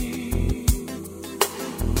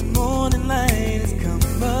 Morning light has come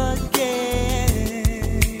again,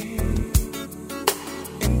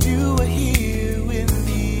 and you are here with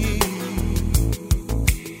me.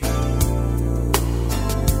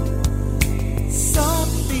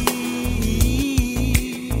 Softly,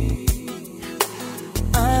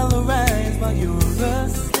 I'll arise while you're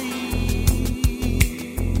asleep,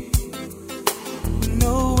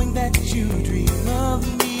 knowing that you dream of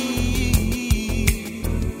me,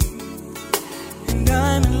 and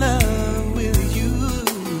I'm in love with you.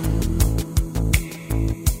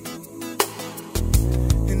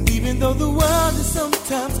 And even though the world is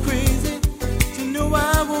sometimes crazy, you know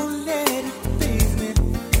I won't let it faze me.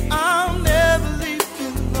 I'll never leave you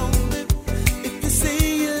lonely. If you say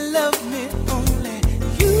you love me only,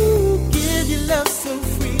 you give your love so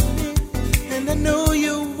freely, and I know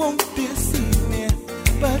you won't deceive me.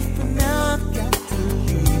 But for now I've got to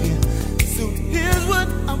leave you. So here's what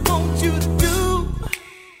I want you to do.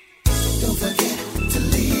 Don't forget to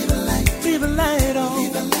leave a light. Leave a light on.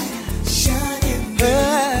 Leave a light shining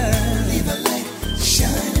bright. Leave a light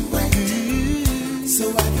shining bright. So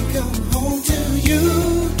I can come home to you,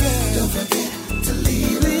 girl. Don't forget to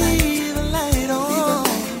leave a light on. Leave a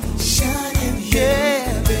light shining,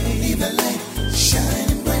 yeah, baby. Leave a light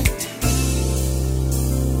shining bright.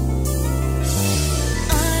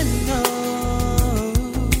 I know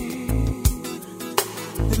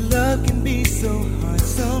that love can be so hard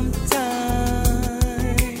sometimes,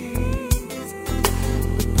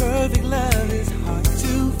 but perfect love is hard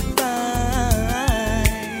to find,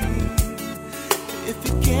 if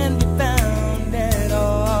it can be found at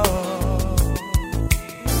all.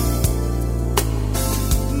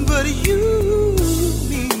 But you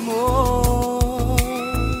mean more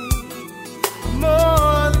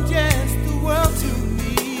than just the world to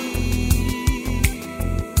me.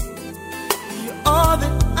 You're all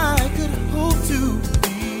that I could hope to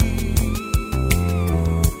be,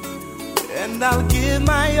 and I'll give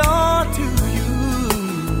my all to you.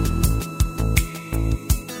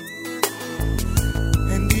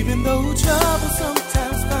 And even though trouble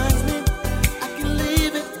sometimes finds me, I can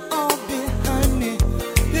leave it all behind me,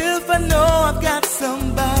 if I know I've got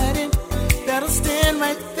somebody that'll stand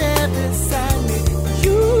right there beside me.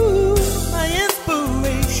 You, my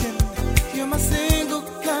inspiration, you're my single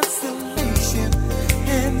consolation,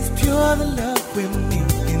 and it's pure the love we're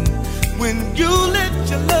making when you let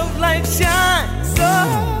your love light shine. So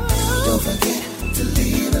don't forget to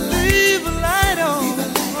leave a light on. Leave a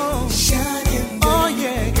light shining bright. Oh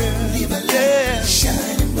yeah, girl. Leave a light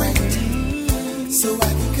shining bright. So I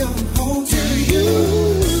can come home to you.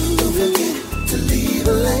 Don't forget to leave a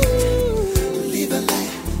light. Leave a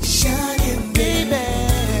light shining, baby.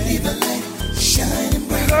 Leave a light shining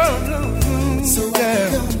bright. So I can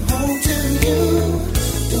come home to you.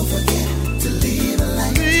 Don't forget to leave a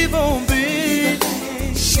light. Leave on, baby. Leave a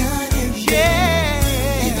light shining, yeah.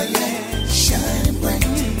 Leave a light shining bright.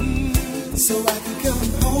 So I can come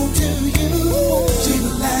home to you. Leave a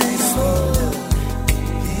light on.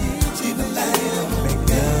 Leave a light on. Make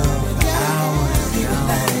love for hours. Leave a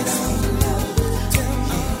light on.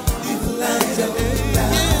 Leave a light on. Leave a light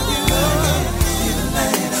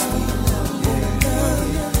on.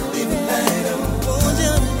 Leave a light on.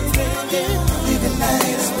 Leave a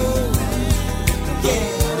light on.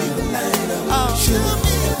 Yeah, leave a light on. Oh, sugar,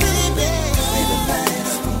 baby. Leave a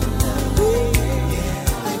light on.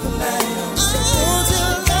 Yeah, leave a light on.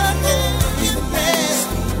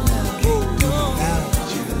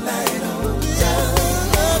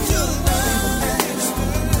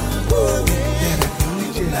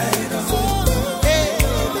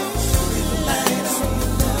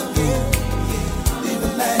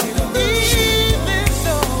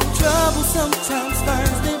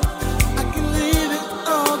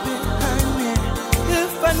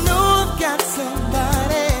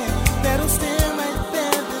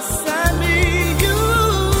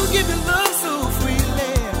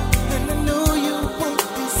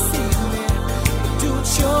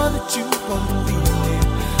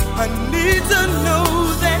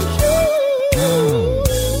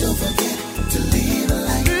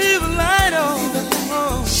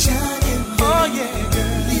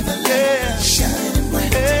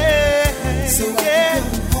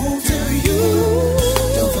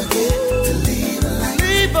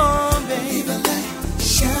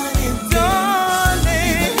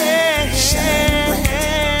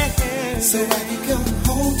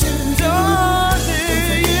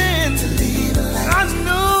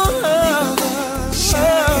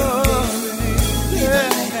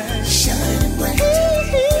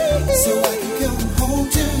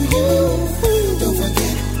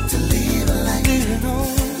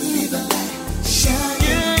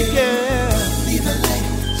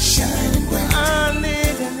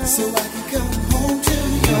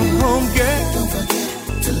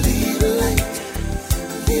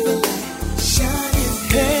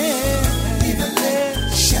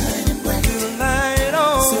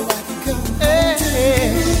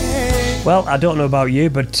 Well, I don't know about you,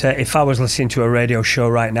 but if I was listening to a radio show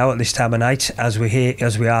right now at this time of night, as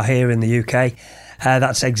we are here in the UK,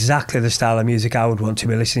 that's exactly the style of music I would want to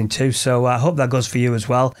be listening to. So I hope that goes for you as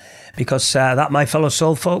well, because that, my fellow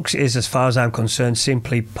soul folks, is, as far as I'm concerned,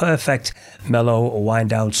 simply perfect, mellow,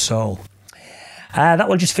 wind-down soul. That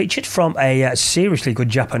one just featured from a seriously good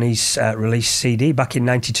Japanese release CD back in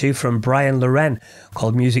 '92 from Bryan Loren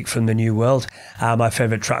called Music from the New World. My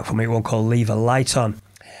favourite track from it, one called Leave a Light On.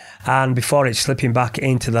 And before it, slipping back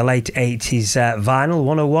into the late 80s vinyl,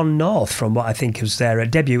 101 North from what I think was their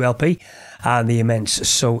debut LP, and the immense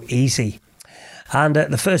So Easy. And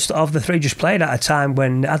the first of the three just played at a time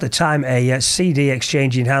when, at the time, a CD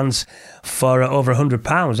exchanging hands for over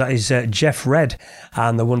 £100. That is Jeff Red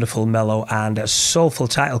and the wonderful, mellow and soulful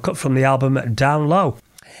title cut from the album Down Low.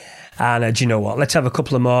 And do you know what? Let's have a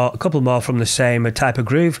couple more from the same type of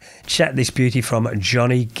groove. Check this beauty from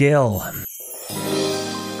Johnny Gill.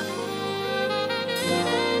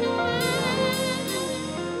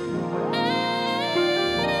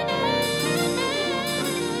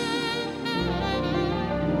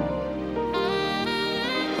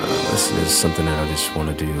 This is something that I just want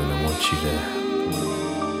to do, and I want you to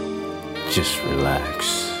just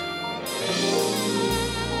relax.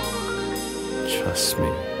 Trust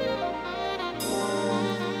me.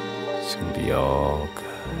 It's gonna be all good.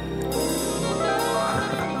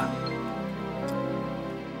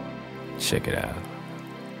 Check it out.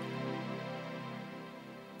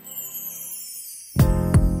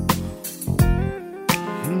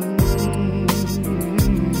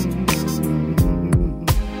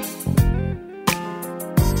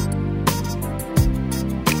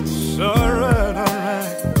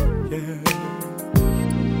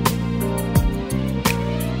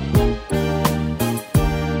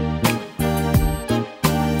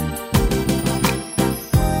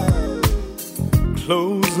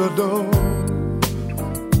 Close the door.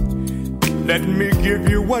 Let me give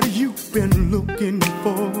you what you've been looking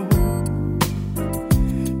for.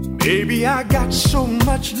 Baby, I got so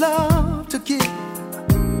much love to give.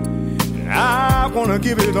 I wanna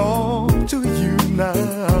give it all to you now.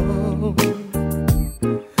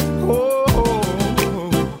 Oh,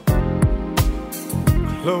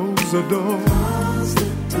 close the door.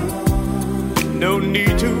 No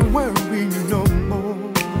need to worry no more.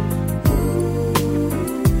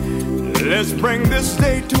 Let's bring this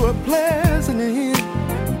day to a pleasant end.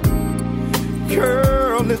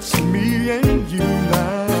 Girl, it's me and you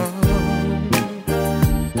now.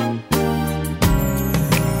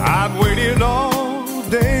 I've waited all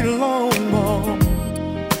day long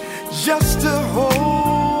just to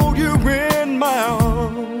hold you in my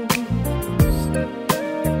arms.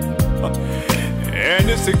 And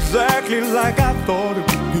it's exactly like I thought it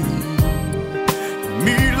would be.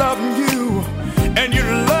 Me loving you and you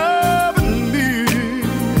loving me.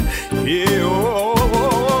 Yeah, oh,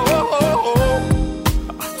 oh, oh, oh.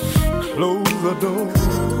 Close the door.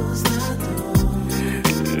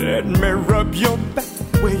 Let me rub your back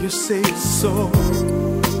where you say so.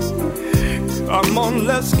 Come on,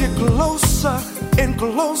 let's get closer and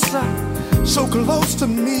closer, so close to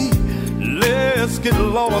me. Let's get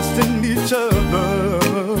lost in each other.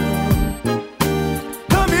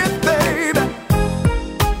 Come here, baby.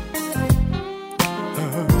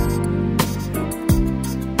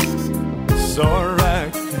 It's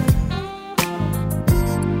alright.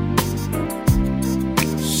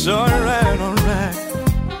 It's alright, alright.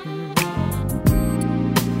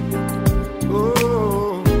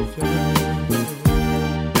 Oh, yeah.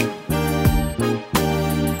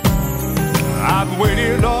 I've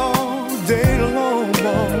waited all day long,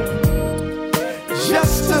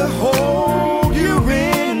 just to hold you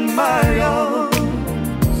in my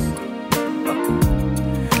arms.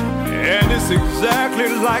 And it's exactly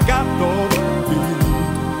like I thought it would be.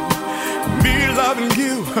 Me loving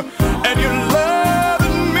you and you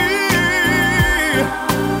loving me.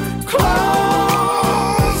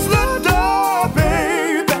 Close the door,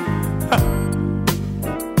 baby.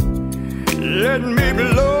 Let me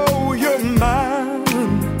blow your mind.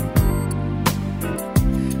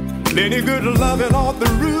 Plenty good loving all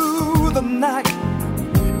through the night.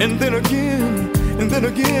 And then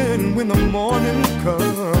again when the morning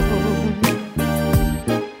comes.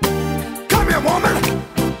 Come here, woman.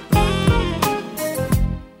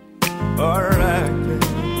 Alright.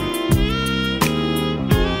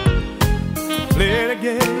 Play it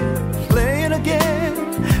again, play it again,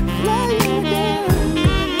 play it again.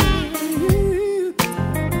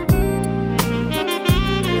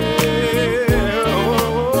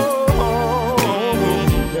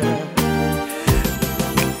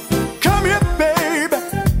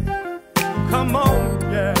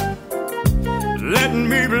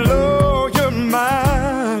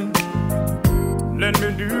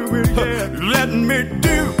 me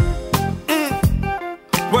do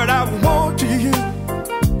what I want to you.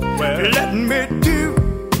 Let me do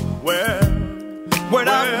what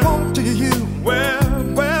I want to you. Let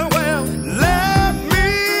me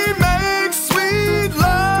make sweet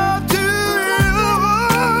love to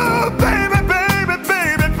you, baby, baby,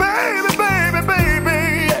 baby, baby, baby, baby.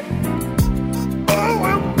 Oh,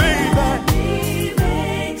 well, baby. Let me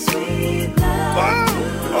make sweet love to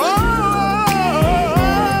you.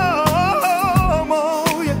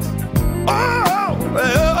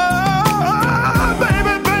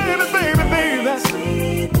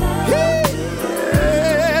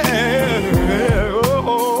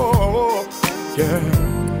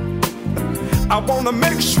 I wanna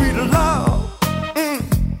make sweet love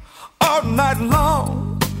all night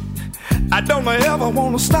long. I don't ever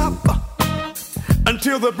wanna stop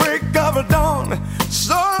until the break of dawn.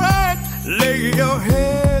 So right, lay your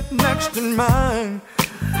head next to mine.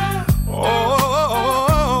 All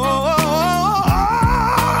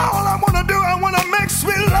I wanna do, I wanna make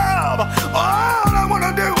sweet love. All I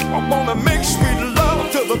wanna do, I wanna make sweet love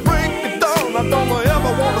till the break of dawn. I don't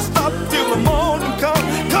ever wanna stop till the morning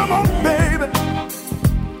comes. Come on, baby.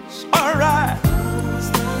 Alright,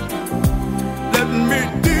 let me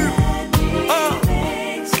do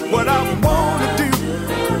what I wanna do.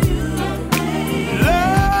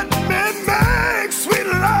 Let me make sweet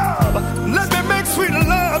love. Let me make sweet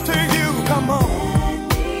love to you. Come on.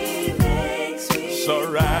 It's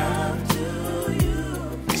alright.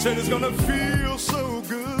 Said it's gonna feel so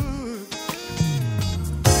good.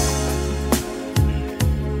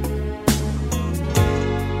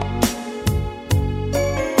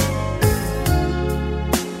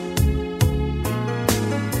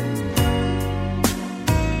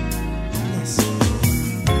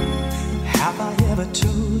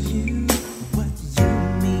 Told you what you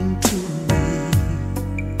mean to me.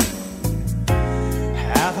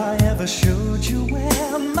 Have I ever showed you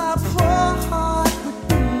where my poor heart would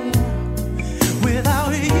be without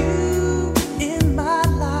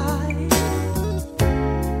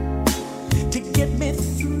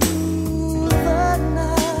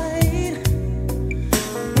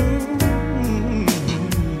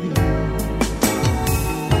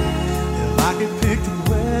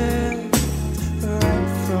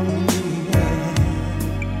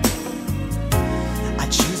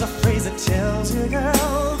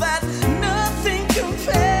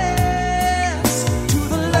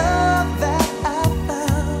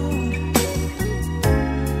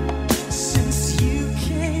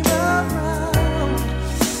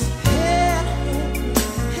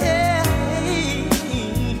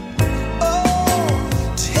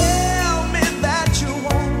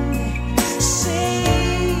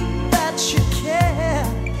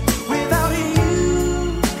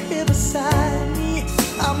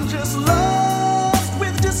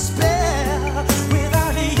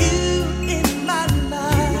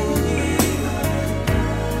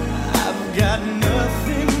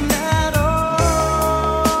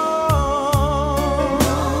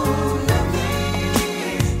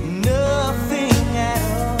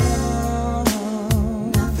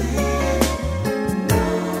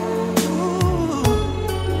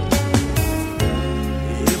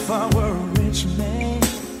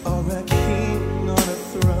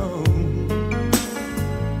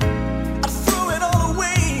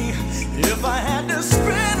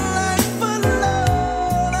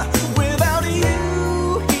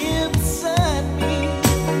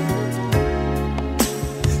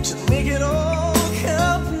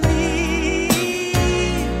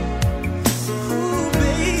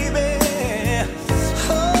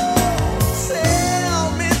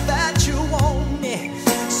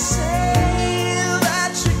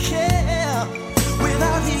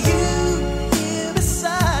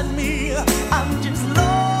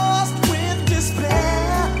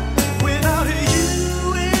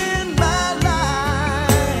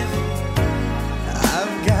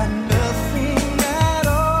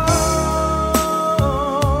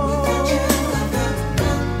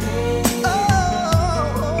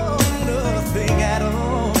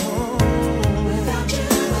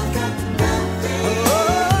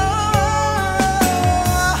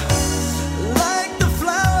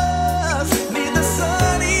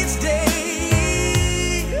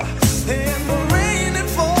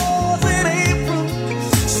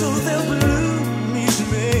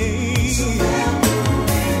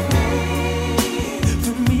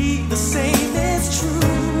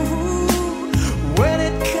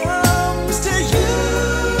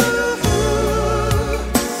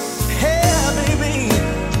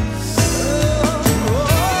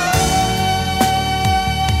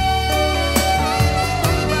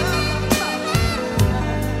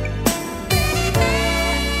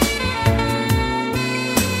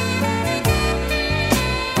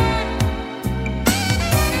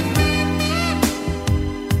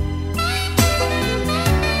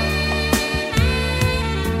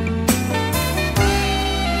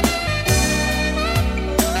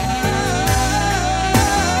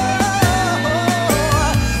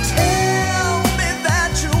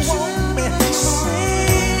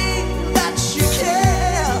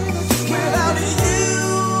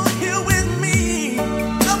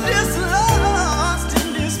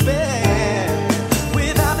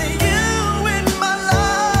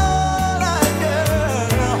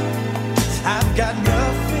got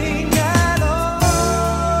nothing at all.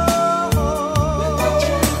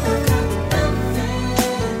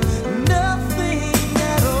 Nothing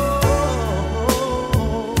at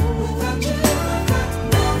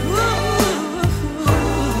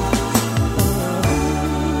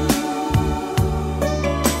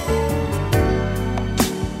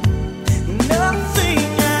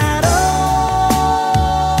Nothing at all.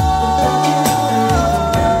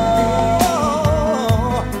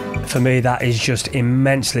 For me, that is just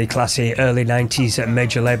immensely classy early 90s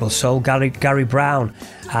major label soul, Gary Brown,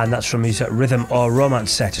 and that's from his Rhythm or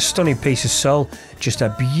Romance set. A stunning piece of soul, just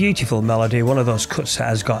a beautiful melody, one of those cuts that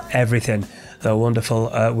has got everything. They're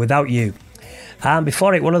wonderful, Without You. And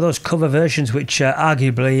before it, one of those cover versions which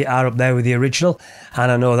arguably are up there with the original,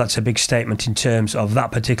 and I know that's a big statement in terms of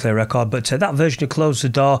that particular record, but that version of Close the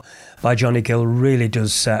Door by Johnny Gill really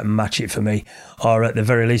does match it for me, or at the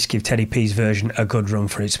very least give Teddy P's version a good run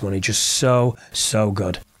for its money. Just so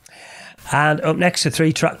good. And up next, a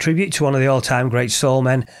 3-track tribute to one of the all-time great soul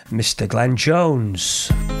men, Mr. Glenn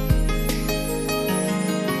Jones.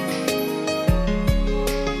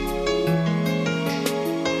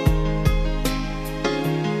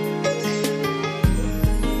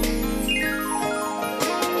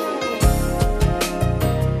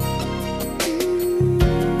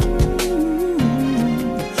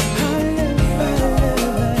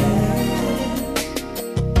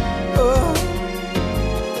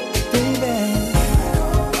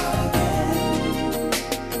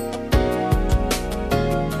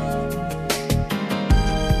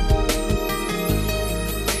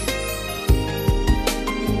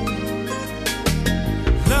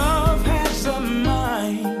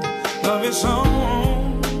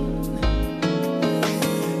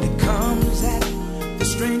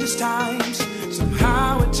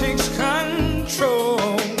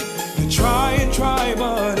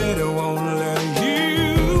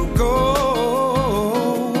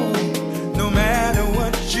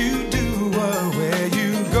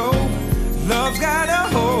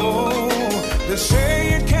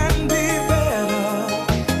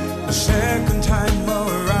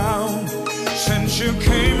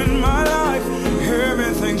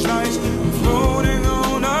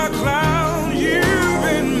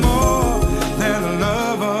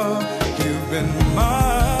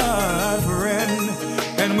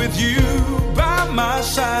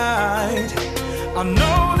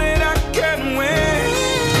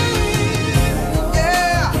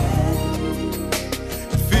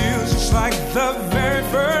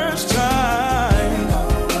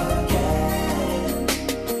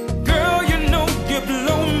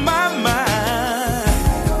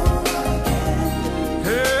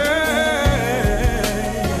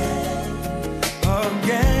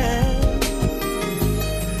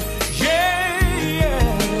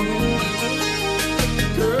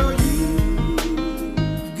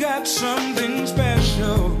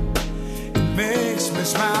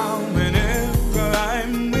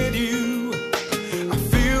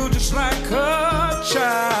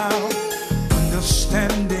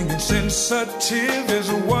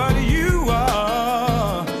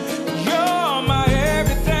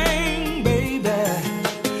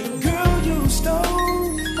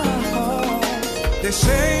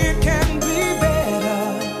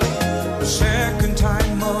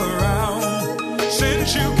 Again.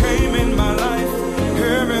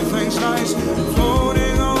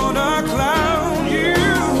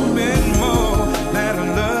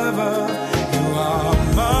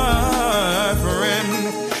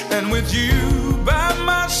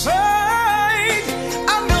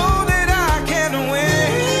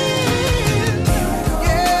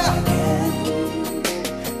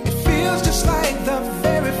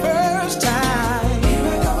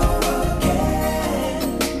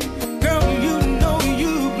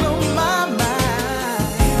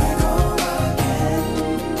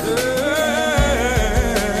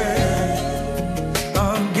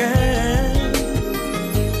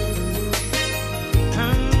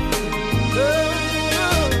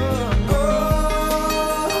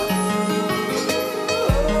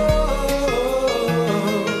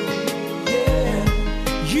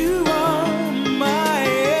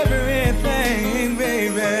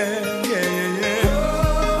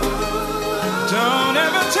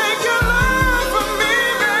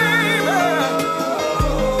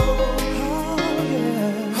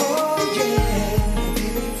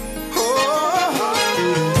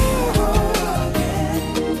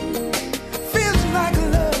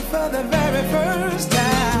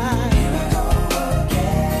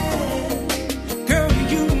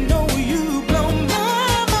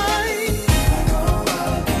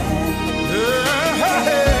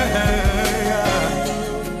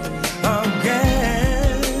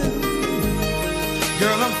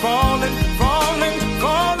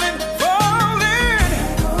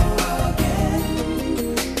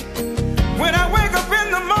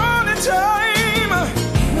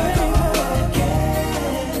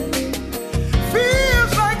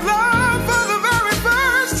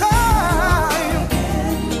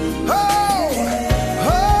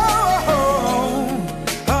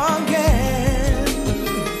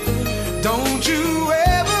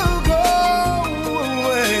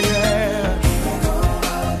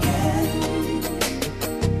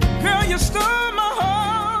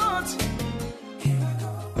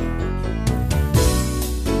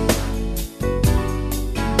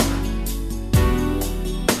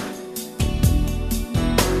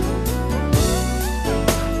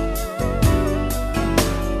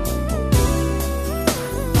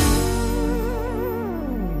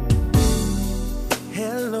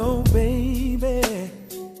 Hello, baby.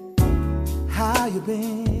 How you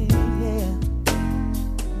been? Yeah.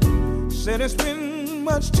 Said it's been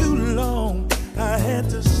much too long. I had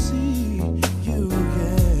to see you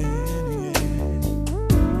again.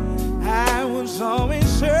 I was always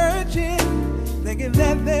searching, thinking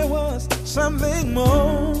that there was something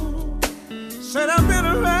more. Said I've been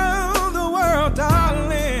around the world,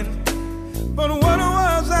 darling, but what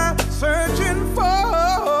was I searching for?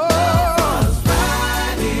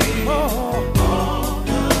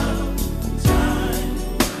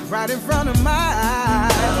 Right in front of my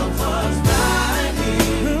eyes. Love was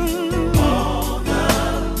riding all the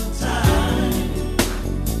time.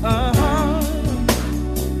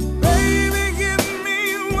 Baby, give me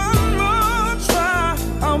one more try.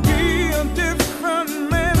 I'll be a different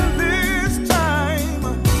man this time.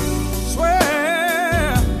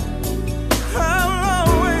 Swear I'll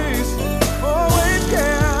always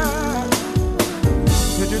care.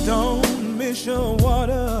 Said you don't miss your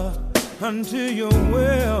water until your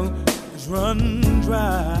well is run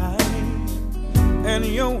dry, and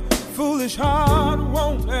your foolish heart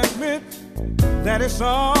won't admit that it's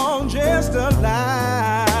all just a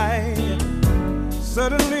lie.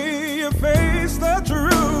 Suddenly you face the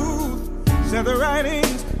truth, said the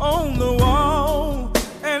writing's on the wall,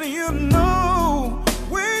 and you know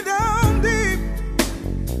way down deep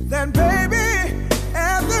that baby,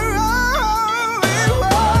 after all,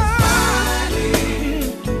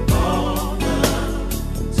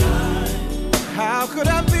 how could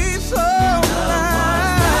I be so blind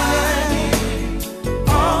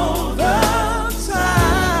all the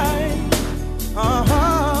time?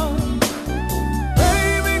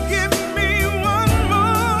 Baby, give me one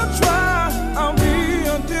more try. I'll be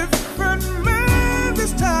a different man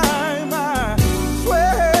this time. I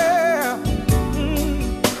swear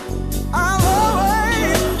I'll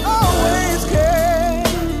always care.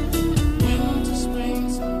 Winter, spring,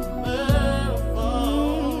 summer,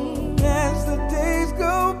 fall. As the days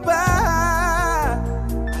go by,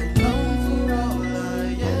 I long for all our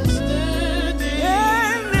yesterday,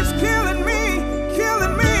 and it's killing me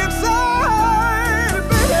inside,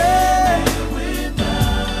 baby. I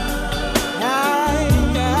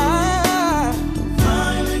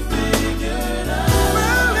finally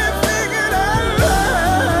figured out love is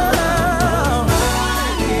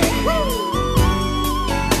right here.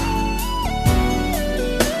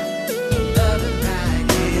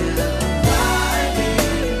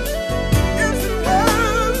 It's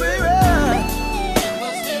love, baby. It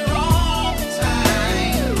was here all the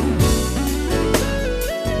time.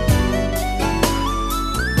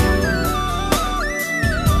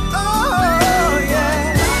 Oh yeah,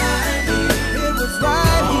 it was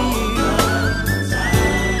right here.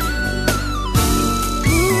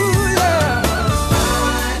 Ooh yeah,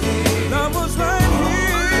 love was right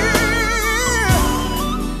here.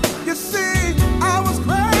 You see, I was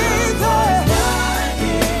crazy.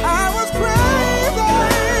 I was crazy.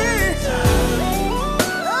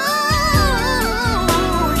 Oh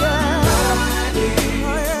yeah,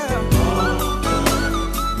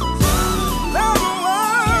 love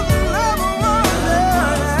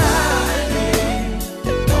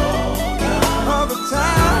all the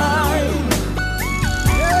time.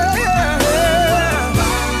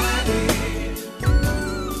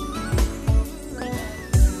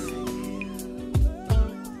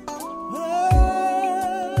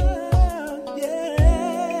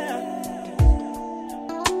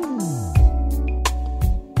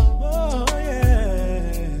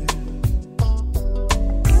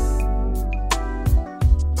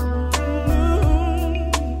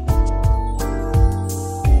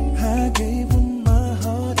 I gave him my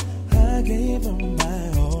heart, I gave him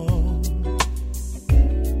my all.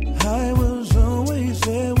 I was always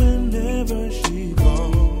there whenever she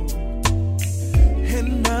called.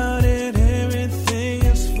 And now that everything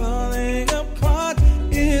is falling apart,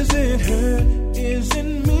 is it her, is it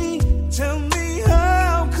me? Tell me,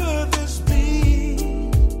 how could this be?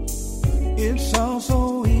 It's all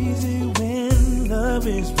so easy when love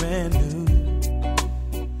is brand new.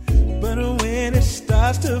 But when it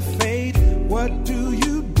starts to fade, what do?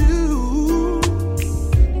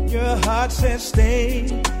 Your heart says stay,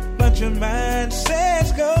 but your mind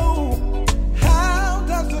says go. How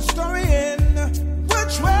does the story end?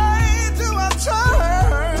 Which way do I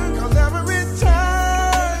turn? 'Cause every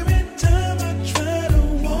time I try to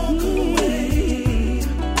walk away,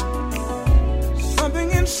 something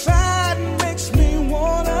inside makes me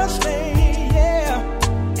wanna stay. Yeah.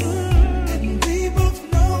 And we both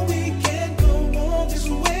know we can't go on this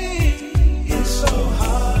way. It's so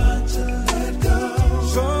hard to let go.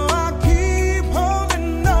 So I keep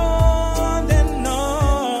holding on and on.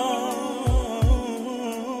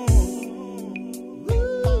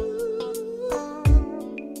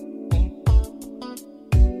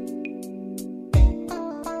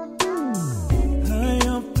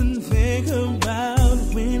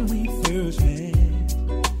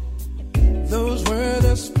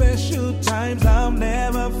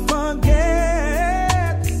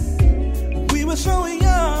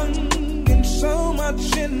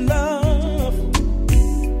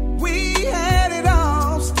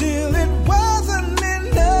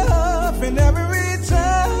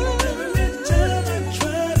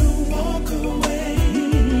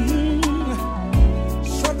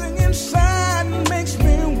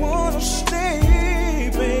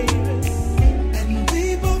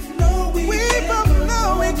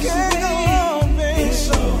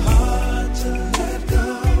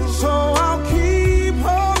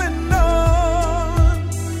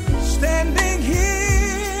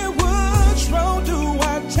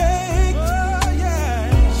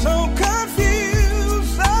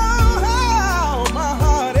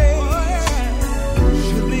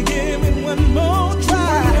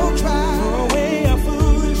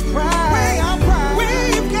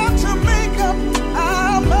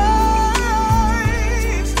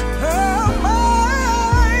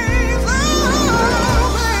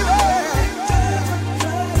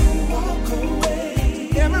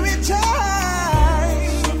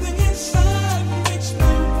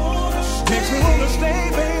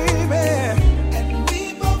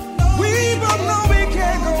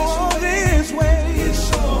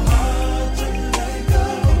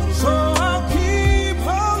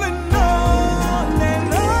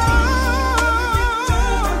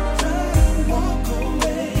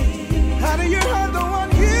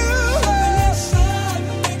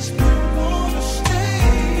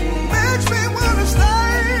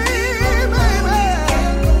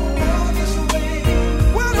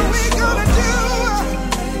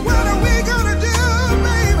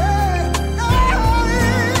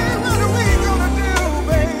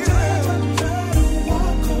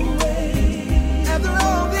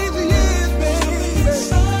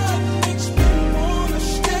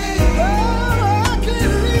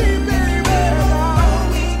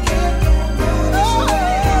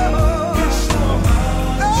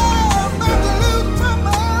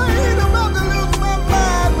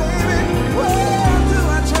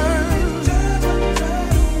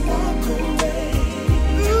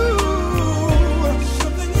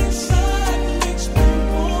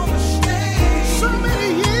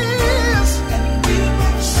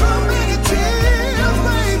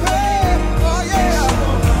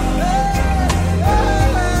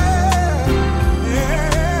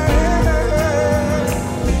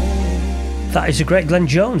 That is a great Glenn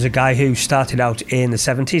Jones, a guy who started out in the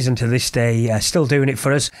 70s and to this day still doing it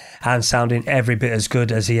for us and sounding every bit as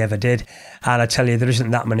good as he ever did. And I tell you, there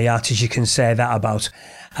isn't that many artists you can say that about.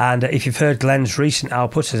 And if you've heard Glenn's recent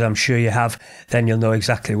output, as I'm sure you have, then you'll know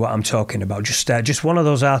exactly what I'm talking about. Just one of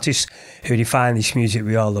those artists who define this music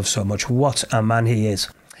we all love so much. What a man he is.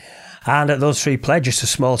 And those three played just a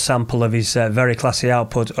small sample of his very classy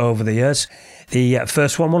output over the years. The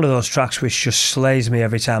first one of those tracks which just slays me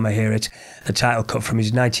every time I hear it, the title cut from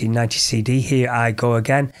his 1990 CD, Here I Go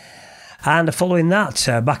Again. And following that,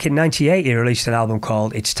 back in 98, he released an album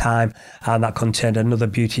called It's Time, and that contained another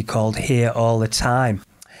beauty called Here All the Time.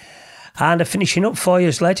 And finishing up 4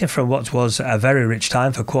 years later from what was a very rich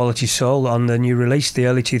time for quality soul on the new release, the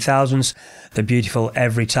early 2000s, the beautiful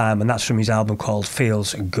Every Time, and that's from his album called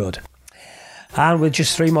Feels Good. And with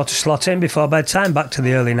just three more to slot in before bedtime, back to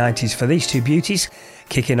the early 90s for these two beauties,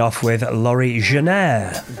 kicking off with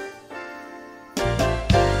Regina.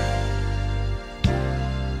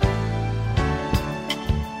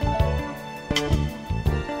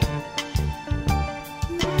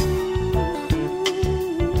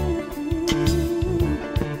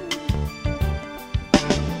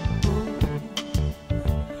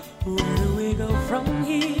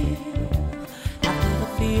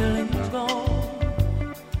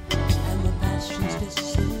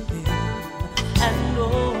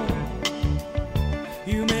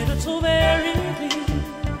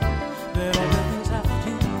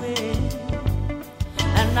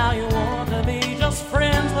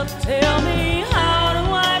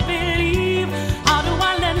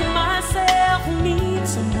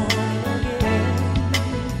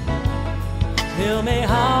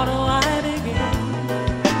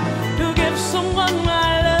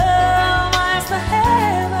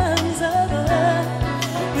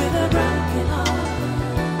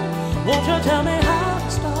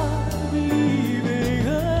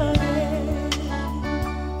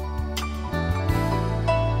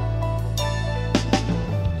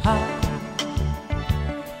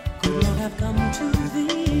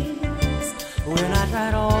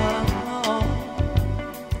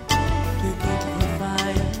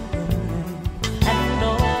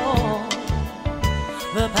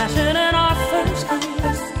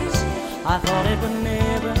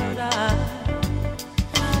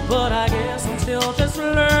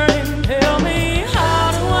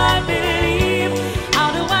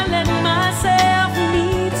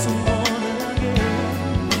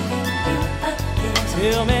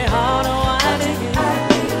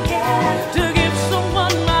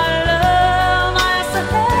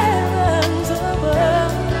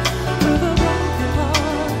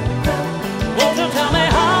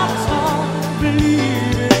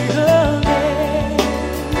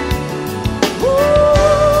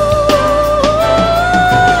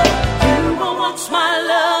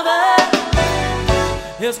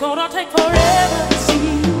 It's gonna take forever to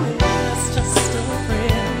see you as just a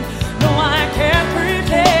friend. No, I can't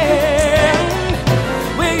pretend.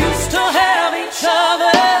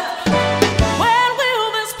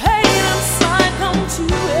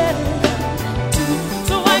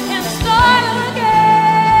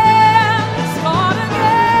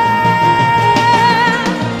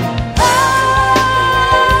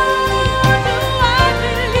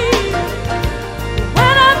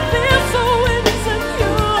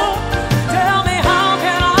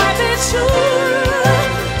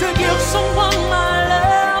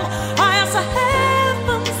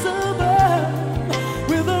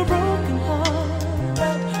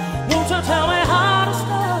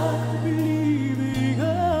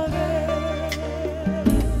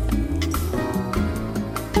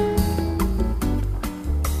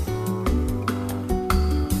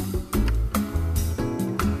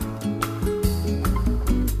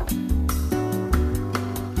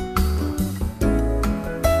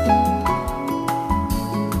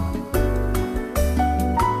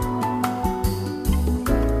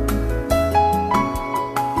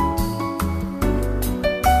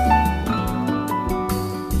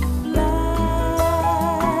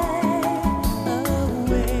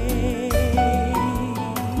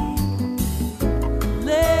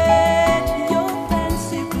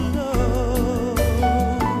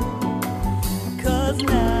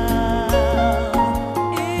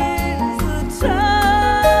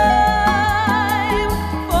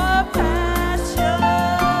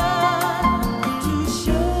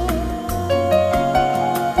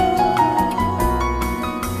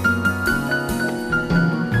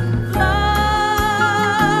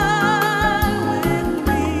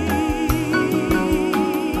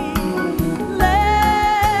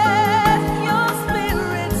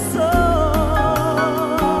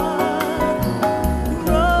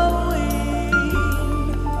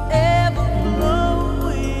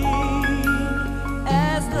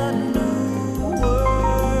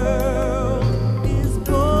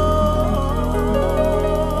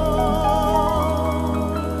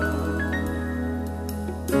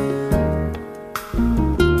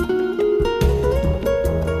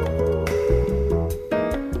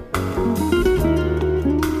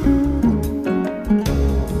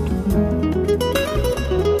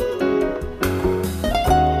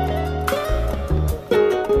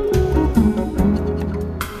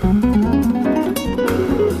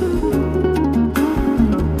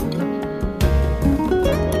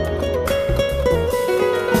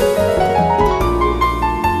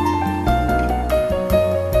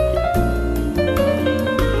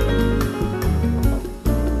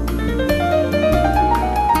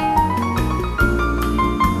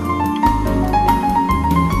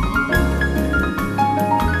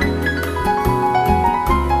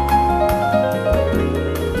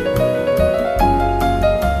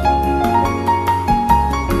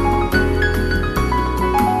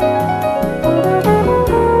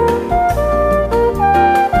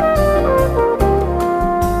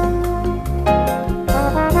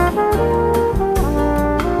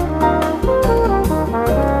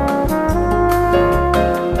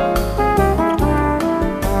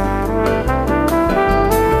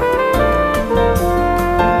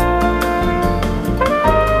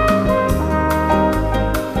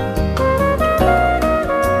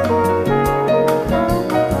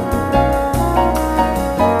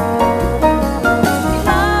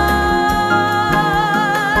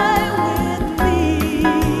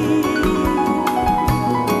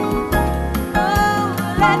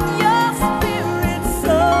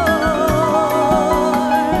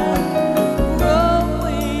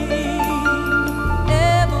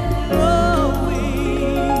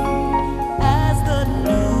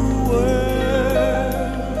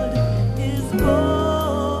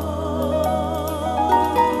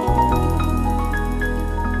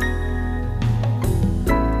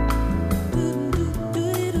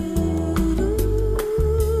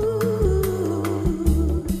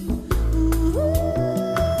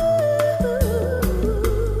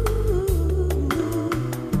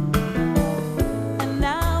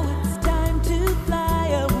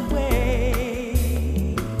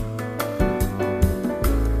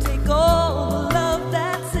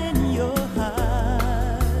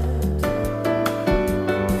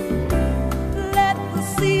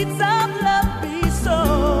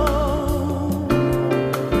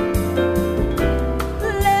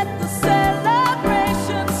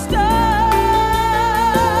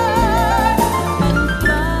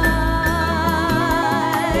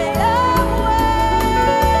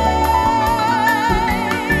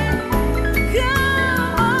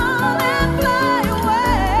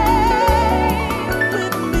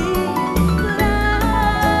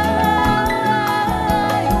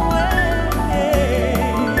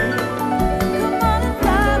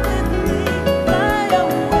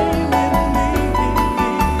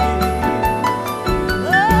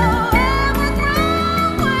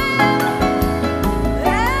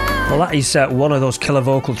 that is one of those killer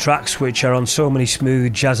vocal tracks which are on so many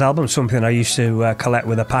smooth jazz albums, something I used to collect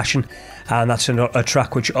with a passion, and that's a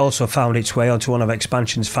track which also found its way onto one of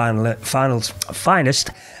Expansion's finest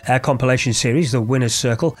compilation series, The Winner's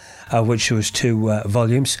Circle, which was 2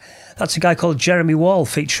 volumes. That's a guy called Jeremy Wall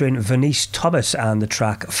featuring Venice Thomas and the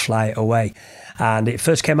track Fly Away. And it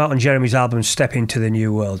first came out on Jeremy's album Step Into the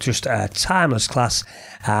New World. Just a timeless class,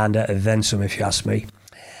 and then some, if you ask me.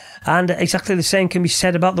 And exactly the same can be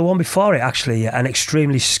said about the one before it, actually, an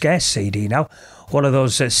extremely scarce CD now. One of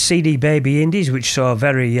those CD baby indies which saw a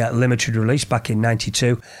very limited release back in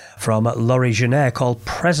 '92 from Regina called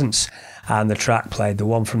Presence. And the track played, the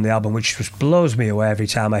one from the album which just blows me away every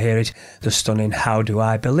time I hear it, the stunning How Do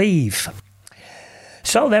I Believe.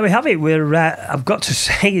 So there we have it. I've got to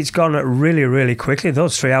say it's gone really, really quickly.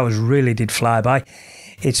 Those 3 hours really did fly by.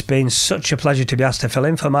 It's been such a pleasure to be asked to fill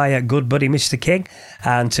in for my good buddy Mr. King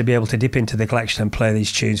and to be able to dip into the collection and play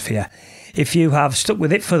these tunes for you. If you have stuck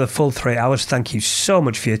with it for the full 3 hours, thank you so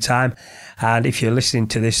much for your time. And if you're listening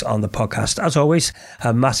to this on the podcast, as always,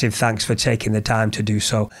 a massive thanks for taking the time to do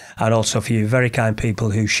so, and also for you very kind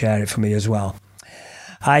people who share it for me as well.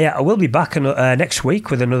 I will be back next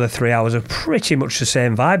week with another 3 hours of pretty much the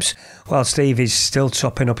same vibes, while Steve is still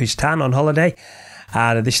topping up his tan on holiday.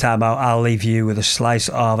 And this time I'll leave you with a slice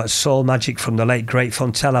of soul magic from the late great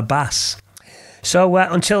Fontella Bass. So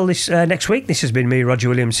until this next week, this has been me, Roger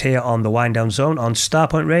Williams, here on the Wind Down Zone on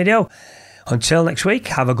Starpoint Radio. Until next week,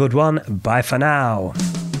 have a good one. Bye for now.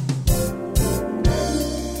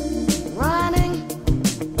 Running,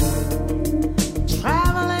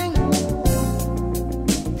 traveling,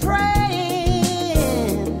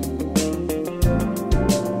 praying,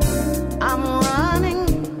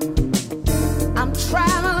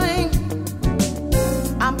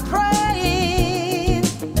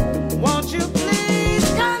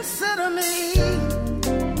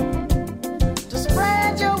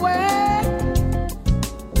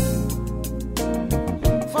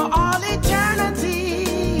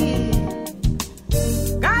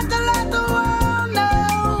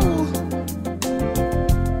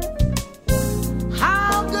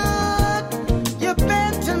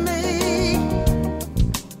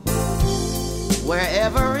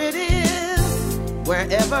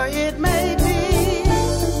 whatever it may be.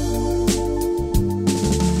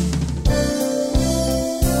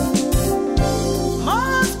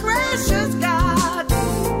 Most gracious God,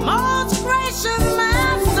 most gracious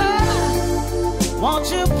Master,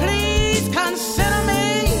 won't you please consider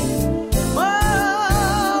me?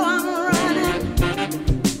 Oh, I'm running,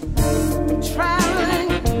 traveling,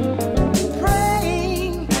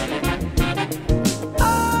 praying.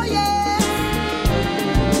 Oh yes,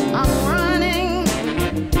 I'm running,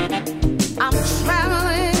 I'm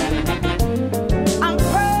traveling, I'm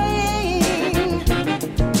praying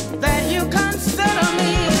that you consider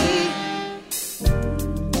me.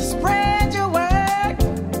 Spread your word,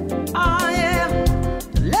 oh yeah.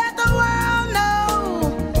 Let the world know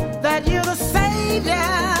that you're the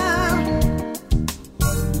Savior.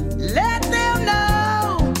 Let them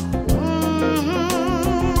know,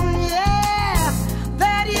 yeah,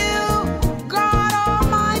 that you, God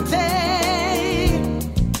Almighty.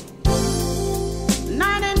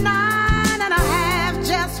 99 and a half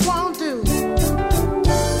just won't do.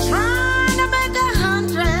 Trying to make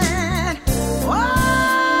 100. Whoa,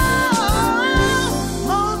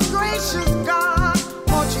 most gracious God,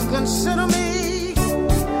 won't you consider me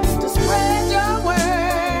to spread your word?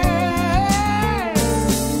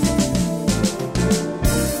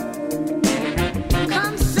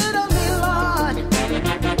 Consider me, Lord.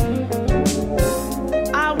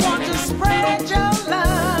 I want to spread your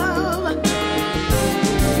love.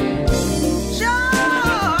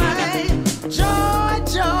 Joy, joy,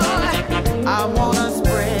 joy. I want to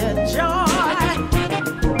spread joy.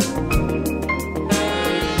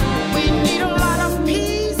 We need a lot of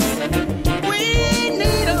peace. We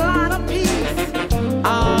need a lot of peace.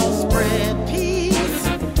 I'll spread peace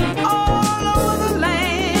all over the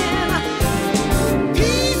land.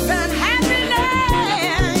 Peace and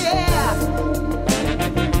happiness, yeah.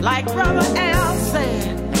 Like Brother Al said,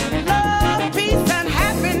 love, peace, and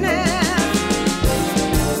happiness.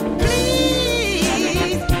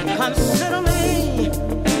 Please consider me,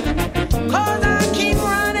 'cause I keep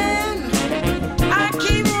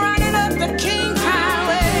running up the King's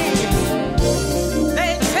Highway.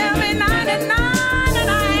 They tell me 99 and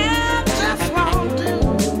I am just won't do.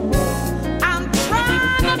 I'm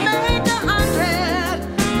trying to make 100.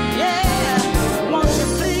 Yeah, won't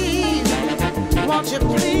you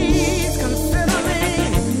please consider me?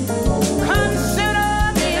 Consider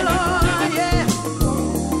me, Lord, yeah.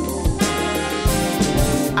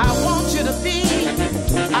 I want